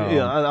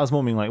 Yeah, I was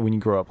more meaning like when you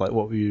grew up. Like,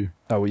 what were you?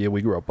 Oh yeah,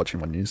 we grew up watching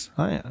One News.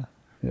 Oh yeah.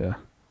 Yeah.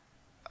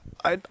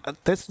 I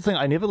that's the thing.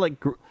 I never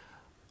like.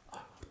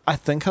 I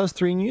think I was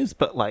Three News,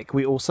 but like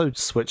we also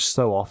switched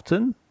so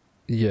often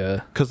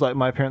Yeah. because like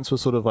my parents were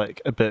sort of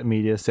like a bit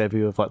media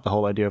savvy with like the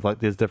whole idea of like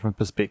there's different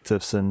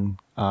perspectives in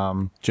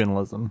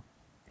journalism.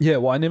 Yeah.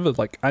 Well, I never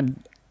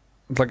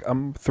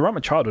throughout my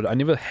childhood, I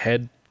never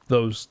had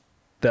those.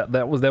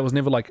 That was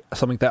never like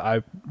something that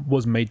I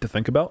was made to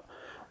think about.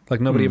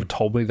 Like nobody ever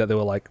told me that there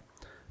were like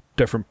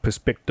different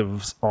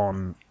perspectives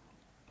on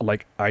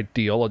like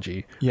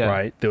ideology. Yeah.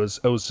 Right. It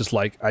was just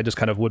like I just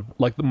kind of would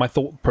like my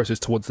thought process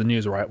towards the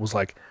news. Right. Was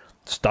like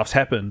stuff's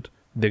happened.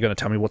 They're gonna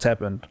tell me what's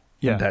happened.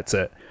 Yeah. And that's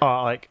it.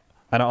 Like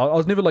And I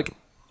was never like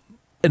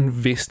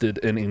invested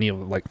in any of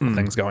like the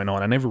things going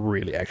on. I never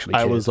really actually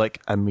cared. I was like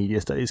a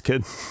media studies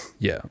kid.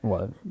 Yeah.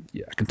 Well.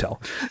 Yeah. I can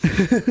tell.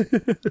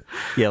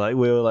 Yeah, like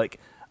we were like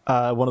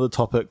one of the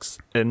topics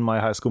in my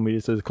high school media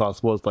studies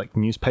class was like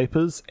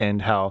newspapers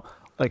and how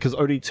like because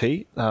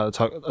ODT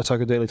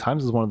Otago Daily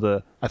Times is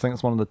I think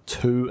it's one of the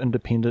two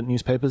independent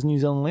newspapers in New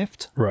Zealand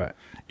left.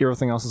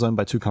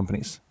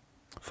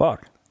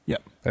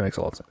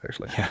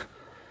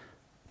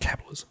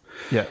 Capitalism.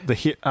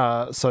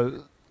 Yeah,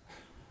 so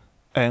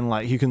and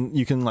like you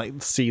can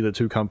like see the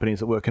two companies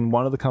that work, and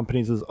one of the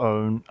companies is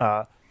owned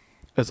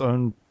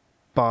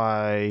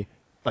by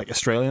like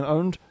Australian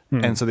owned,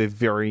 and so they're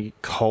very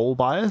coal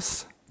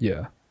biased.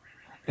 Yeah.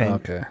 And,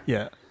 Okay.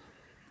 Yeah.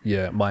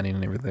 Yeah, mining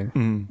and everything.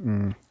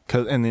 And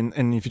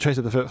if you trace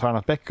it far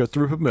enough back, it goes to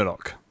Rupert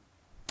Murdoch.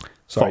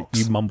 Sorry, Fox.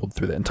 you mumbled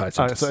through that entire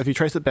sentence. So if you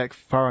trace it back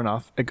far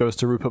enough, it goes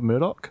to Rupert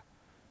Murdoch,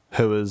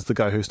 who is the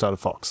guy who started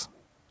Fox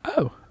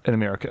Oh. in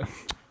America.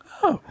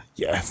 Oh.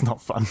 Yeah, it's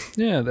not fun.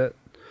 Yeah, that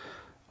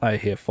I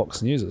hear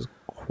Fox News is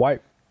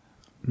quite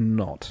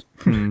not.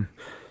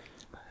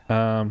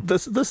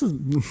 This is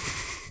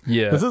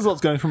Yeah. this is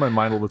what's going through my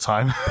mind all the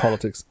time.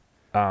 Politics.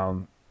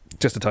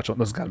 Just to touch on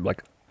this is kind of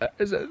like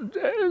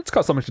it's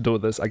got something to do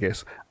with this, I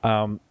guess.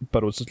 But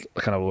it was just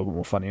kind of a little bit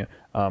more funnier.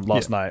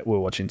 Last night we were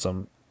watching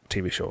some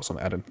TV show or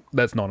something.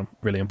 That's not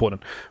really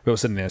important. We were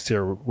sitting there.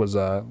 Sarah was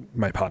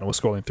my partner was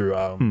scrolling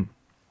through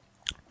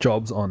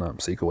jobs on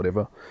Seek or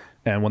whatever,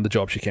 and one of the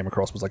jobs she came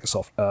across was like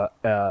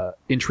a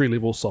entry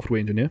level software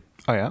engineer.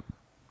 Oh yeah.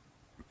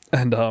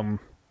 And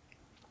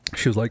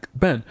she was like,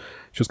 Ben,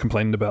 she was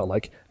complaining about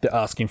like they're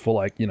asking for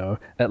like, you know,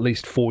 at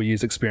least 4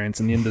 years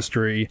experience in the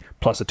industry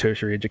plus a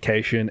tertiary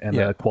education and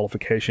their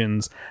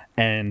qualifications,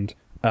 and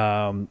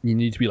you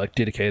need to be like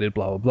dedicated,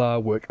 blah blah blah,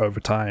 work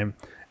overtime,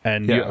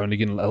 and you're only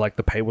getting like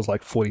the pay was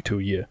like 42k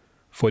a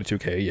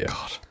year.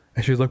 God.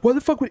 And she was like, why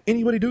the fuck would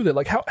anybody do that?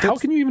 Like, how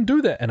can you even do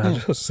that? And I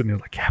was just sitting there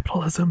like,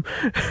 capitalism.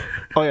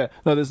 Oh yeah,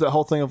 no. There's that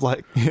whole thing of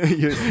like,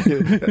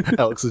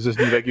 Alex is just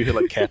back. You hear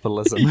like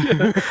capitalism.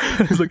 Yeah.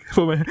 I was like,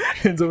 put my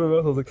hands over my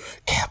mouth. I was like,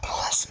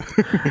 capitalism.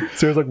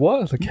 So I was like, what?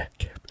 I was like,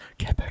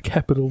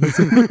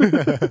 capitalism.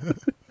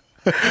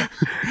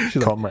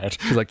 Comrade.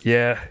 She's like,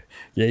 yeah,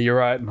 you're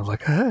right. And I was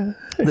like, ah.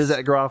 There's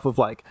that graph of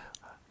like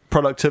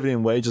productivity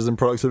and wages, and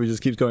productivity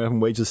just keeps going up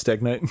and wages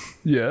stagnate.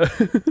 Yeah.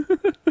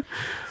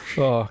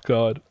 Oh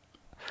god.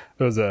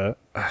 It was a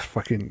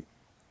fucking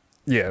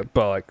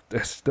but like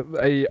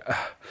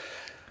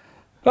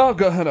oh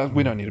god,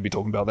 we don't need to be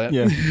talking about that.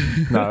 Yeah.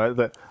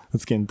 No,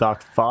 it's getting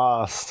dark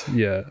fast.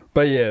 Yeah,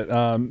 but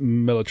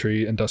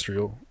military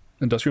industrial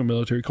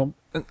military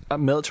A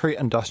military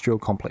industrial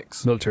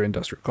complex. military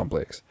industrial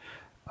complex.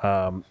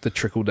 The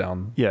trickle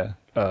down Yeah.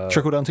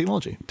 Trickle down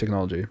technology.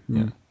 technology.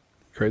 Yeah,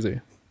 crazy.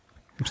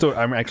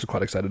 I'm actually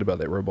quite excited about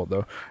that robot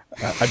though.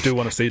 I do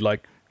want to see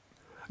like.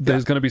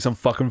 There's going to be some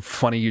fucking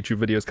funny YouTube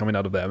videos coming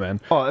out of that,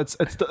 man. Oh, it's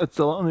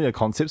only a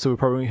concept, so we'll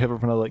probably have it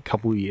for another like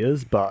couple of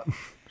years, but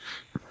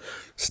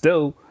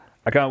Still,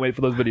 I can't wait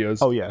for those videos.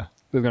 oh yeah,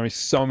 There's going to be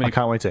so I many.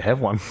 can't wait to have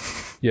one.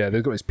 Yeah,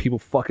 there's going to be people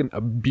fucking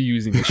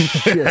abusing the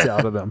shit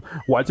out of them.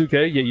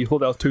 Y2K? Yeah, you thought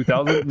that was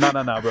 2000? No,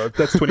 bro.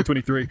 That's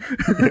 2023.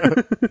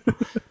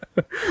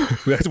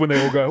 That's when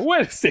they all go,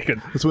 wait a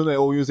second. It's when they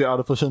all use the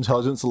artificial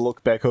intelligence to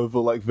look back over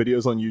like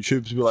videos on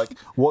YouTube to be like,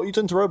 what are you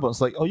doing to robots?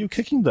 Like, oh, you're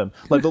kicking them.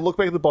 Like they'll look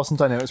back at the Boston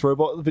Dynamics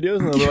robot videos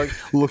and they're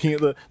like looking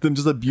at them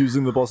just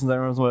abusing the Boston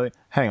Dynamics and they're like,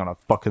 hang on a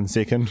fucking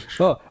second.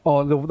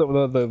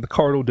 The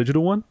Corridor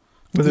Digital one?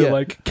 Where they're Yeah.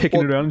 like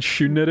kicking it around and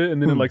shooting at it,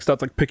 and then it like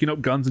starts like picking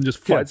up guns and just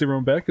fights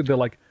everyone back, and they're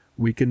like,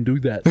 we can do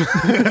that.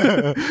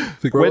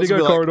 It's like, way to Robots will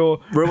go, be Corridor.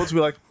 Like, robots will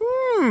be like,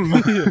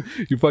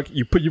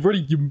 You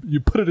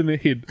put it in their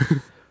head.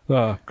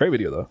 Great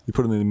video though. you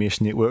put it in the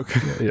mesh network.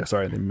 Yeah,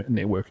 sorry, the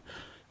network.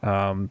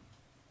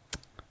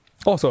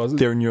 Also,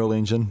 Their neural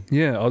engine.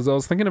 I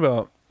was thinking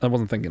about. I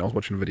wasn't thinking. I was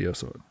watching a video,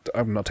 so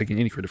I'm not taking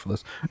any credit for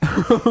this.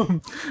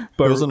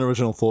 But It was an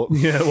original thought.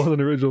 yeah, it was an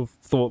original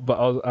thought. But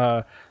I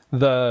was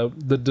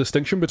the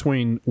distinction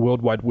between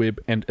World Wide Web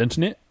and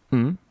Internet,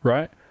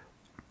 right?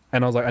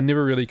 And I was like, I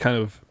never really kind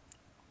of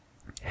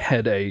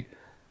had a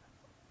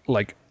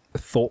like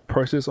thought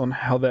process on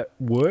how that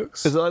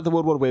works. Is it like the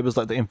World Wide Web is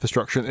like the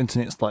infrastructure and the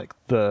internet's like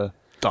the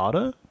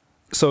data?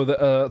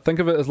 So think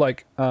of it as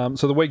like so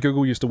the way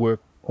Google used to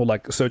work, or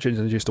like search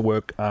engines used to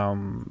work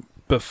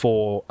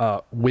before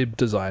web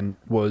design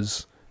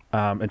was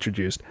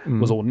introduced,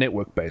 was all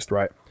network based,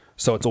 right?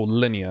 So it's all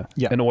linear.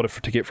 Yeah. In order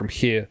to get from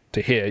here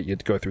to here,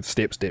 you'd go through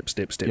step.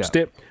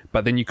 Yeah.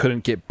 But then you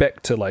couldn't get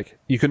back to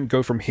you couldn't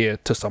go from here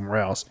to somewhere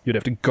else. You'd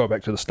have to go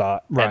back to the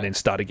start and then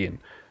start again.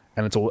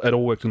 And it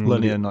all worked in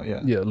Linear, not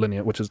yet. Yeah,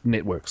 linear, which is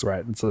networks,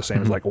 right? It's the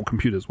same as like all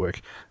computers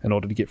work in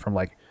order to get from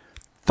like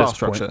File this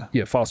point- structure.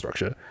 Yeah, file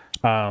structure.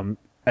 And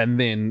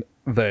then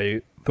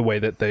the way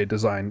that they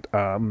designed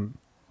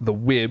the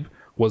web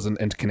was an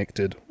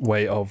interconnected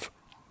way of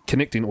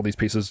connecting all these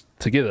pieces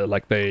together.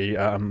 Like they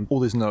All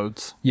these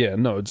nodes.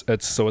 nodes.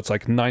 It's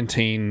like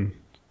 19.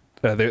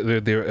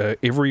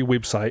 Every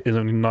website is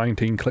only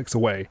 19 clicks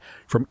away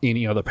from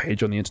any other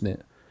page on the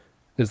internet.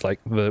 Is like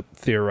the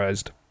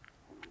theorized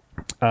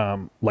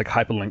like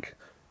hyperlink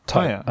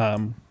type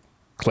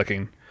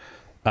clicking.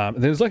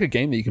 There's like a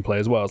game that you can play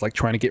as well. It's like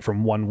trying to get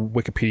from one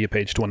Wikipedia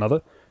page to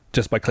another,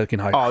 just by clicking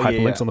yeah,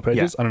 hyperlinks yeah, on the pages.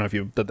 yeah. I don't know if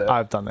you did that.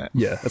 I've done that.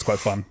 Yeah, it's quite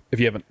fun. If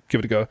you haven't, give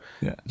it a go.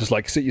 Yeah. Just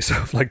like set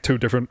yourself like two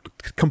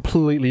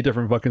completely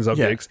different fucking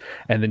subjects,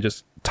 and then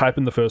just type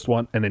in the first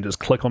one, and then just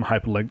click on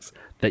hyperlinks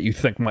that you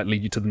think might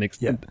lead you to the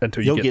next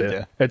until you You'll get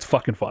there. It's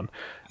fucking fun.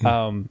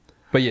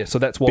 But yeah, so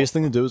that's what. Best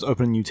thing to do is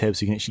open a new tab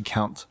so you can actually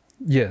count.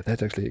 Yeah,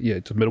 that's actually it. Yeah,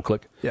 it's a middle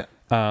click. Yeah.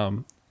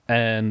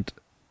 And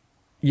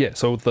yeah,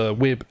 so the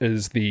web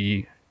is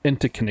the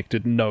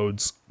interconnected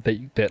nodes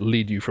that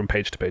lead you from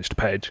page to page to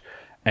page,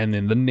 and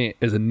then the net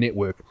is a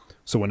network.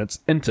 So when it's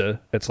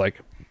it's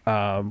like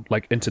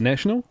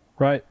international,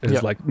 right?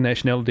 It's like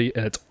nationality,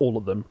 and it's all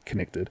of them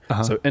connected.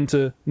 So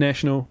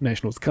national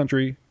is the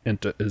country,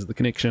 inter is the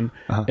connection,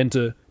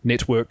 inter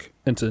network,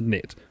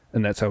 internet,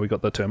 and that's how we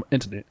got the term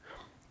internet.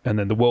 And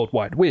then the World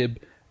Wide Web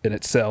in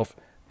itself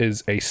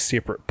is a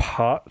separate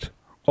part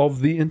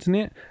of the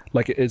internet.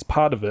 Like, it is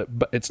part of it,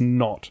 but it's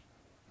not.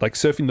 Like,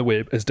 surfing the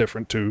web is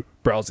different to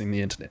browsing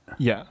the internet.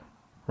 Yeah.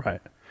 Right.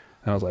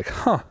 And I was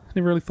like, I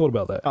never really thought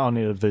about that. I'll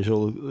need a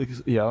visual.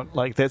 Yeah,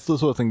 like that's the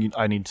sort of thing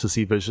I need to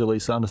see visually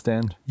to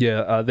understand.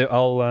 Yeah,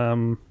 I'll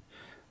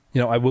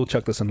I will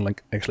chuck this in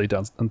link actually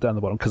down the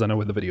bottom because I know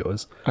where the video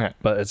is. Okay.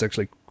 But it's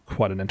actually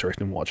quite an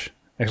interesting watch.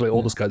 Actually,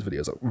 all this guy's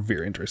videos are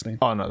very interesting.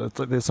 Oh no,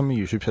 there's some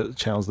YouTube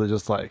channels that are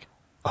just like,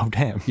 oh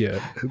damn.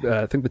 Yeah,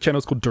 I think the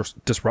channel's called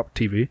Disrupt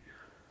TV,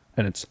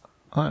 and it's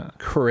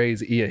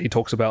crazy. Yeah, he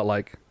talks about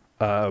like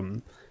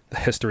the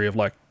history of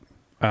like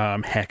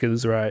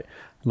hackers, right?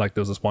 Like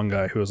there was this one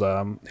guy who was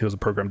a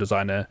program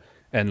designer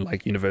in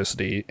like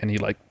university, and he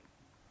like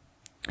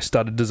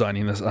started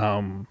designing this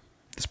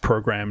this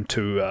program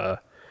to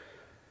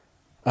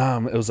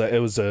it was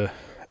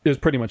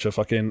pretty much a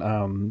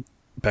fucking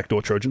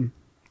backdoor Trojan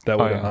that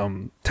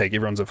would take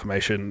everyone's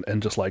information,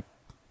 and just like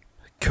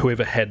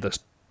whoever had this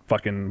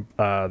fucking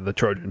the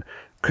Trojan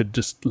could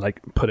just like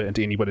put it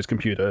into anybody's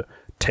computer,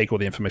 take all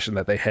the information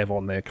that they have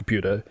on their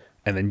computer,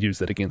 and then use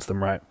that against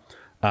them, right?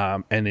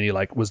 And then he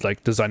like was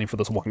like designing for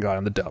this one guy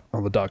on the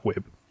dark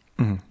web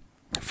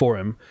for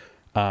him.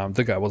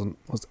 The guy was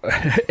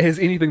as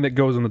anything that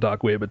goes on the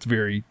dark web, it's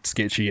very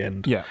sketchy,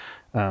 and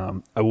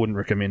I wouldn't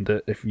recommend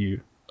it. If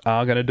you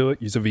are going to do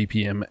it, use a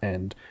VPN,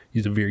 and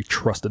use a very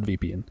trusted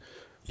VPN.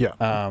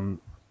 Yeah.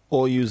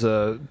 Or use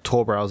a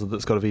Tor browser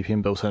that's got a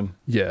VPN built in.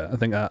 Yeah, I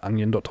think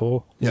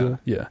onion.tor.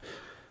 Yeah.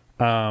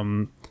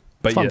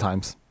 But fun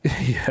times.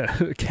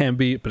 Yeah, it can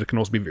be, but it can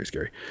also be very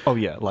scary. Oh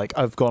yeah, like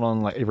I've gone on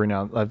like every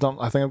now. I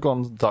think I've gone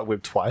on the dark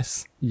web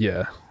twice.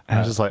 Yeah, and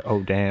it's just like,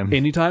 oh damn.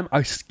 Anytime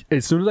as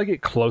soon as I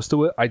get close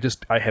to it, I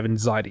have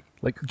anxiety,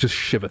 like just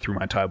shiver through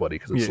my entire body,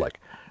 because it's like,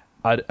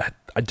 I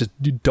just,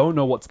 you don't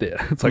know what's there.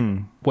 It's like,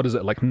 what is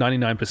it? Like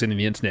 99% of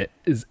the internet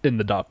is in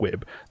the dark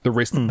web. The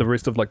rest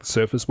of like the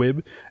surface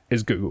web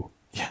is Google.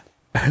 Yeah,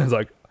 and it's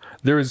like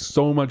there is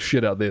so much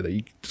shit out there that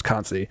you just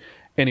can't see.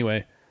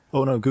 Anyway.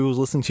 Oh no, Google's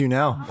listening to you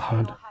now.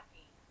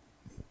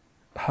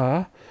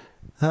 Huh?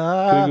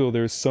 Google,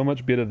 there's so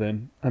much better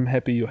than I'm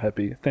happy you're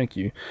happy. Thank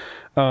you.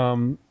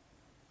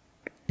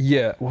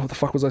 Yeah, what the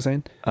fuck was I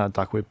saying?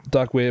 Dark web.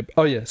 Dark web.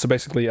 Oh yeah, so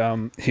basically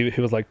he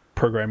was like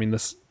programming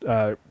this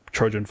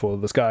Trojan for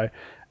this guy,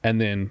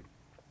 and then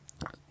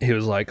he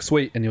was like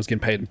sweet, and he was getting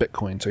paid in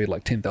Bitcoin, so he had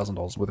like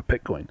 $10,000 worth of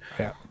Bitcoin.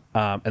 Yeah.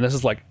 And this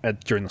is like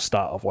during the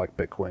start of like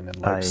Bitcoin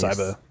and like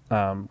cyber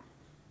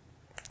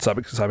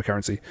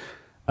currency.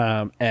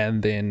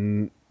 And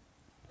then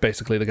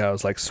basically the guy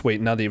was like,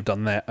 sweet, now that you've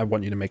done that, I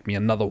want you to make me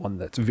another one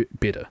that's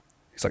better.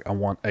 He's like, I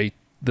want the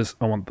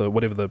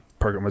whatever the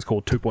program is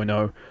called,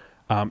 2.0,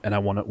 and I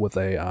want it with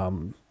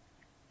a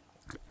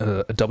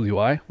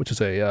WI, which is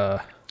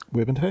a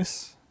web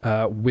interface,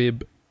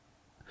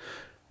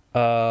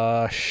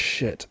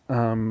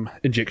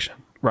 injection,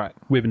 right?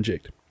 Web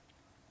inject,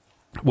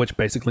 which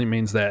basically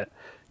means that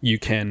you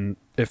can,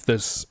 if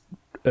this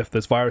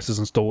virus is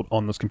installed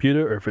on this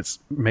computer, or if it's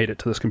made it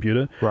to this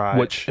computer, right,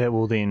 which it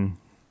will then,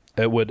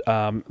 it would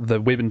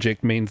the web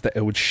inject means that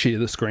it would share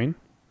the screen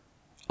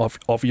of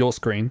your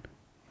screen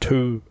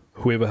to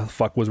whoever the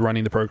fuck was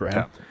running the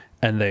program,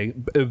 and it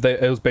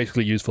was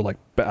basically used for like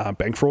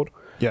bank fraud.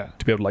 Yeah,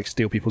 to be able to like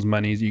steal people's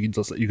monies. You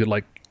could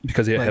like,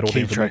 because it had all the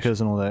information,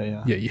 trackers and all that.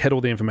 Yeah, you had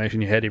all the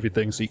information, you had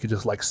everything, so you could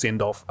just like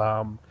send off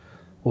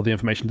all the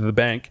information to the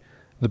bank.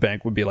 The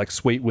bank would be like,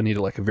 sweet, we need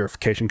like a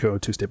verification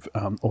code, 2-step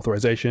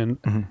authorization,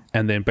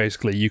 and then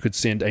basically you could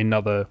send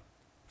another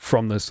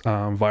from this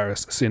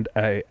virus, send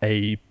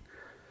a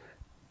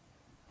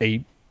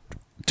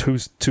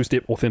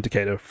two-step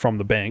authenticator from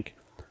the bank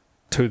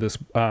to this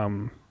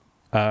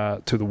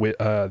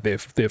to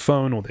their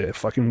phone or their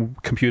fucking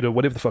computer,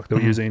 whatever the fuck they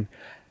were using,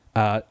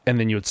 and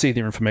then you would see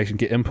their information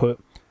get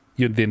input.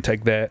 You'd then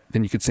take that,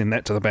 then you could send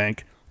that to the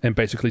bank and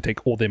basically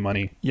take all their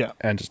money,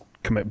 and just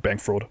commit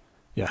bank fraud.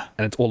 Yeah,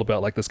 and it's all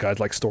about like this guy's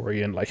like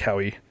story and like how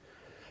he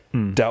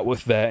dealt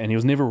with that, and he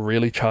was never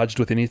really charged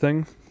with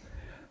anything.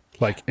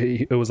 Like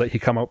it was like he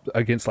come up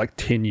against like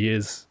 10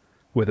 years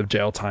worth of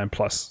jail time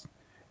plus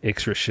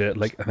extra shit.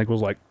 Like I think it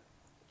was like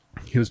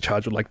he was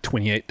charged with like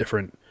 28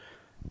 different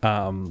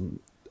oh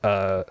my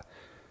god,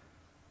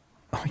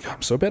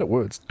 I'm so bad at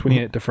words.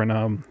 28 different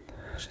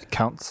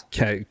Counts.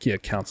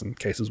 Counts and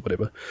cases,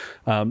 whatever.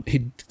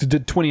 He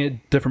did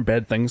 28 different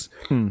bad things.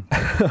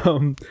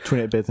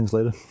 28 bad things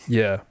later.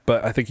 Yeah,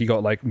 but I think he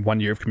got like 1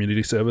 year of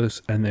community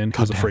service, and then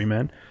he was a free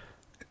man.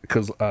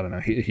 Because, I don't know,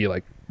 he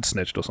like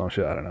snitched or some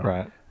shit, I don't know.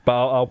 Right.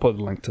 But I'll put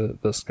a link to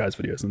this guy's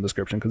videos in the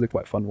description because they're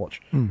quite fun to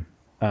watch.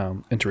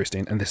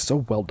 Interesting, and they're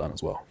so well done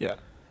as well. Yeah.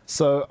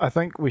 So I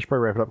think we should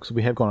probably wrap it up because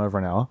we have gone over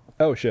an hour.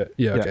 Oh, shit.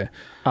 Yeah, okay.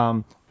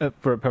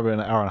 For probably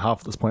an hour and a half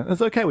at this point.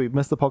 It's okay. We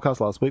missed the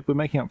podcast last week. We're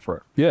making up for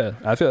it. Yeah,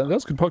 I feel that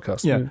was a good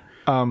podcast. Yeah.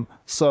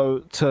 So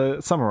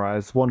to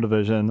summarize,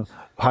 WandaVision,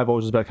 High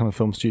Voltage is about to become a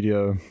film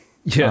studio.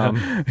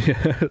 Yeah.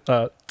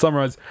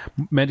 Summarize,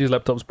 Mandy's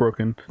laptop's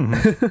broken.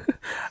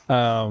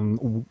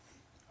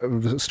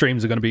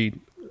 Streams are going to be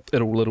a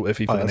little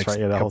iffy for the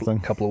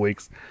next couple of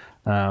weeks.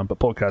 But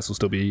podcasts will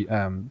still be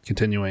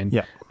continuing.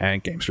 Yeah.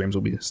 And game streams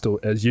will be still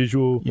as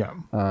usual. Yeah.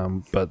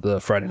 But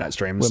the Friday night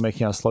streams. We're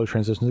making our slow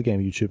transition to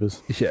game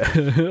YouTubers. Yeah.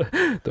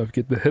 Don't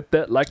forget to hit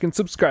that like and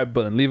subscribe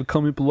button. Leave a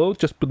comment below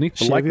just beneath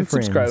the like and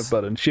subscribe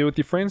button. Share with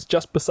your friends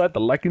just beside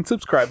the like and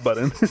subscribe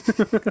button.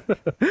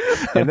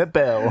 And the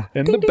bell.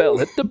 And the bell.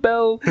 Hit the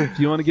bell. If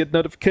you want to get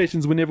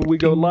notifications whenever we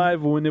go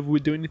live or whenever we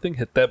do anything,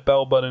 hit that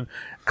bell button.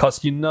 It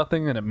costs you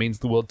nothing and it means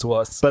the world to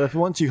us. But if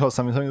once you cost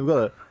something, we've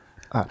got it.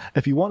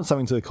 If you want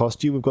something to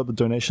cost you, we've got the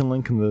donation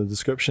link in the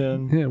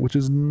description. Yeah, which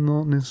is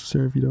not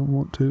necessary if you don't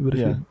want to, but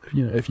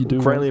if you do,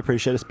 greatly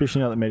appreciate it,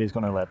 especially now that Maddie's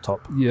got no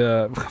laptop.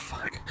 Yeah,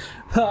 fuck.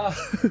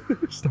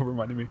 Stop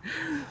reminding me.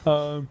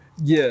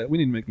 Yeah, we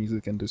need to make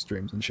music and do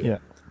streams and shit.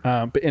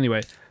 Yeah. But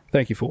anyway,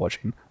 thank you for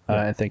watching,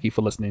 and thank you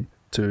for listening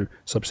to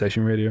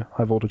Substation Radio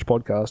High Voltage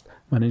Podcast.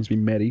 My name's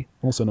been Maddie,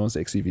 also known as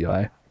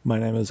XEVI. My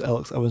name is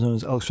Alex. I was known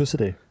as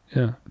Electricity.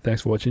 Yeah,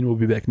 thanks for watching. We'll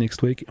be back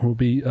next week, and we'll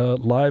be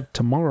live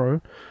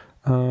tomorrow.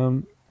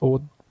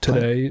 Or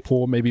today,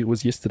 or maybe it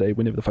was yesterday,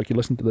 whenever the fuck you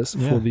listen to this,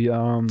 for the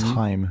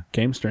time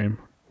game stream.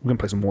 We're gonna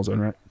play some Warzone,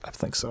 right? I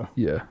think so.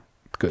 Yeah,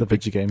 good. The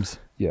video games.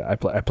 Yeah, I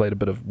played a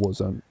bit of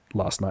Warzone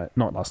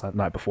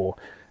night before,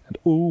 and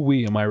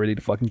am I ready to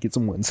fucking get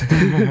some wins?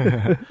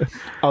 I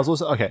was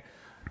also okay.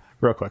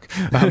 Real quick,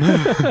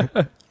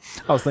 I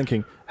was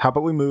thinking, how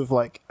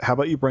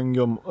about you bring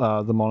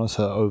your the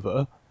monitor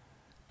over,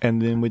 and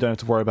then we don't have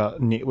to worry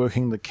about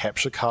networking the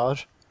capture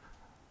card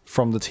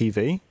from the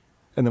TV.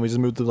 And then we just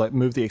move the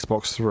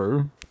Xbox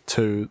through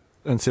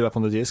and set up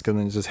on the desk, and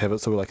then just have it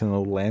so we're like in a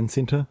little LAN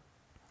center.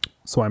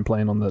 So I'm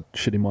playing on the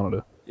shitty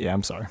monitor. Yeah,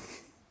 I'm sorry.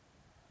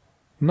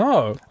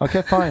 No.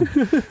 Okay, fine.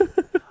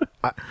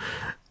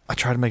 I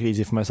try to make it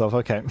easy for myself.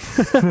 Okay.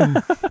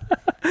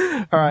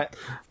 All right.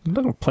 I'm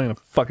not gonna play on a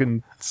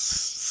fucking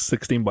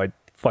 16 by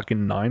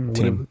fucking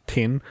 9.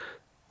 10.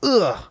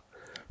 Ugh.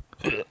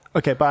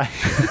 Okay, bye.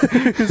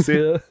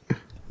 See ya.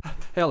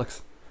 Hey,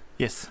 Alex.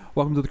 Yes.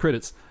 Welcome to the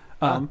credits.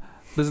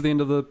 This is the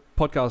end of the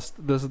podcast.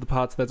 This is the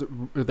parts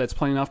that's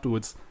playing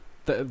afterwards,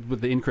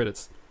 with the end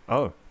credits.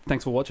 Oh.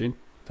 Thanks for watching.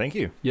 Thank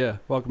you. Yeah,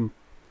 welcome.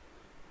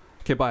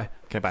 Okay, bye.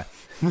 Okay, bye.